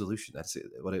 like resolution. That's it.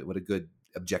 What a good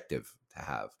objective to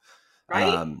have.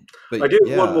 Right. But I do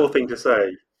have one more thing to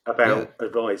say about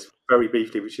advice, very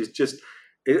briefly, which is just,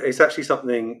 it's actually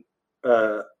something,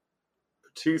 2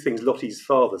 things Lottie's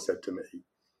father said to me.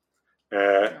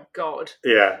 Oh God.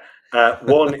 Yeah.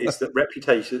 One is that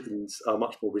reputations are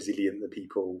much more resilient than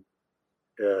people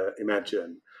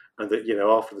imagine, and that, you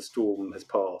know, after the storm has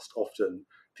passed, often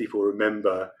people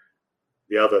remember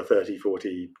the other 30,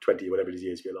 40, 20, whatever it is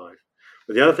years of your life.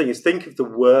 But the other thing is, think of the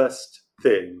worst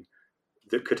thing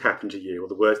that could happen to you, or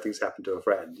the worst things happen to a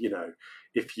friend. You know,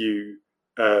 if you're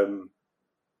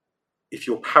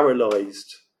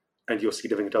paralysed and your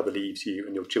significant other leaves you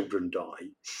and your children die,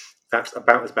 that's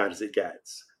about as bad as it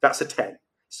gets. That's a 10.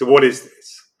 So what is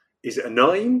this? Is it a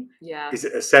 9? Yeah. Is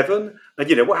it a 7? And,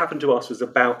 you know, what happened to us was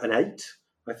about an 8,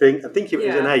 I think. I think it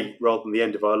was an 8 rather than the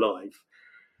end of our life.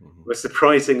 It was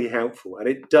surprisingly helpful. And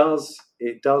it does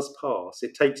pass.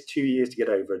 It takes 2 years to get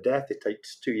over a death. It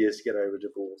takes 2 years to get over a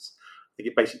divorce. I think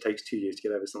it basically takes 2 years to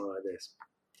get over something like this.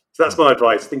 So that's my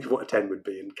advice. Think of what a 10 would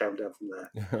be and count down from there.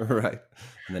 Right.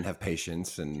 And then have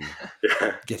patience and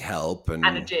get help. And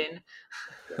a gin.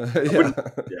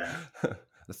 Yeah.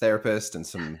 A therapist and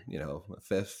some, you know, a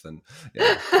fifth. And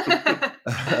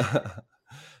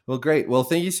Well, great. Well,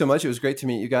 thank you so much. It was great to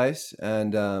meet you guys.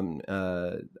 And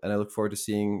I look forward to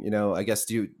seeing, you know, I guess,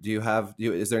 is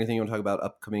there anything you want to talk about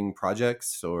upcoming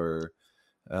projects or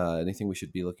anything we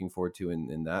should be looking forward to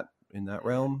in that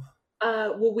realm?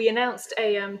 Well, we announced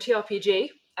a TRPG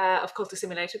of Culture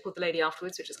Simulator called The Lady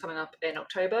Afterwards, which is coming up in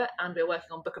October, and we're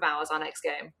working on Book of Hours, our next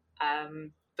game.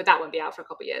 But that won't be out for a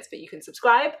couple of years. But you can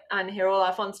subscribe and hear all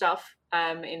our fun stuff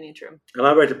in the interim. And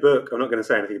I wrote a book. I'm not going to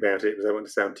say anything about it because I don't want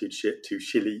to sound too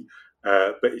shilly.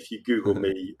 But if you Google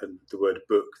me and the word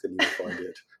book, then you'll find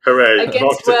it. Hooray!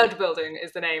 Against Word Building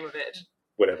is the name of it.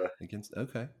 Whatever.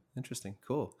 Okay, interesting,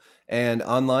 cool. And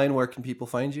online, where can people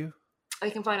find you? You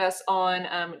can find us on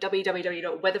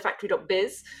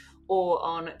www.weatherfactory.biz or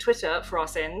on Twitter for our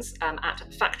sins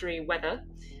at Factory Weather,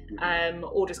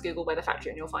 or just Google Weather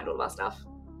Factory and you'll find all of our stuff.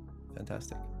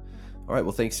 Fantastic. All right,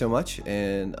 well, thanks so much,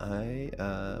 and I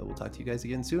will talk to you guys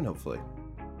again soon, hopefully.